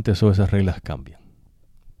más adelante esas reglas cambian.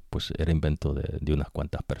 Pues era invento de unas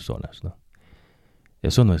cuantas personas, ¿no?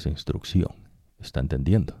 Eso no es instrucción, ¿está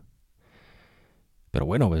entendiendo? Pero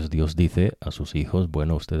bueno, ¿ves? Dios dice a sus hijos,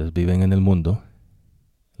 bueno, ustedes viven en el mundo,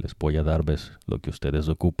 les voy a dar, ¿ves?, lo que ustedes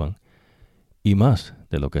ocupan, y más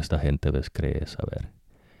de lo que esta gente, ¿ves?, cree saber.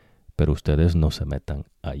 Pero ustedes no se metan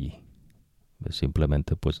allí.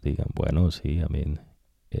 Simplemente pues digan, bueno, sí,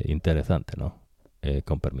 interesante, ¿no?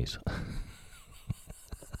 Con permiso.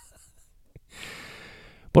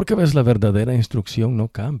 Porque, ¿ves?, la verdadera instrucción no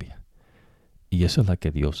cambia. Y esa es la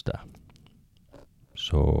que Dios da.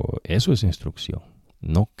 Eso es instrucción,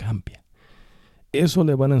 no cambia. Eso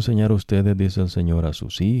le van a enseñar ustedes, dice el Señor, a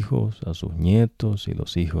sus hijos, a sus nietos, y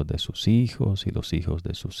los hijos de sus hijos, y los hijos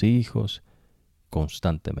de sus hijos,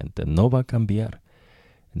 constantemente. No va a cambiar.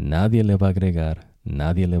 Nadie le va a agregar,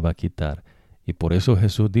 nadie le va a quitar. Y por eso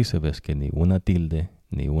Jesús dice, ves, que ni una tilde,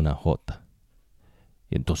 ni una jota.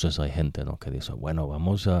 Y entonces hay gente, ¿no?, que dice, bueno,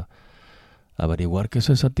 vamos a averiguar qué es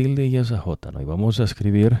esa tilde y esa jota, ¿no? Y vamos a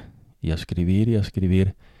escribir, y a escribir, y a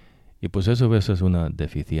escribir. Y pues eso a veces es una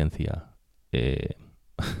deficiencia.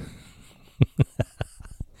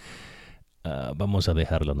 Vamos a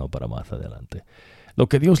dejarlo, ¿no?, para más adelante. Lo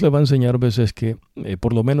que Dios le va a enseñar, ves, es que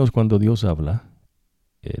por lo menos cuando Dios habla,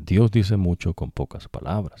 Dios dice mucho con pocas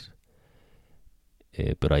palabras.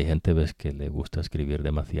 Pero hay gente, ves, que le gusta escribir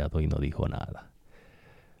demasiado y no dijo nada.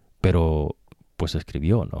 Pero pues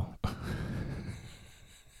escribió, ¿no?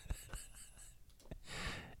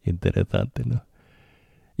 Interesante, ¿no?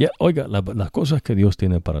 Oiga, las cosas que Dios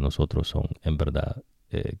tiene para nosotros son en verdad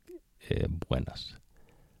buenas.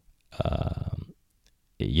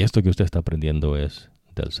 Y esto que usted está aprendiendo es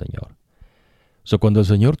del Señor. Cuando el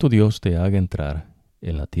Señor tu Dios te haga entrar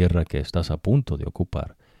en la tierra que estás a punto de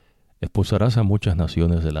ocupar, expulsarás a muchas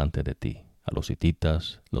naciones delante de ti, a los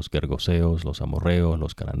hititas, los gergoseos, los amorreos,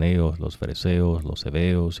 los cananeos, los fereceos, los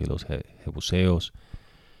heveos y los jebuseos,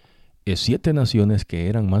 7 naciones que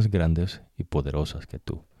eran más grandes y poderosas que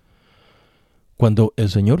tú. Cuando el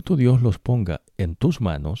Señor tu Dios los ponga en tus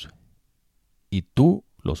manos y tú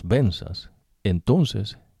los venzas,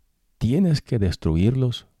 entonces tienes que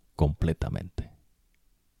destruirlos completamente.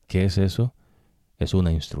 ¿Qué es eso? Es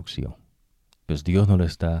una instrucción. Pues Dios no le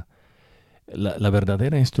está... La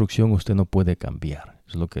verdadera instrucción usted no puede cambiar.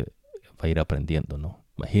 Es lo que va a ir aprendiendo, ¿no?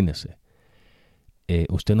 Imagínese.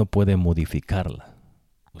 Usted no puede modificarla.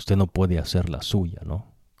 Usted no puede hacerla suya,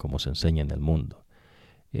 ¿no? Como se enseña en el mundo.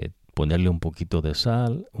 Ponerle un poquito de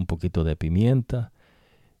sal, un poquito de pimienta,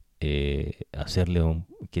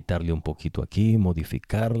 quitarle un poquito aquí,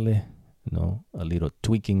 modificarle, ¿no? A little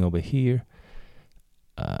tweaking over here.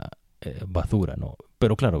 Basura, ¿no?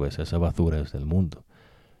 Pero claro, ves, esa basura es del mundo.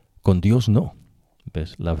 Con Dios no.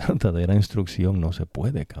 ¿Ves? La verdadera instrucción no se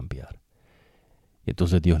puede cambiar. Y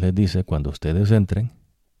entonces Dios les dice, cuando ustedes entren,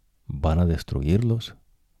 van a destruirlos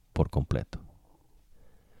por completo.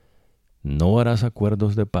 No harás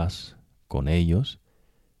acuerdos de paz con ellos,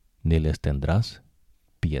 ni les tendrás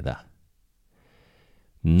piedad.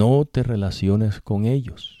 No te relaciones con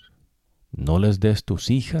ellos. No les des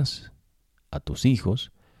tus hijas a tus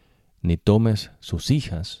hijos, ni tomes sus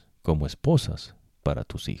hijas como esposas para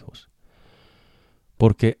tus hijos,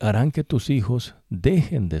 porque harán que tus hijos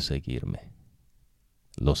dejen de seguirme.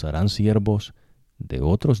 Los harán siervos de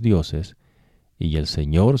otros dioses, y el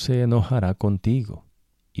Señor se enojará contigo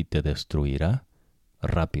y te destruirá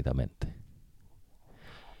rápidamente.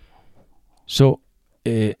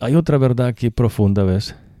 Hay otra verdad aquí profunda,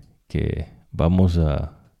 ¿ves?, que vamos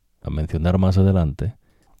a mencionar más adelante.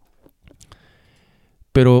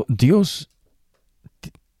 Pero Dios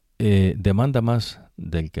demanda más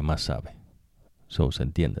del que más sabe. Se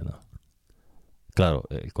entiende, ¿no? Claro,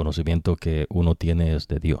 el conocimiento que uno tiene es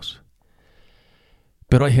de Dios.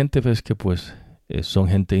 Pero hay gente, ves, que pues son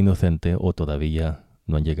gente inocente o todavía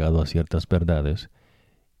no han llegado a ciertas verdades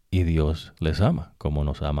y Dios les ama, como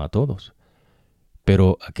nos ama a todos.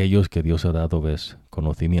 Pero aquellos que Dios ha dado, ves,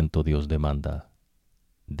 conocimiento, Dios demanda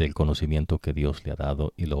del conocimiento que Dios le ha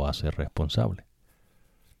dado y lo hace responsable.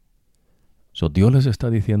 So, Dios les está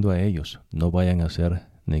diciendo a ellos, no vayan a hacer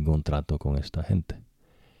ningún trato con esta gente.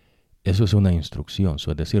 Eso es una instrucción.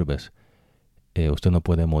 So, es decir, ves, usted no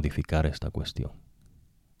puede modificar esta cuestión.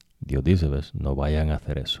 Dios dice, ves, no vayan a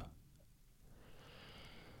hacer eso.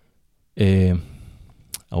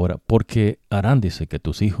 Ahora, porque harán, dice, que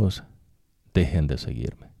tus hijos dejen de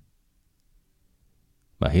seguirme.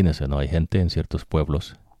 Imagínense, ¿no? Hay gente en ciertos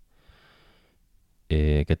pueblos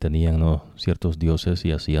que tenían, ¿no?, ciertos dioses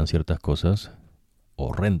y hacían ciertas cosas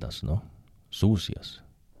horrendas, ¿no? Sucias.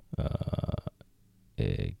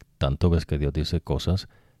 Tanto ves que Dios dice cosas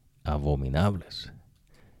abominables.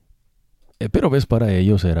 Pero ves, para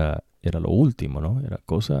ellos era lo último, ¿no? Era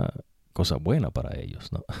cosa buena para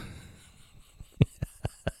ellos, ¿no?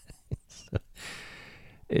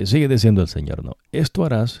 Sigue diciendo el Señor, ¿no? Esto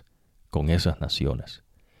harás con esas naciones.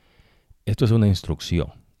 Esto es una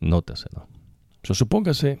instrucción, nótese, ¿no? So,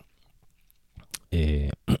 supóngase,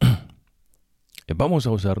 vamos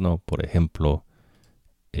a usar, ¿no?, por ejemplo,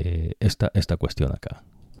 esta cuestión acá.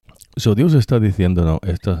 So, Dios está diciendo, ¿no?,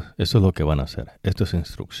 esto es lo que van a hacer. Esto es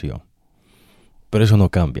instrucción. Pero eso no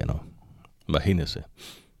cambia, ¿no? Imagínese.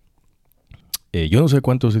 Yo no sé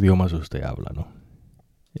cuántos idiomas usted habla, ¿no?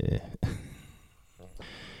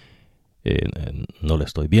 No le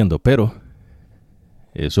estoy viendo, pero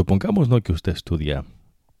supongamos, ¿no?, que usted estudia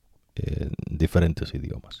diferentes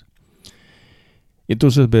idiomas.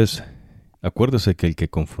 Entonces, ves, acuérdese que el que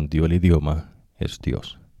confundió el idioma es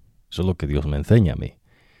Dios. Eso es lo que Dios me enseña a mí.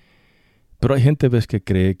 Pero hay gente, ves, que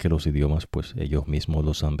cree que los idiomas, pues ellos mismos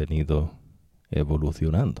los han venido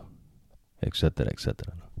evolucionando, etcétera,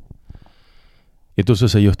 etcétera, ¿no?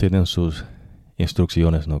 Entonces ellos tienen sus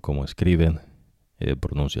instrucciones, ¿no?, cómo escriben,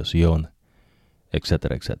 pronunciación,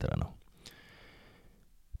 etcétera, etcétera, ¿no?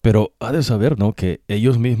 Pero ha de saber, ¿no?, que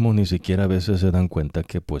ellos mismos ni siquiera a veces se dan cuenta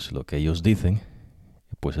que pues lo que ellos dicen,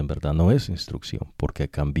 pues en verdad no es instrucción, porque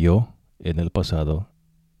cambió en el pasado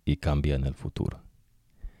y cambia en el futuro.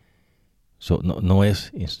 So, no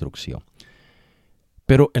es instrucción.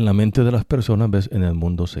 Pero en la mente de las personas, ves, en el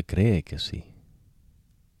mundo se cree que sí.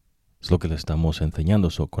 Es lo que le estamos enseñando.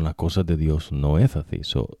 So, con las cosas de Dios no es así.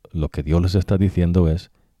 So, lo que Dios les está diciendo es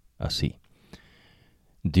así.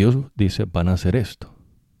 Dios dice, van a hacer esto.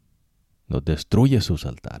 Nos destruye sus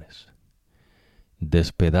altares.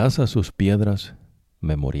 Despedaza sus piedras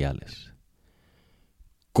memoriales.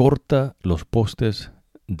 Corta los postes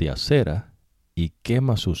de acera y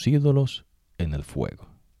quema sus ídolos en el fuego.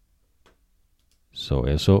 So,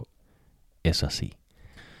 eso es así.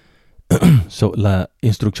 So, la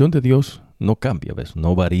instrucción de Dios no cambia, ¿ves?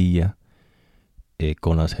 No varía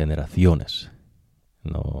con las generaciones.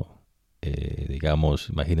 No, digamos,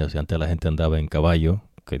 imagínense, antes la gente andaba en caballo,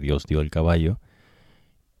 que Dios dio el caballo.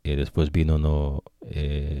 Después vino, ¿no?,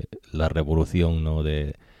 la revolución, ¿no?,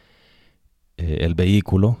 de el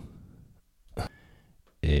vehículo,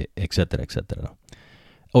 etcétera, etcétera, ¿no?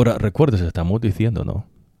 Ahora, recuérdese, estamos diciendo, ¿no?,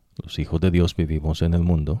 los hijos de Dios vivimos en el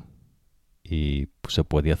mundo y pues, se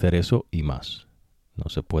puede hacer eso y más. No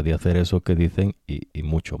se puede hacer eso que dicen y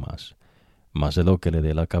mucho más. Más de lo que le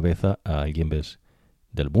dé la cabeza a alguien, ¿ves?,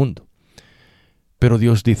 del mundo. Pero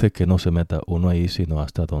Dios dice que no se meta uno ahí, sino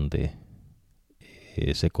hasta donde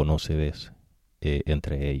se conoce, ¿ves?,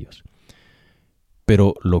 entre ellos.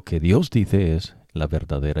 Pero lo que Dios dice es la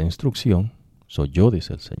verdadera instrucción, soy yo,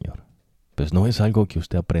 dice el Señor. Pues no es algo que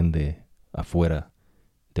usted aprende afuera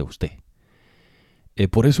de usted.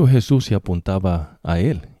 Por eso Jesús se apuntaba a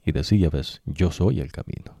Él y decía, ves, yo soy el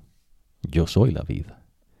camino, yo soy la vida,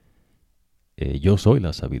 yo soy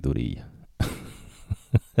la sabiduría.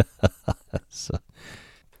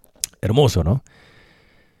 Hermoso, ¿no?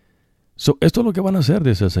 So, esto es lo que van a hacer,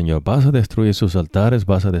 dice el Señor. Vas a destruir sus altares,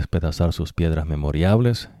 vas a despedazar sus piedras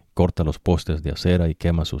memoriales, corta los postes de acera y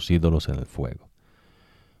quema sus ídolos en el fuego.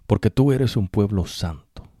 Porque tú eres un pueblo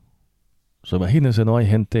santo. So, imagínense, no hay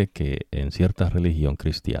gente que en cierta religión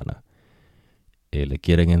cristiana le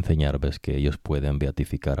quieren enseñar, ves, que ellos pueden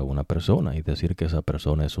beatificar a una persona y decir que esa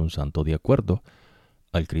persona es un santo de acuerdo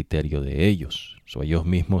al criterio de ellos. So, ellos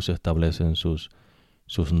mismos establecen sus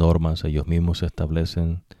normas, ellos mismos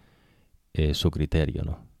establecen su criterio,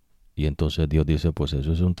 ¿no? Y entonces Dios dice, pues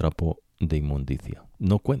eso es un trapo de inmundicia.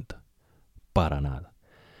 No cuenta, para nada.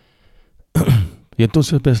 Y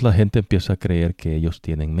entonces, ves, la gente empieza a creer que ellos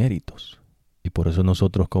tienen méritos. Y por eso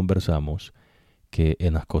nosotros conversamos que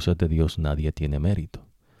en las cosas de Dios nadie tiene mérito.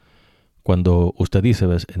 Cuando usted dice,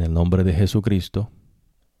 ves, en el nombre de Jesucristo,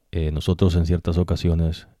 nosotros en ciertas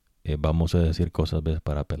ocasiones vamos a decir cosas, ves,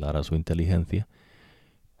 para apelar a su inteligencia.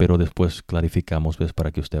 pero después clarificamos, ¿ves? Para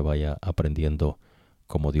que usted vaya aprendiendo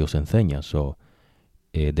como Dios enseña.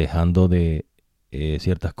 Dejando de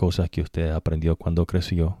ciertas cosas que usted aprendió cuando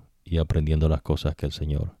creció y aprendiendo las cosas que el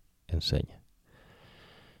Señor enseña.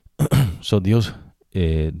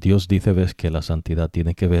 Dios dice, ¿ves? Que la santidad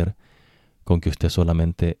tiene que ver con que usted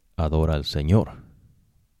solamente adora al Señor,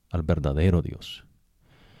 al verdadero Dios.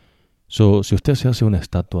 Si usted se hace una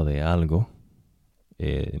estatua de algo,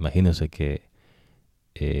 imagínense que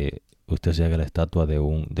usted se haga la estatua de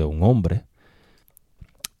un hombre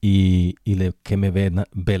y le queme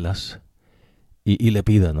velas y le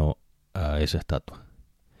pida, ¿no?, a esa estatua.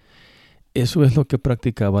 Eso es lo que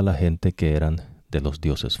practicaba la gente que eran de los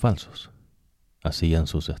dioses falsos. Hacían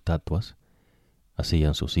sus estatuas,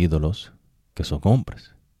 hacían sus ídolos, que son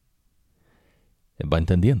hombres. ¿Va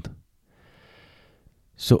entendiendo?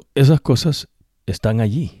 Esas cosas están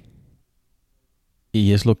allí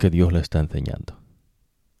y es lo que Dios le está enseñando.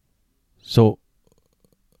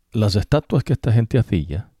 Las estatuas que esta gente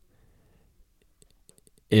hacía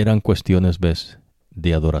eran cuestiones, ¿ves?,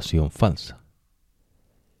 de adoración falsa,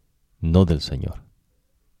 no del Señor.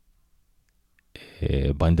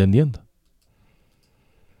 ¿Va entendiendo?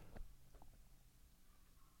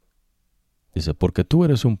 Dice, porque tú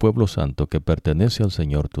eres un pueblo santo que pertenece al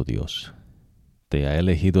Señor tu Dios. Te ha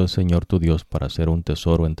elegido el Señor tu Dios para ser un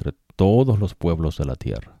tesoro entre todos los pueblos de la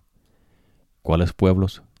tierra. ¿Cuáles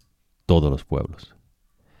pueblos? Todos los pueblos.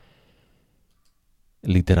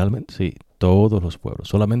 Literalmente, sí, todos los pueblos.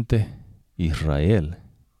 Solamente Israel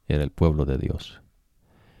era el pueblo de Dios.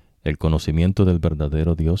 El conocimiento del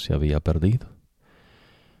verdadero Dios se había perdido.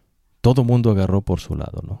 Todo mundo agarró por su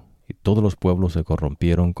lado, ¿no? Y todos los pueblos se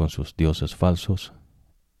corrompieron con sus dioses falsos,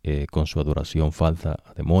 con su adoración falsa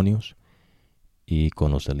a demonios y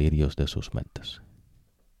con los delirios de sus mentes.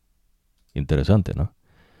 Interesante, ¿no?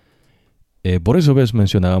 Por eso, ves,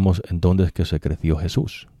 mencionábamos en dónde es que se creció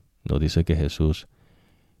Jesús. Nos dice que Jesús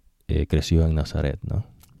creció en Nazaret, ¿no?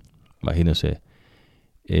 Imagínense,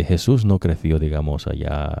 Jesús no creció, digamos,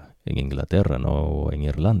 allá en Inglaterra, ¿no?, o en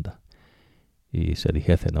Irlanda. Y se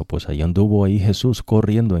dijese, ¿no?, pues allá anduvo ahí Jesús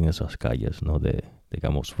corriendo en esas calles, ¿no?, de,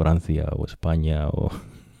 digamos, Francia o España o...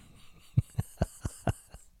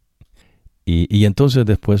 y entonces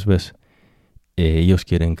después, ves, ellos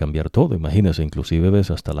quieren cambiar todo. Imagínense, inclusive, ves,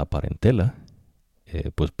 hasta la parentela.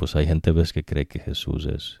 Pues hay gente, ves, que cree que Jesús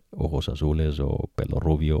es ojos azules o pelo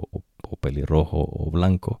rubio o pelirrojo o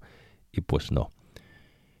blanco. Y pues no.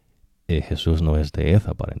 Jesús no es de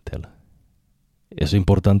esa parentela. ¿Es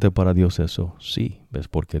importante para Dios eso? Sí, ¿ves?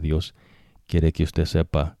 Porque Dios quiere que usted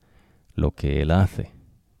sepa lo que Él hace.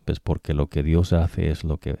 ¿Ves? Porque lo que Dios hace es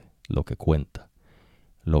lo que cuenta.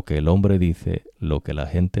 Lo que el hombre dice, lo que la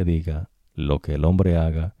gente diga, lo que el hombre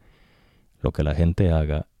haga, lo que la gente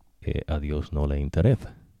haga, a Dios no le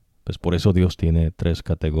interesa. Pues por eso Dios tiene 3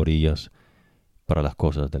 categorías para las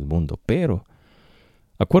cosas del mundo. Pero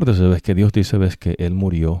acuérdese, ves, que Dios dice, ves, que Él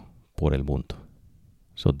murió por el mundo.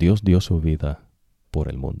 Dios dio su vida por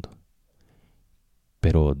el mundo.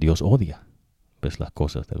 Pero Dios odia, ves, las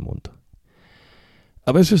cosas del mundo.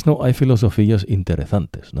 A veces no hay filosofías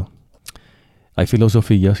interesantes, ¿no? Hay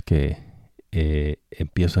filosofías que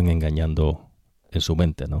empiezan engañando en su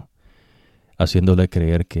mente, ¿no?, haciéndole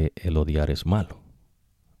creer que el odiar es malo.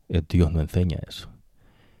 Dios no enseña eso.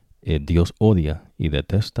 Dios odia y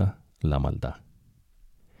detesta la maldad.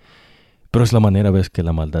 Pero es la manera, ves, que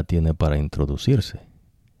la maldad tiene para introducirse.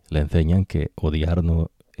 Le enseñan que odiar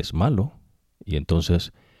no es malo y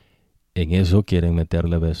entonces en eso quieren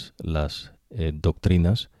meterle, ves, las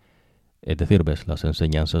doctrinas, es decir, ves, las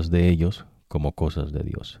enseñanzas de ellos como cosas de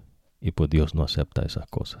Dios. Y pues Dios no acepta esas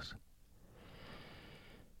cosas.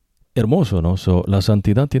 Hermoso, ¿no? La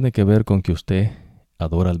santidad tiene que ver con que usted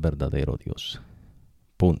adora al verdadero Dios.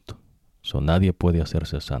 Punto. Nadie puede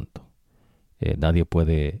hacerse santo. Nadie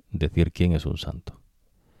puede decir quién es un santo.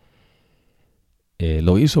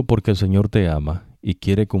 Lo hizo porque el Señor te ama y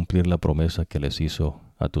quiere cumplir la promesa que les hizo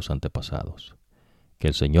a tus antepasados. Que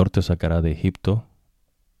el Señor te sacará de Egipto,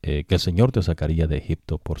 que el Señor te sacaría de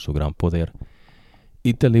Egipto por su gran poder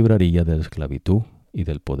y te libraría de la esclavitud y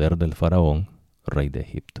del poder del faraón, rey de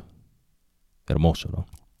Egipto. Hermoso, ¿no?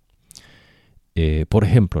 Por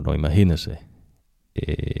ejemplo, ¿no?, imagínense,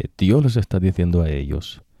 Dios les está diciendo a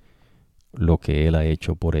ellos lo que Él ha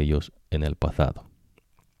hecho por ellos en el pasado.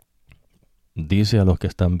 Dice a los que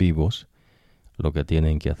están vivos lo que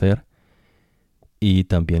tienen que hacer y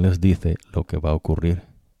también les dice lo que va a ocurrir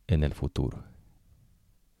en el futuro.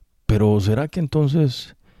 Pero ¿será que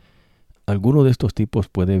entonces alguno de estos tipos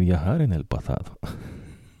puede viajar en el pasado?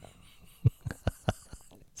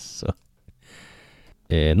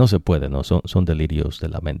 No se puede, ¿no? Son delirios de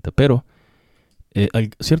la mente. Pero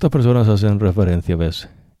ciertas personas hacen referencia, ¿ves?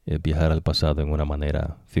 Viajar al pasado en una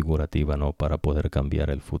manera figurativa, ¿no? Para poder cambiar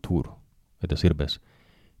el futuro. Es decir, ¿ves?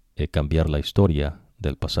 Cambiar la historia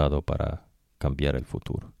del pasado para cambiar el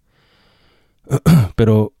futuro.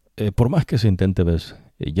 Pero por más que se intente, ¿ves?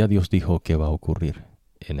 Ya Dios dijo que va a ocurrir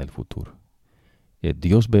en el futuro.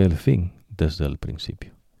 Dios ve el fin desde el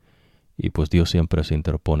principio. Y pues Dios siempre se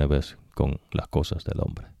interpone, ¿ves? Con las cosas del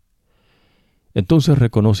hombre. Entonces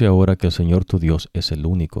reconoce ahora que el Señor tu Dios es el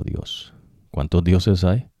único Dios. ¿Cuántos dioses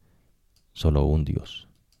hay? Solo un Dios.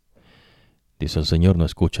 Dice el Señor, no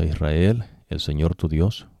escucha a Israel, el Señor tu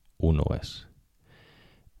Dios, uno es.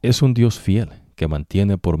 Es un Dios fiel, que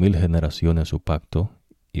mantiene por 1000 generaciones su pacto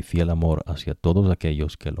y fiel amor hacia todos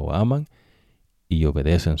aquellos que lo aman y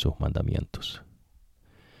obedecen sus mandamientos.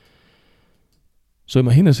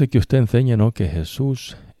 Imagínese que usted enseña, ¿no? Que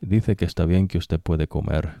Jesús dice que está bien que usted puede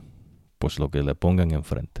comer pues lo que le pongan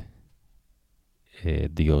enfrente.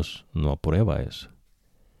 Dios no aprueba eso.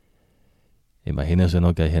 Imagínese,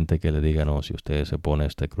 ¿no? Que hay gente que le diga, no, si usted se pone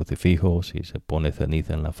este crucifijo, si se pone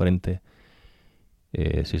ceniza en la frente,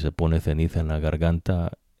 si se pone ceniza en la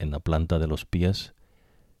garganta, en la planta de los pies,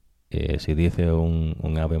 si dice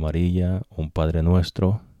un Ave María, un Padre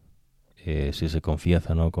Nuestro, si se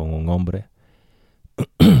confiesa, ¿no? Con un hombre,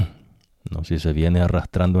 no, si se viene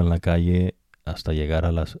arrastrando en la calle hasta llegar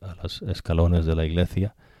a los escalones de la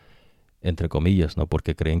iglesia, entre comillas, ¿no?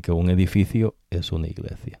 Porque creen que un edificio es una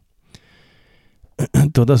iglesia.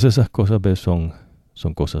 Todas esas cosas, ¿ves? Son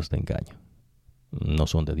cosas de engaño. No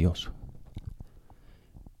son de Dios.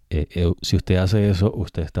 Si usted hace eso,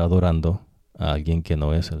 usted está adorando a alguien que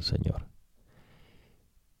no es el Señor.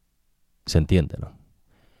 ¿Se entiende, no?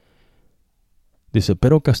 Dice,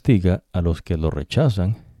 pero castiga a los que lo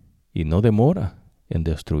rechazan y no demora en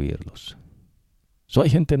destruirlos. Hay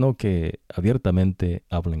gente, ¿no? Que abiertamente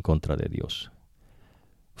habla en contra de Dios.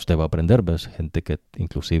 Usted va a aprender, ¿ves? Gente que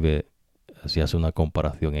inclusive si hace una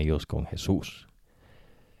comparación ellos con Jesús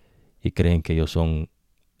y creen que ellos son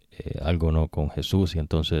algo, ¿no? Con Jesús, y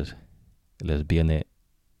entonces les viene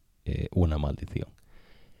una maldición.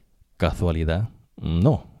 ¿Casualidad?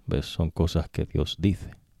 No, ¿ves? Son cosas que Dios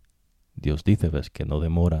dice. Dios dice, ¿ves? Que no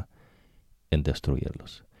demora en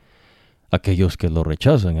destruirlos. Aquellos que lo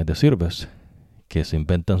rechazan, es decir, ¿ves? Que se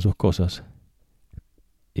inventan sus cosas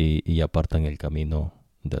y apartan el camino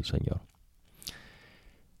del Señor.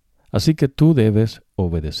 Así que tú debes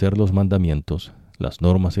obedecer los mandamientos, las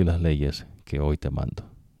normas y las leyes que hoy te mando.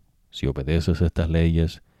 Si obedeces estas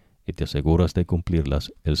leyes y te aseguras de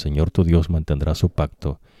cumplirlas, el Señor tu Dios mantendrá su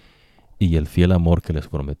pacto y el fiel amor que les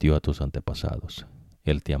prometió a tus antepasados.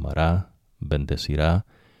 Él te amará, bendecirá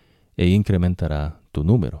e incrementará tu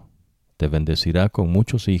número. Te bendecirá con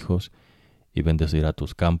muchos hijos y bendecirá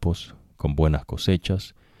tus campos con buenas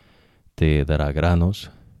cosechas. Te dará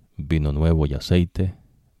granos, vino nuevo y aceite.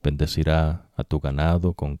 Bendecirá a tu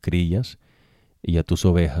ganado con crías y a tus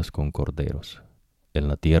ovejas con corderos, en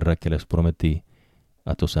la tierra que les prometí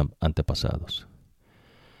a tus antepasados.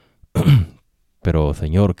 Pero,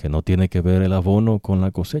 Señor, que no tiene que ver el abono con la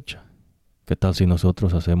cosecha. ¿Qué tal si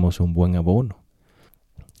nosotros hacemos un buen abono?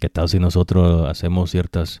 ¿Qué tal si nosotros hacemos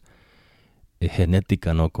ciertas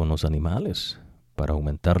genética, ¿no? Con los animales para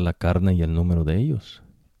aumentar la carne y el número de ellos?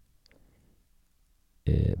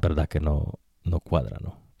 ¿Verdad que no cuadra,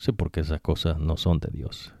 no? Sí, porque esas cosas no son de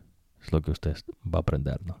Dios. Es lo que usted va a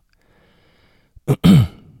aprender, ¿no?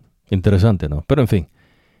 Interesante, ¿no? Pero en fin.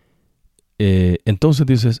 Entonces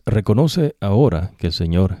dices, reconoce ahora que el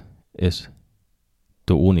Señor es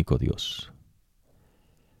tu único Dios.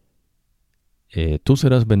 Tú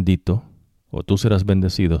serás bendito, o tú serás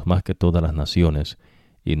bendecido más que todas las naciones,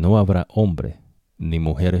 y no habrá hombre ni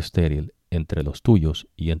mujer estéril entre los tuyos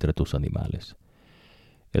y entre tus animales.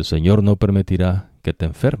 El Señor no permitirá que te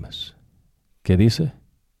enfermes. ¿Qué dice?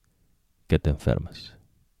 Que te enfermes.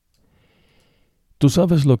 Tú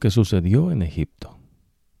sabes lo que sucedió en Egipto,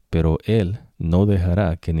 pero Él no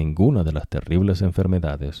dejará que ninguna de las terribles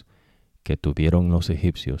enfermedades que tuvieron los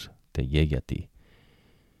egipcios te llegue a ti.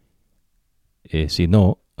 Si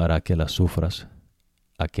no, hará que las sufras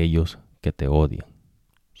aquellos que te odian.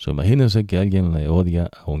 Imagínense que alguien le odia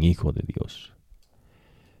a un hijo de Dios.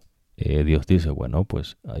 Dios dice, bueno,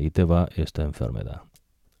 pues ahí te va esta enfermedad.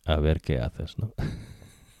 A ver qué haces, ¿no?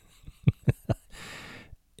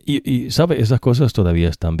 y sabe, esas cosas todavía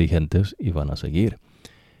están vigentes y van a seguir.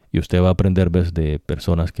 Y usted va a aprender, ¿ves? De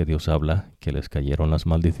personas que Dios habla, que les cayeron las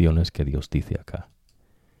maldiciones que Dios dice acá.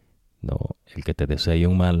 No, el que te desee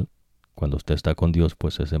un mal, cuando usted está con Dios,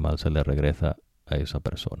 pues ese mal se le regresa a esa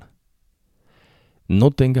persona. No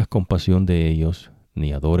tengas compasión de ellos,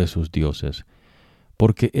 ni adores sus dioses,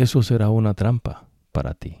 porque eso será una trampa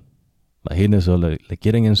para ti. Imagínense, le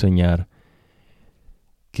quieren enseñar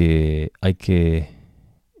que hay que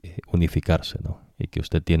unificarse, ¿no? Y que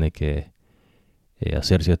usted tiene que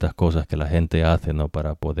hacer ciertas cosas que la gente hace, ¿no?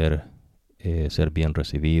 Para poder ser bien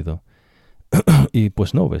recibido. Y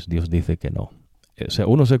pues no, ¿ves? Dios dice que no. O sea,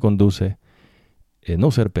 uno se conduce,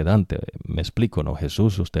 no ser pedante, me explico, ¿no?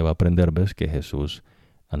 Jesús, usted va a aprender, ¿ves? Que Jesús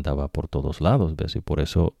andaba por todos lados, ¿ves? Y por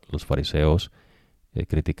eso los fariseos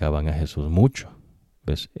criticaban a Jesús mucho,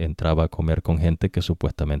 ¿ves? Entraba a comer con gente que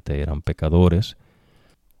supuestamente eran pecadores.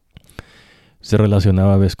 Se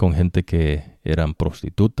relacionaba, ¿ves? Con gente que eran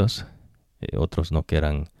prostitutas, otros, ¿no? Que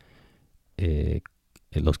eran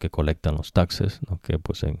los que colectan los taxes, ¿no? Que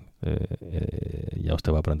pues ya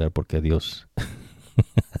usted va a aprender por qué Dios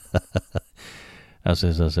hace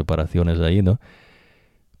esas separaciones ahí, ¿no?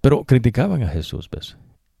 Pero criticaban a Jesús, ¿ves?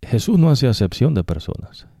 Jesús no hace acepción de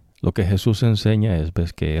personas. Lo que Jesús enseña es,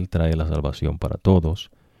 ¿ves? Que Él trae la salvación para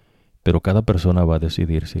todos, pero cada persona va a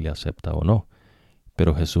decidir si le acepta o no.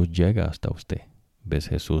 Pero Jesús llega hasta usted, ¿ves?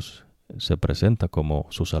 Jesús se presenta como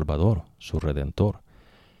su Salvador, su Redentor,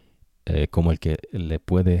 como el que le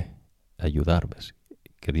puede ayudar, ¿ves?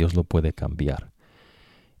 Que Dios lo puede cambiar.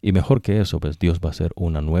 Y mejor que eso, ¿ves? Dios va a ser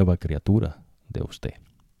una nueva criatura de usted.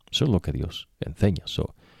 Eso es lo que Dios enseña.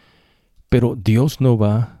 Pero Dios no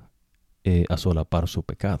va a solapar su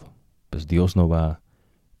pecado. Pues Dios no va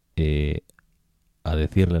a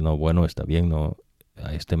decirle, no, bueno, está bien, no,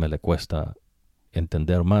 a este me le cuesta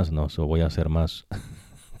entender más, no, voy a ser más,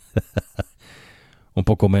 un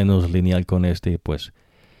poco menos lineal con este y pues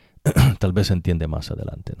tal vez entiende más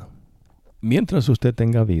adelante, ¿no? Mientras usted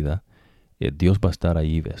tenga vida, Dios va a estar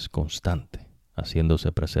ahí, ¿ves? Constante,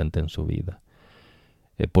 haciéndose presente en su vida,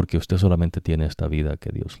 porque usted solamente tiene esta vida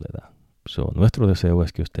que Dios le da. Nuestro deseo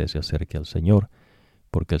es que usted se acerque al Señor,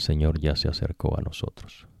 porque el Señor ya se acercó a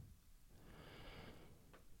nosotros.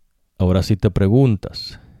 Ahora, si te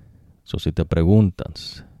preguntas,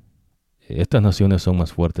 estas naciones son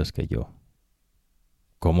más fuertes que yo,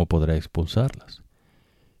 ¿cómo podré expulsarlas?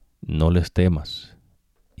 No les temas,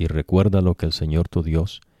 y recuerda lo que el Señor tu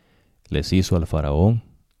Dios les hizo al faraón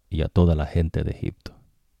y a toda la gente de Egipto.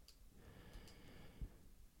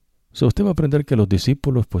 Usted va a aprender que los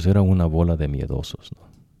discípulos pues eran una bola de miedosos, ¿no?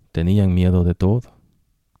 Tenían miedo de todo.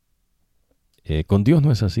 Con Dios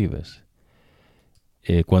no es así, ¿ves?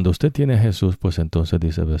 Cuando usted tiene a Jesús, pues entonces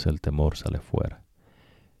dice, ¿ves? El temor sale fuera.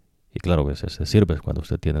 Y claro, ¿ves? Se sirve cuando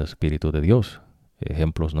usted tiene el Espíritu de Dios.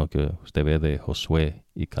 Ejemplos, ¿no? Que usted ve de Josué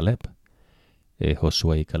y Caleb.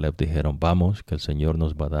 Josué y Caleb dijeron, vamos, que el Señor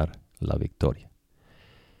nos va a dar la victoria.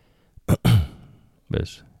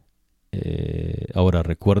 ¿Ves? Ahora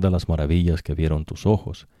recuerda las maravillas que vieron tus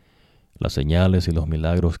ojos, las señales y los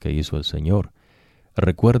milagros que hizo el Señor.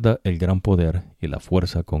 Recuerda el gran poder y la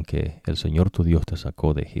fuerza con que el Señor tu Dios te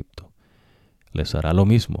sacó de Egipto. Les hará lo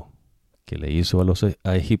mismo que le hizo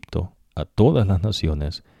a Egipto, a todas las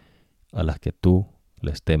naciones a las que tú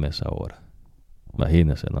les temes ahora.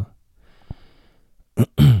 Imagínense, ¿no?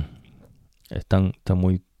 Están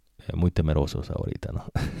muy temerosos ahorita, ¿no?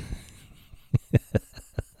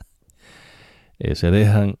 Se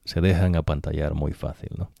dejan apantallar muy fácil,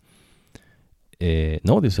 ¿no?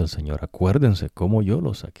 No, dice el Señor, acuérdense cómo yo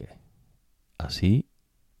los saqué. Así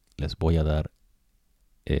les voy a dar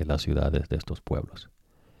las ciudades de estos pueblos.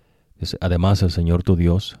 Dice, además, el Señor tu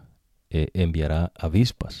Dios enviará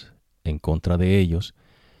avispas en contra de ellos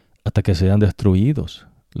hasta que sean destruidos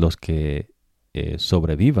los que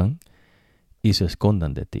sobrevivan y se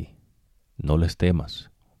escondan de ti. No les temas,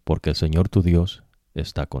 porque el Señor tu Dios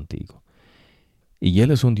está contigo. Y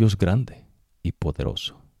Él es un Dios grande y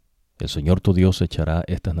poderoso. El Señor tu Dios echará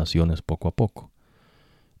estas naciones poco a poco.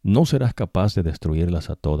 No serás capaz de destruirlas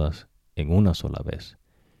a todas en una sola vez.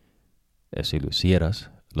 Si lo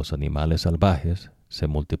hicieras, los animales salvajes se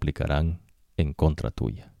multiplicarán en contra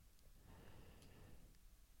tuya.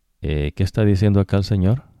 ¿Qué está diciendo acá el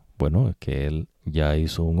Señor? Bueno, que Él ya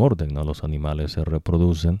hizo un orden, ¿no? Los animales se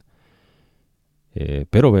reproducen.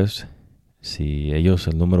 Pero ves, si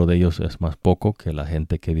el número de ellos es más poco que la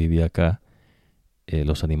gente que vive acá,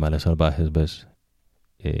 los animales salvajes, ves,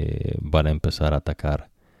 van a empezar a atacar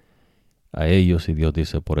a ellos y Dios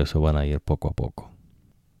dice, por eso van a ir poco a poco.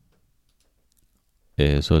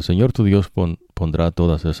 El Señor tu Dios pondrá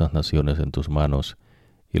todas esas naciones en tus manos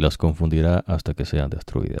y las confundirá hasta que sean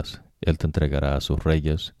destruidas. Él te entregará a sus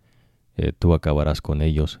reyes, tú acabarás con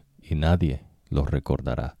ellos y nadie los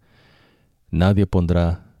recordará. Nadie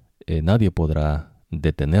podrá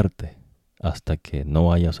detenerte hasta que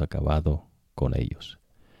no hayas acabado con ellos.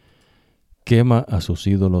 Quema a sus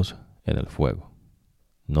ídolos en el fuego.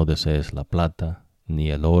 no desees la plata, ni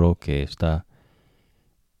el oro que está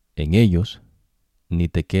en ellos, ni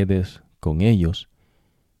te quedes con ellos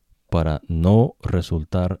para no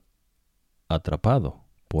resultar atrapado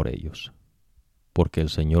por ellos, porque el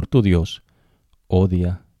Señor tu Dios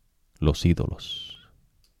odia los ídolos.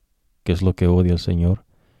 ¿Qué es lo que odia el Señor?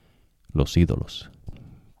 Los ídolos.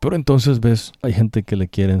 Pero entonces ves, hay gente que le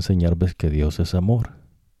quiere enseñar, ves, que Dios es amor.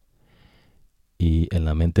 Y en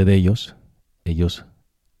la mente de ellos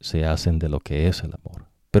se hacen de lo que es el amor.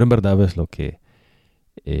 Pero en verdad ves lo que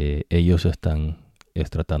ellos están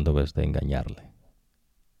tratando, ves, de engañarle.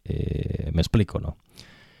 Me explico, ¿no?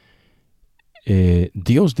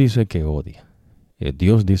 Dios dice que odia.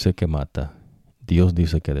 Dios dice que mata. Dios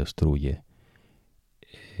dice que destruye.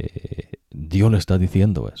 Dios le está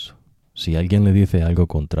diciendo eso. Si alguien le dice algo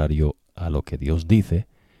contrario a lo que Dios dice,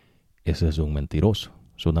 ese es un mentiroso,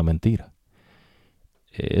 es una mentira.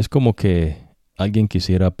 Es como que alguien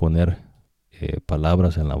quisiera poner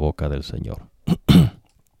palabras en la boca del Señor.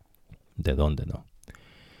 ¿De dónde no?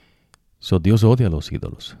 Dios odia a los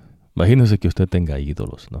ídolos. Imagínese que usted tenga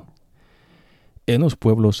ídolos, ¿no? En los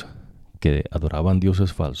pueblos que adoraban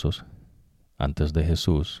dioses falsos, antes de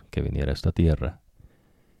Jesús que viniera a esta tierra,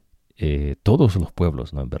 todos los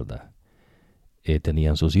pueblos, ¿no? En verdad,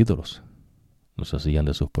 tenían sus ídolos. Los hacían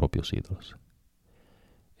de sus propios ídolos.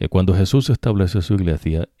 Cuando Jesús establece su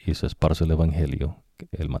iglesia y se esparce el evangelio,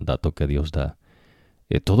 el mandato que Dios da,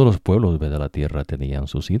 todos los pueblos de la tierra tenían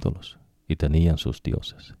sus ídolos y tenían sus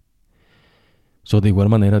dioses. De igual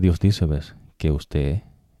manera Dios dice, ves, que usted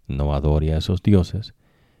no adore a esos dioses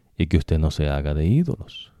y que usted no se haga de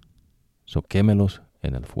ídolos. Quémelos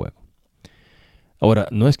en el fuego. Ahora,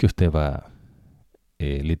 no es que usted va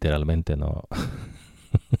literalmente, no.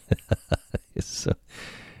 Eso.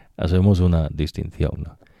 Hacemos una distinción,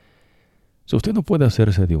 ¿no? Usted no puede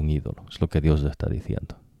hacerse de un ídolo, es lo que Dios le está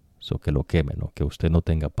diciendo. Que lo queme, ¿no? Que usted no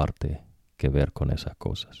tenga parte que ver con esas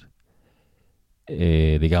cosas.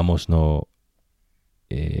 Digamos, no,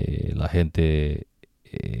 la gente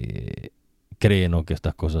cree, ¿no?, que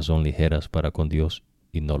estas cosas son ligeras para con Dios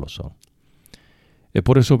y no lo son.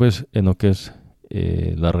 Por eso ves en lo que es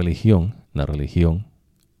la religión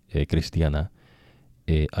cristiana,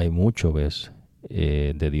 hay mucho, ves,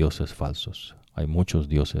 de dioses falsos. Hay muchos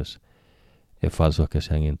dioses falsos que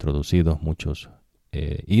se han introducido, muchos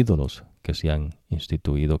ídolos que se han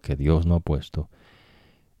instituido que Dios no ha puesto.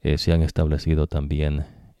 Se han establecido también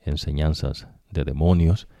enseñanzas de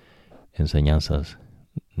demonios, enseñanzas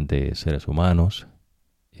de seres humanos,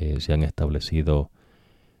 se han establecido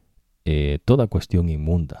toda cuestión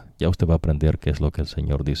inmunda. Ya usted va a aprender qué es lo que el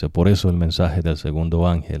Señor dice. Por eso el mensaje del segundo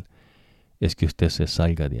ángel es que usted se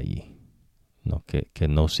salga de allí, ¿no? Que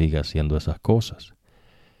no siga haciendo esas cosas.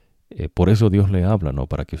 Por eso Dios le habla, ¿no?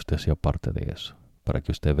 Para que usted sea parte de eso, para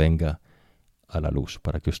que usted venga a la luz,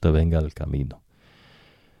 para que usted venga al camino.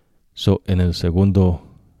 En el segundo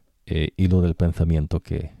hilo del pensamiento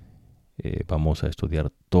que vamos a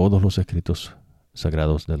estudiar todos los escritos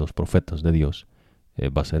sagrados de los profetas de Dios,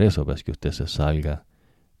 va a ser eso, ves, que usted se salga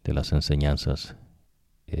de las enseñanzas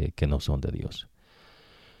que no son de Dios.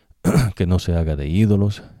 Que no se haga de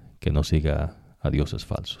ídolos, que no siga a dioses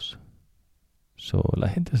falsos. La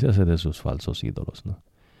gente se hace de sus falsos ídolos, ¿no?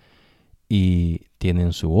 Y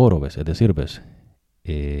tienen su oro, ¿ves? Es decir, ¿ves?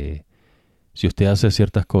 Si usted hace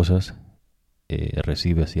ciertas cosas,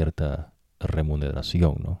 recibe cierta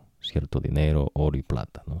remuneración, ¿no? Cierto dinero, oro y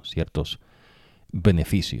plata, ¿no? Ciertos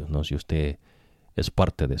beneficios, ¿no? Si usted es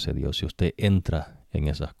parte de ese Dios, si usted entra en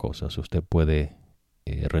esas cosas, usted puede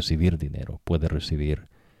recibir dinero, puede recibir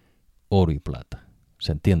oro y plata.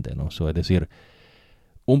 ¿Se entiende, no? Es decir,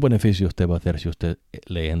 un beneficio usted va a hacer si usted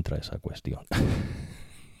le entra a esa cuestión.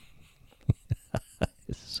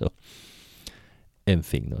 Eso. En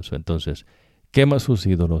fin, ¿no? Entonces, quema sus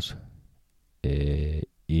ídolos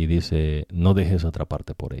y dice, no dejes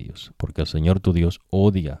atraparte por ellos, porque el Señor tu Dios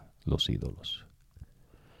odia los ídolos.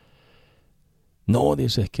 No,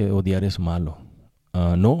 dices que odiar es malo.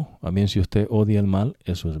 No, a mí si usted odia el mal,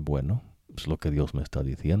 eso es bueno. Es lo que Dios me está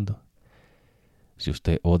diciendo. Si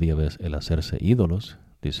usted odia, ves, el hacerse ídolos,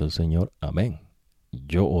 dice el Señor, amén.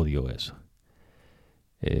 Yo odio eso.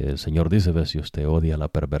 El Señor dice, ves, si usted odia la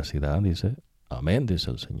perversidad, dice, amén,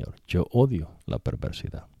 dice el Señor. Yo odio la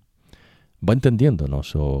perversidad. Va entendiendo, ¿no?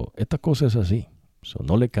 Esta cosa es así.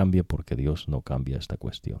 No le cambie porque Dios no cambia esta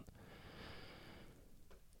cuestión.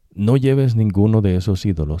 No lleves ninguno de esos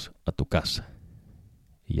ídolos a tu casa,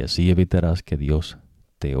 y así evitarás que Dios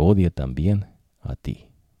te odie también a ti.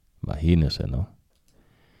 Imagínese, ¿no?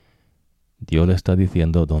 Dios le está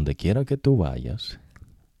diciendo, donde quiera que tú vayas,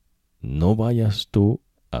 no vayas tú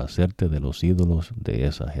a hacerte de los ídolos de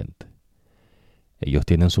esa gente. Ellos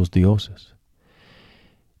tienen sus dioses.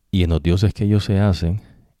 Y en los dioses que ellos se hacen,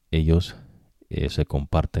 ellos se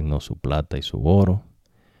comparten, ¿no?, su plata y su oro,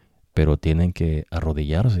 pero tienen que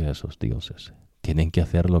arrodillarse a esos dioses. Tienen que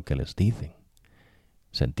hacer lo que les dicen.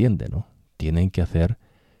 ¿Se entiende, no? Tienen que hacer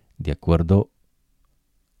de acuerdo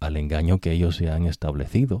al engaño que ellos se han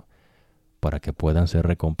establecido para que puedan ser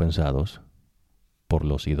recompensados por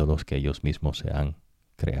los ídolos que ellos mismos se han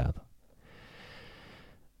creado.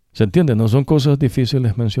 ¿Se entiende? No son cosas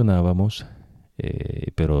difíciles, mencionábamos,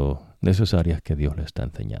 pero necesarias que Dios le está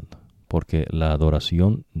enseñando. Porque la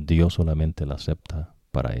adoración Dios solamente la acepta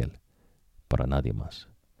para Él, para nadie más.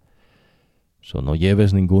 No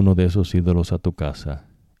lleves ninguno de esos ídolos a tu casa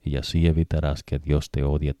y así evitarás que Dios te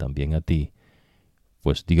odie también a ti,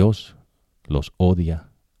 pues Dios los odia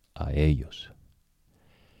a ellos.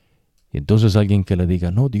 Y entonces alguien que le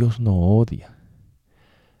diga, no, Dios no odia.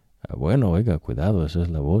 Bueno, oiga, cuidado, esa es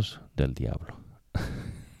la voz del diablo.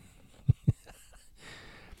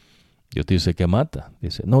 Dios dice que mata.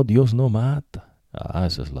 Dice, no, Dios no mata.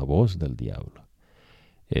 Esa es la voz del diablo.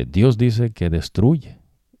 Dios dice que destruye.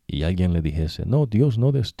 Y alguien le dijese, no, Dios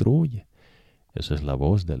no destruye. Esa es la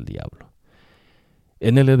voz del diablo.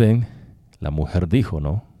 En el Edén, la mujer dijo,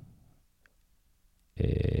 ¿no?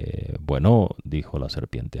 Bueno, dijo la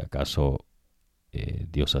serpiente, ¿acaso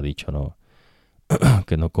Dios ha dicho, no,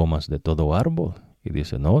 que no comas de todo árbol? Y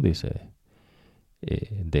dice, no, dice,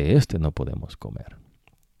 de este no podemos comer,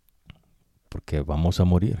 porque vamos a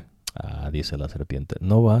morir. Dice la serpiente,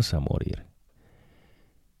 no vas a morir.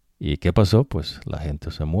 ¿Y qué pasó? Pues la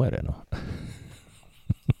gente se muere, ¿no?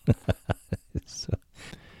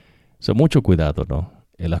 Mucho cuidado, ¿no?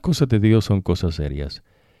 Las cosas de Dios son cosas serias.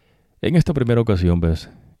 En esta primera ocasión, ves,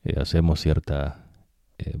 hacemos cierta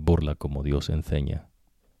burla como Dios enseña,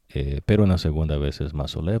 pero en la segunda vez es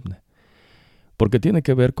más solemne, porque tiene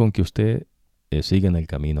que ver con que usted sigue en el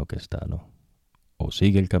camino que está, ¿no? O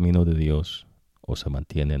sigue el camino de Dios, o se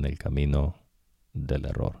mantiene en el camino del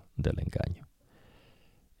error, del engaño.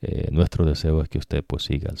 Nuestro deseo es que usted pues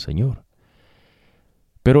siga al Señor.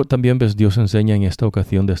 Pero también ves, Dios enseña en esta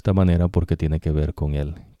ocasión de esta manera porque tiene que ver con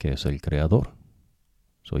Él, que es el Creador.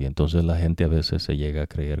 Y entonces la gente a veces se llega a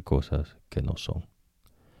creer cosas que no son.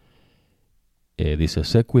 Dice,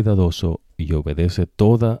 sé cuidadoso y obedece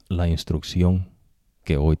toda la instrucción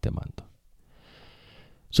que hoy te mando.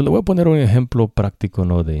 Le voy a poner un ejemplo práctico,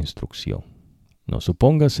 ¿no?, de instrucción. No,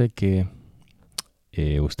 supóngase que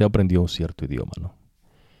usted aprendió un cierto idioma, ¿no?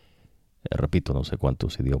 Repito, no sé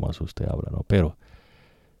cuántos idiomas usted habla, ¿no? Pero,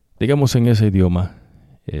 digamos, en ese idioma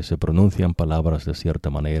se pronuncian palabras de cierta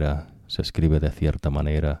manera, se escribe de cierta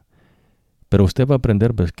manera, pero usted va a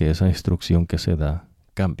aprender, pues, que esa instrucción que se da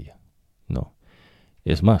cambia, ¿no?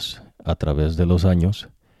 Es más, a través de los años,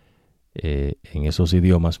 en esos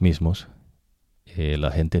idiomas mismos,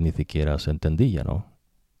 la gente ni siquiera se entendía, ¿no?,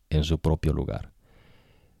 en su propio lugar.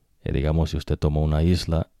 Digamos, si usted toma una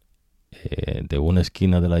isla, de una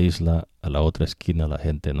esquina de la isla a la otra esquina la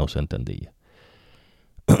gente no se entendía,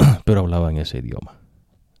 pero hablaban ese idioma.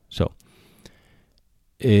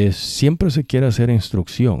 Siempre se quiere hacer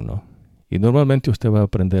instrucción, ¿no? Y normalmente usted va a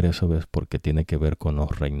aprender eso, ¿ves?, porque tiene que ver con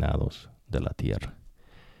los reinados de la tierra.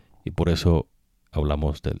 Y por eso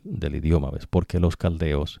hablamos del idioma, ¿ves? Porque los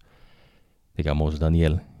caldeos, digamos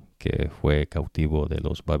Daniel, que fue cautivo de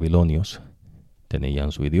los babilonios,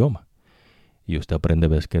 tenían su idioma. Y usted aprende,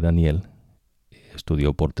 ves, que Daniel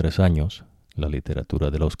estudió por 3 años la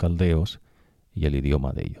literatura de los caldeos y el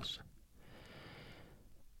idioma de ellos.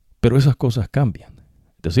 Pero esas cosas cambian.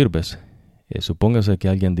 Es decir, ves, supóngase que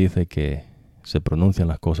alguien dice que se pronuncian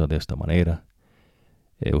las cosas de esta manera.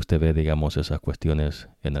 Usted ve, digamos, esas cuestiones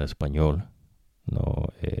en el español, ¿no?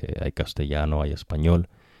 Hay castellano, hay español.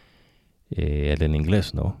 El en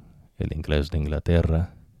inglés, ¿no? El inglés de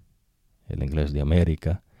Inglaterra, el inglés de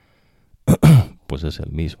América, pues es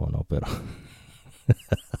el mismo, ¿no?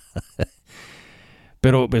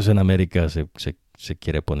 Pero pues en América se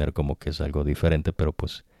quiere poner como que es algo diferente, pero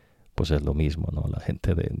pues es lo mismo, ¿no? La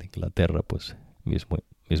gente de Inglaterra, pues mismo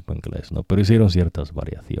inglés, ¿no? Pero hicieron ciertas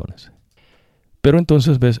variaciones. Pero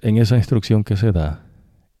entonces, ves, en esa instrucción que se da,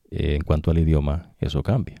 en cuanto al idioma, eso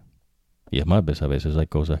cambia. Y es más, ves, a veces hay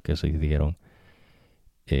cosas que se dieron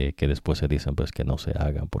que después se dicen, pues, que no se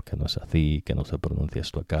hagan porque no es así, que no se pronuncia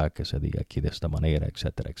esto acá, que se diga aquí de esta manera,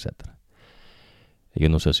 etcétera, etcétera. Yo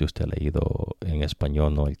no sé si usted ha leído en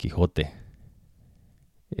español, ¿no?, El Quijote.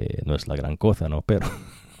 No es la gran cosa, ¿no? Pero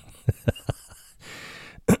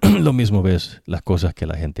lo mismo, ves, las cosas que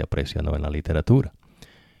la gente aprecia, ¿no?, en la literatura.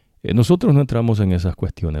 Nosotros no entramos en esas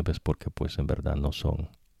cuestiones, ¿ves?, porque pues en verdad no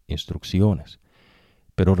son instrucciones.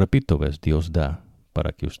 Pero repito, ves, Dios da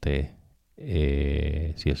para que usted,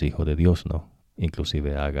 si es hijo de Dios, ¿no?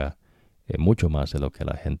 Inclusive haga mucho más de lo que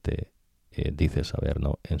la gente dice saber,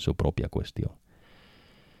 ¿no? En su propia cuestión.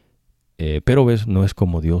 Pero ves, no es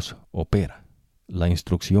como Dios opera. La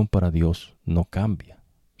instrucción para Dios no cambia.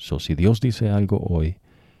 Si Dios dice algo hoy,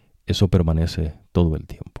 eso permanece todo el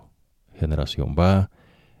tiempo. Generación va,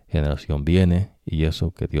 generación viene, y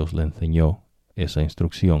eso que Dios le enseñó, esa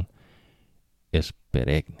instrucción, es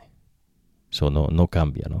perenne. Eso no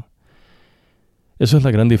cambia, ¿no? Esa es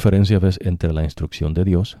la gran diferencia, ¿ves?, entre la instrucción de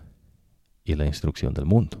Dios y la instrucción del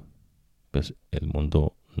mundo. ¿Ves? El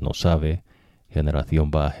mundo no sabe,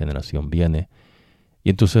 generación va, generación viene, y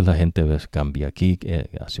entonces la gente, ¿ves?, cambia aquí,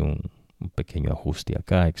 hace un pequeño ajuste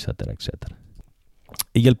acá, etcétera, etcétera.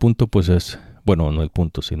 Y el punto, pues, es, bueno, no el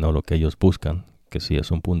punto, sino lo que ellos buscan, que sí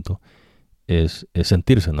es un punto, es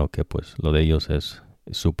sentirse, ¿no?, que pues lo de ellos es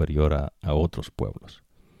superior a otros pueblos.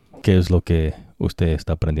 ¿Qué es lo que usted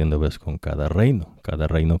está aprendiendo, ves, con cada reino? Cada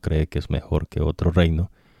reino cree que es mejor que otro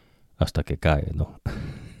reino hasta que cae, ¿no?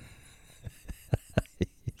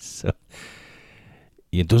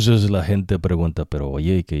 Y entonces la gente pregunta, pero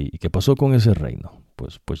oye, ¿y qué pasó con ese reino?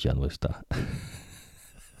 Pues ya no está.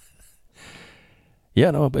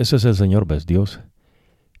 Ya no, ese es el Señor, ves, Dios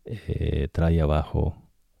trae abajo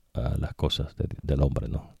las cosas del hombre,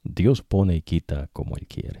 ¿no? Dios pone y quita como Él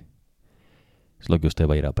quiere. Es lo que usted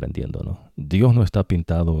va a ir aprendiendo, ¿no? Dios no está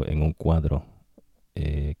pintado en un cuadro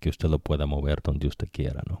que usted lo pueda mover donde usted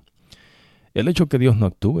quiera, ¿no? El hecho que Dios no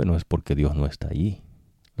actúe no es porque Dios no está allí.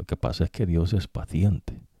 Lo que pasa es que Dios es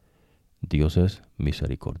paciente. Dios es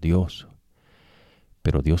misericordioso.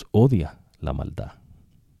 Pero Dios odia la maldad.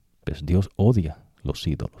 Pues Dios odia los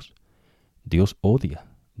ídolos. Dios odia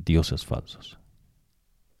dioses falsos.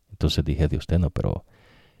 Entonces dije de usted, no, pero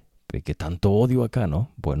 ¿qué tanto odio acá,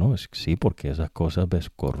 no? Bueno, sí, porque esas cosas, ves,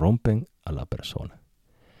 corrompen a la persona.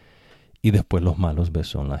 Y después los malos, ves,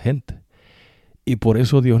 son la gente. Y por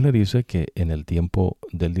eso Dios le dice que en el tiempo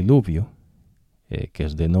del diluvio, que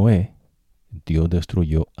es de Noé, Dios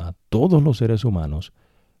destruyó a todos los seres humanos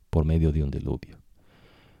por medio de un diluvio.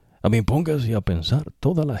 A mí, póngase a pensar,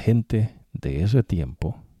 toda la gente de ese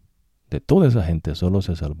tiempo, de toda esa gente solo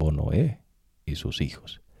se salvó Noé y sus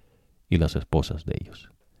hijos y las esposas de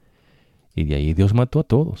ellos. Y de ahí Dios mató a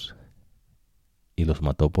todos. Y los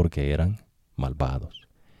mató porque eran malvados.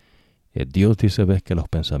 Dios dice, ves, que los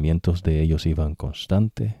pensamientos de ellos iban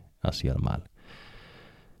constante hacia el mal.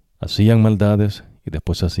 Hacían maldades y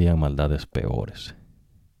después hacían maldades peores.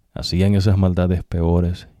 Hacían esas maldades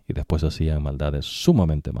peores y después hacían maldades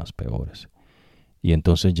sumamente más peores. Y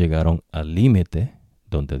entonces llegaron al límite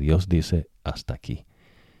donde Dios dice hasta aquí.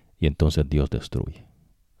 Y entonces Dios destruye.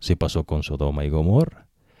 Así pasó con Sodoma y Gomorra.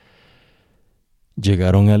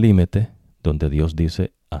 Llegaron al límite donde Dios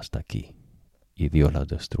dice hasta aquí. Y Dios las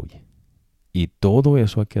destruye. Y todo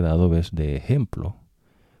eso ha quedado, ves, de ejemplo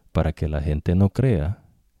para que la gente no crea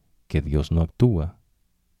que Dios no actúa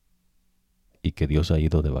y que Dios ha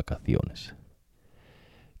ido de vacaciones.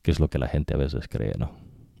 Que es lo que la gente a veces cree, ¿no?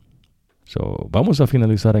 Vamos a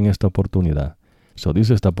finalizar en esta oportunidad.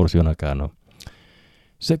 Dice esta porción acá, ¿no?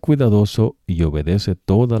 Sé cuidadoso y obedece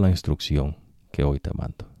toda la instrucción que hoy te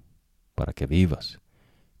mando, para que vivas,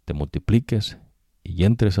 te multipliques y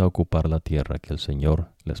entres a ocupar la tierra que el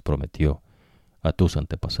Señor les prometió a tus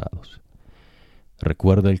antepasados.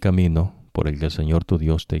 Recuerda el camino por el que el Señor tu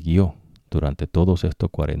Dios te guió durante todos estos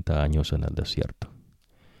 40 años en el desierto.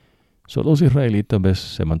 Los israelitas, ves,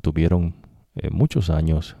 se mantuvieron muchos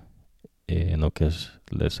años en lo que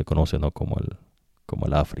se conoce, ¿no?, como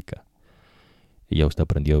el África. Y ya usted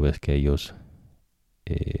aprendió, ves, que ellos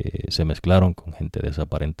se mezclaron con gente de esa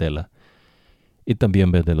parentela. Y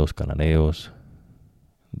también, ves, de los cananeos,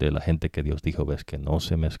 de la gente que Dios dijo, ves, que no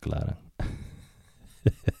se mezclaran.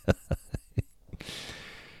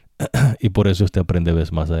 Y por eso usted aprende,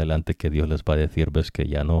 ves, más adelante que Dios les va a decir, ves, que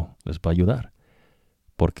ya no les va a ayudar,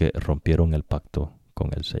 porque rompieron el pacto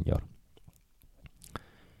con el Señor.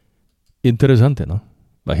 Interesante, ¿no?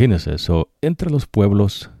 Imagínense eso, entre los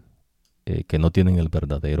pueblos que no tienen el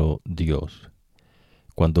verdadero Dios,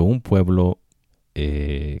 cuando un pueblo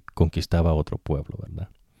conquistaba a otro pueblo, ¿verdad?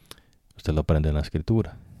 Usted lo aprende en la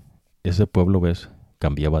Escritura. Ese pueblo, ves,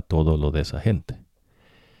 cambiaba todo lo de esa gente,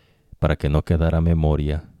 para que no quedara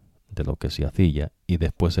memoria de lo que se hacía, y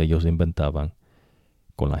después ellos inventaban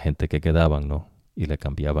con la gente que quedaban, ¿no? Y le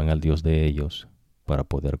cambiaban al Dios de ellos para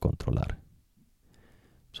poder controlar.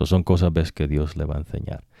 Eso son cosas, ves, que Dios le va a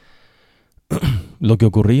enseñar. Lo que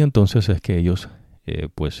ocurría entonces es que ellos,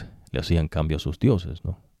 pues, le hacían cambio a sus dioses,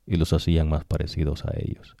 ¿no? Y los hacían más parecidos a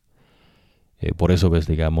ellos. Por eso ves,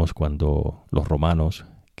 digamos, cuando los romanos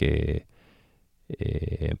que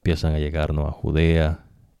empiezan a llegar, ¿no?, a Judea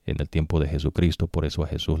en el tiempo de Jesucristo, por eso a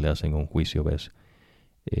Jesús le hacen un juicio, ves,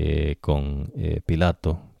 con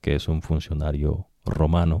Pilato, que es un funcionario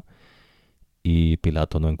romano, y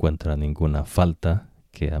Pilato no encuentra ninguna falta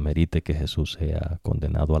que amerite que Jesús sea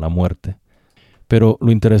condenado a la muerte. Pero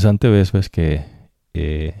lo interesante ves que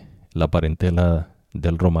la parentela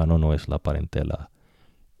del romano no es la parentela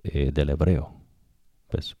del hebreo,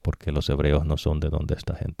 pues, porque los hebreos no son de donde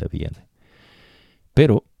esta gente viene.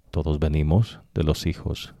 Pero todos venimos de los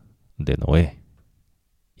hijos de Noé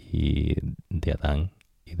y de Adán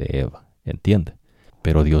y de Eva, ¿entiende?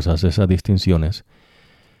 Pero Dios hace esas distinciones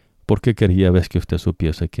porque quería, ves, que usted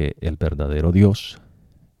supiese que el verdadero Dios,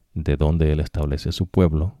 de donde Él establece su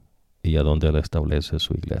pueblo y a donde Él establece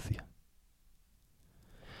su iglesia.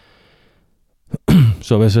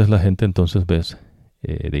 A veces la gente entonces, ves,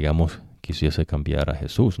 digamos, quisiese cambiar a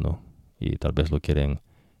Jesús, ¿no? Y tal vez lo quieren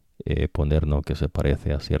poner, ¿no?, que se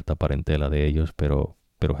parece a cierta parentela de ellos, pero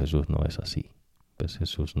Jesús no es así. Pues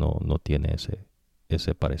Jesús no tiene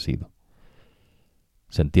ese parecido.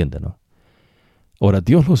 ¿Se entiende, no? Ahora,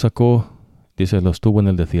 Dios lo sacó, dice, lo estuvo en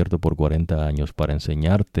el desierto por 40 años para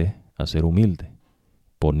enseñarte a ser humilde,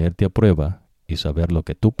 ponerte a prueba y saber lo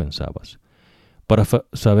que tú pensabas, para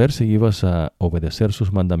saber si ibas a obedecer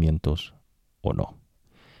sus mandamientos o no.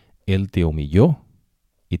 Él te humilló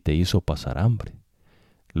y te hizo pasar hambre.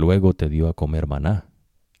 Luego te dio a comer maná,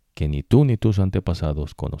 que ni tú ni tus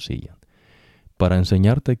antepasados conocían, para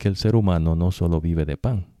enseñarte que el ser humano no solo vive de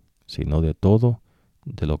pan, sino de todo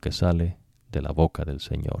de lo que sale de la boca del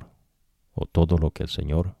Señor, o todo lo que el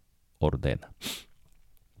Señor ordena.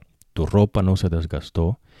 Tu ropa no se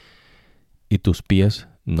desgastó y tus pies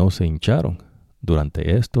no se hincharon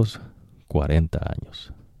durante estos 40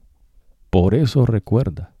 años. Por eso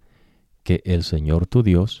recuerda que el Señor tu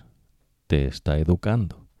Dios te está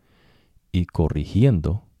educando y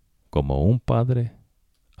corrigiendo como un padre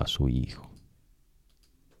a su hijo.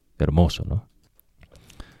 Hermoso, ¿no?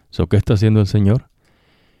 ¿Qué está haciendo el Señor?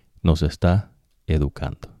 Nos está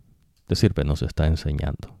educando. Es decir, nos está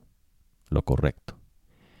enseñando lo correcto.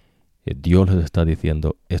 Dios les está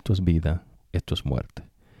diciendo, esto es vida, esto es muerte.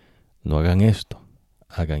 No hagan esto,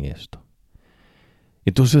 hagan esto.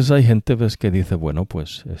 Entonces hay gente, ves, que dice, bueno,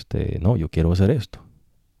 pues, no, yo quiero hacer esto.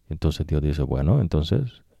 Entonces Dios dice, bueno,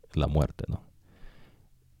 entonces la muerte, ¿no?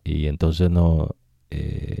 Y entonces no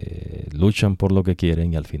luchan por lo que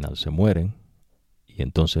quieren y al final se mueren. Y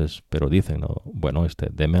entonces, pero dicen, no, bueno,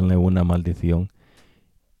 démenle una maldición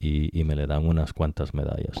y me le dan unas cuantas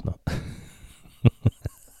medallas, ¿no?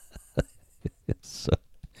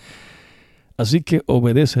 Así que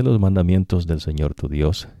obedece los mandamientos del Señor tu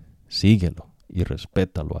Dios, síguelo y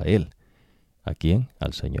respétalo a Él. ¿A quién?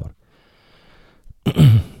 Al Señor.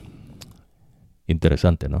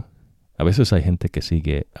 Interesante, ¿no? A veces hay gente que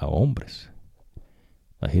sigue a hombres.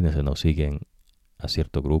 Imagínense, no siguen a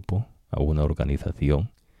cierto grupo, a una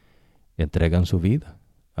organización, entregan su vida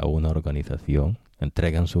a una organización,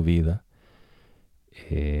 entregan su vida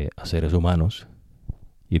a seres humanos,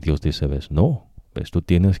 y Dios dice, ves, no, ves, tú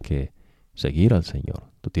tienes que seguir al Señor,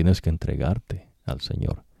 tú tienes que entregarte al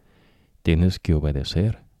Señor, tienes que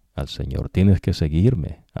obedecer al Señor, tienes que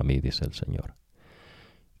seguirme a mí, dice el Señor.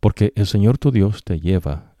 Porque el Señor tu Dios te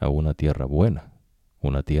lleva a una tierra buena,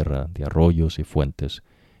 una tierra de arroyos y fuentes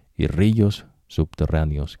y ríos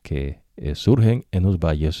subterráneos que surgen en los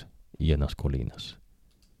valles y en las colinas.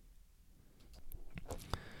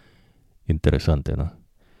 Interesante, ¿no?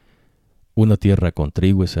 Una tierra con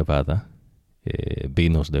trigo y cebada,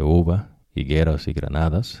 vinos de uva, higueras y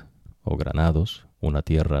granadas o granados, una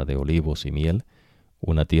tierra de olivos y miel,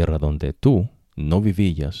 una tierra donde tú no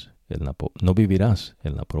vivirás en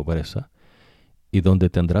la pobreza y donde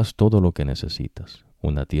tendrás todo lo que necesitas,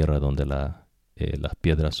 una tierra donde las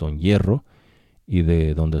piedras son hierro y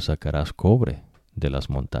de donde sacarás cobre de las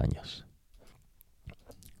montañas.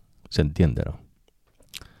 ¿Se entiende, no?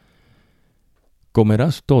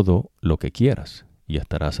 Comerás todo lo que quieras y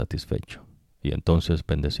estarás satisfecho, y entonces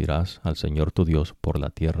bendecirás al Señor tu Dios por la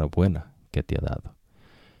tierra buena que te ha dado.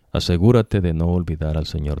 Asegúrate de no olvidar al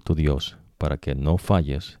Señor tu Dios para que no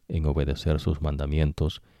falles en obedecer sus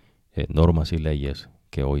mandamientos, normas y leyes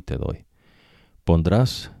que hoy te doy.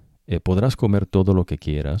 Podrás comer todo lo que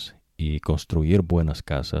quieras y construir buenas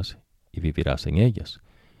casas y vivirás en ellas.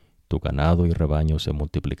 Tu ganado y rebaño se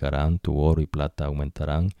multiplicarán, tu oro y plata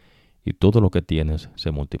aumentarán y todo lo que tienes se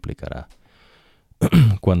multiplicará.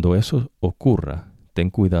 Cuando eso ocurra, ten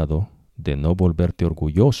cuidado de no volverte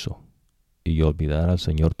orgulloso y olvidar al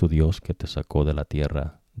Señor tu Dios que te sacó de la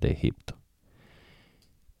tierra de Egipto.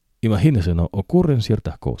 imagínense, ¿no? Ocurren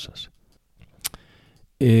ciertas cosas.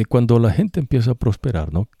 Cuando la gente empieza a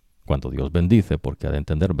prosperar, ¿no? Cuando Dios bendice, porque ha de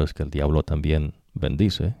entender, ves que el diablo también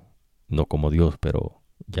bendice, no como Dios, pero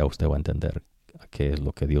ya usted va a entender qué es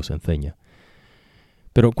lo que Dios enseña.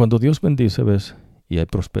 Pero cuando Dios bendice, ves,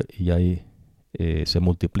 se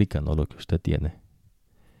multiplica, ¿no? Lo que usted tiene.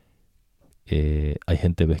 Hay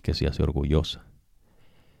gente, ves, que se hace orgullosa.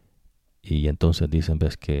 Y entonces dicen,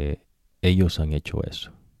 ves, que ellos han hecho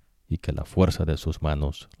eso. Y que la fuerza de sus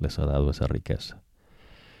manos les ha dado esa riqueza.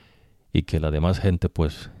 Y que la demás gente,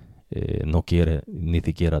 pues, no quiere ni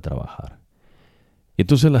siquiera trabajar. Y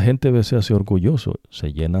entonces la gente, ves, se hace orgulloso.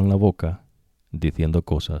 Se llenan la boca diciendo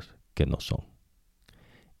cosas que no son.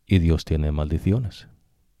 Y Dios tiene maldiciones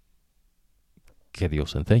que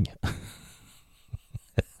Dios enseña.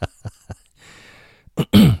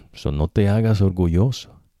 No te hagas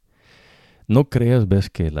orgulloso. No creas, ves,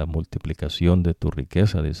 que la multiplicación de tu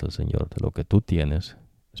riqueza, dice el Señor, de lo que tú tienes,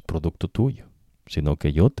 es producto tuyo, sino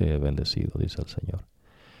que yo te he bendecido, dice el Señor.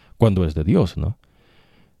 Cuando es de Dios, ¿no?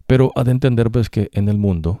 Pero ha de entender, ves, que en el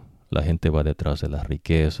mundo la gente va detrás de las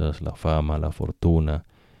riquezas, la fama, la fortuna,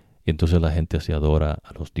 y entonces la gente se adora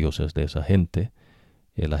a los dioses de esa gente,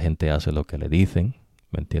 la gente hace lo que le dicen,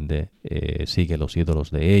 ¿me entiende? Sigue los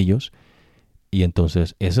ídolos de ellos, y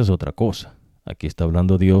entonces esa es otra cosa. Aquí está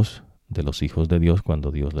hablando Dios de los hijos de Dios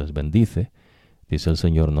cuando Dios les bendice. Dice el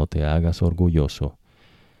Señor, no te hagas orgulloso.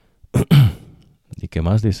 ¿Y qué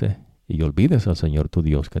más dice? Y olvides al Señor tu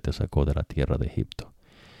Dios que te sacó de la tierra de Egipto,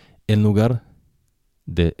 en lugar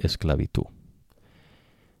de esclavitud.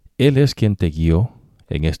 Él es quien te guió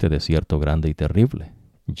en este desierto grande y terrible,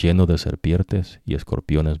 lleno de serpientes y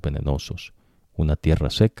escorpiones venenosos, una tierra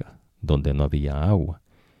seca, donde no había agua.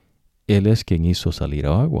 Él es quien hizo salir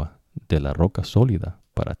agua de la roca sólida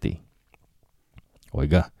para ti.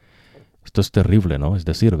 Oiga, esto es terrible, ¿no? Es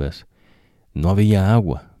decir, ves, no había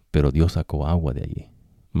agua, pero Dios sacó agua de allí.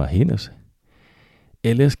 Imagínese.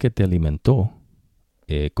 Él es que te alimentó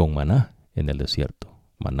con maná en el desierto.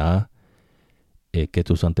 Maná que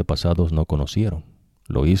tus antepasados no conocieron.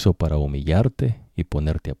 Lo hizo para humillarte y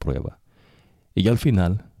ponerte a prueba. Y al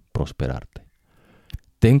final, prosperarte.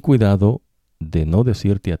 Ten cuidado de no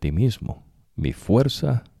decirte a ti mismo, mi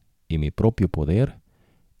fuerza y mi propio poder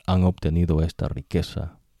han obtenido esta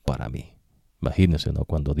riqueza para mí. Imagínese, ¿no?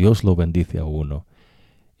 Cuando Dios lo bendice a uno,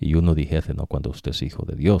 y uno dijese, ¿no? Cuando usted es hijo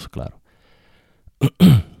de Dios, claro.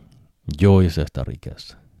 Yo hice esta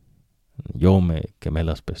riqueza. Yo me quemé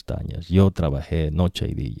las pestañas. Yo trabajé noche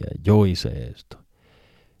y día. Yo hice esto.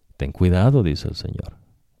 Ten cuidado, dice el Señor.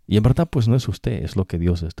 Y en verdad, pues no es usted, es lo que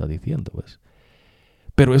Dios está diciendo, ¿ves?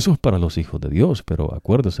 Pero eso es para los hijos de Dios. Pero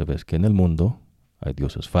acuérdese, ¿ves? Que en el mundo hay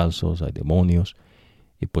dioses falsos, hay demonios.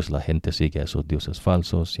 Y pues la gente sigue a esos dioses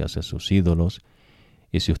falsos, se hace sus ídolos.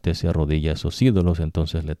 Y si usted se arrodilla a esos ídolos,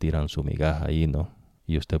 entonces le tiran su migaja ahí, ¿no?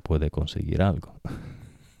 Y usted puede conseguir algo.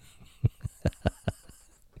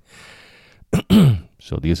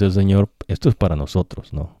 So, dice el Señor, esto es para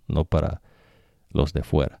nosotros, no para los de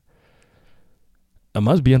fuera.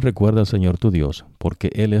 Más bien recuerda al Señor tu Dios, porque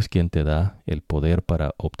Él es quien te da el poder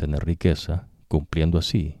para obtener riqueza, cumpliendo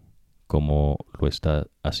así, como lo está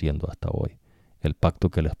haciendo hasta hoy, el pacto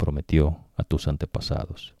que les prometió a tus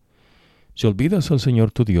antepasados. Si olvidas al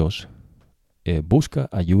Señor tu Dios, buscas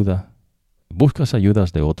ayudas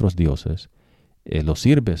de otros dioses, los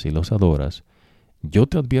sirves y los adoras, yo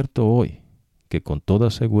te advierto hoy que con toda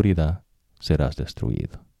seguridad serás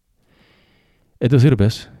destruido. Es decir,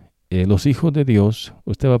 ves, los hijos de Dios,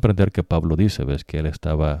 usted va a aprender que Pablo dice, ves, que él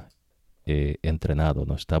estaba entrenado,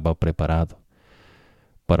 no estaba preparado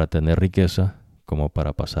para tener riqueza como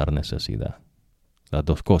para pasar necesidad. Las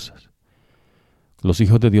dos cosas. Los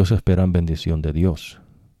hijos de Dios esperan bendición de Dios,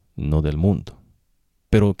 no del mundo.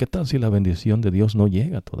 Pero ¿qué tal si la bendición de Dios no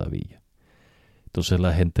llega todavía? Entonces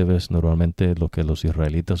la gente, ves, normalmente lo que los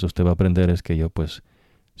israelitas, usted va a aprender es que ellos pues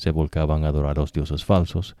se volcaban a adorar a los dioses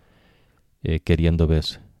falsos, queriendo,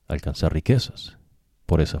 ves, alcanzar riquezas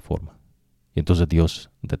por esa forma. Y entonces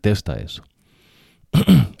Dios detesta eso.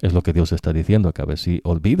 Es lo que Dios está diciendo acá. ¿Ves? Si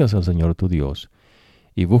olvidas al Señor tu Dios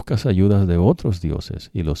y buscas ayudas de otros dioses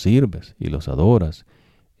y los sirves y los adoras,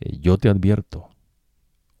 yo te advierto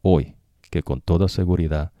hoy que con toda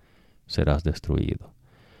seguridad serás destruido.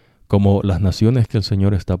 Como las naciones que el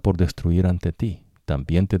Señor está por destruir ante ti,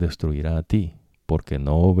 también te destruirá a ti, porque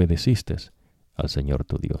no obedeciste al Señor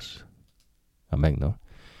tu Dios. Amén, ¿no?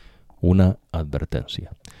 Una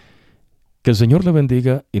advertencia. Que el Señor le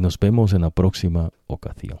bendiga y nos vemos en la próxima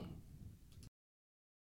ocasión.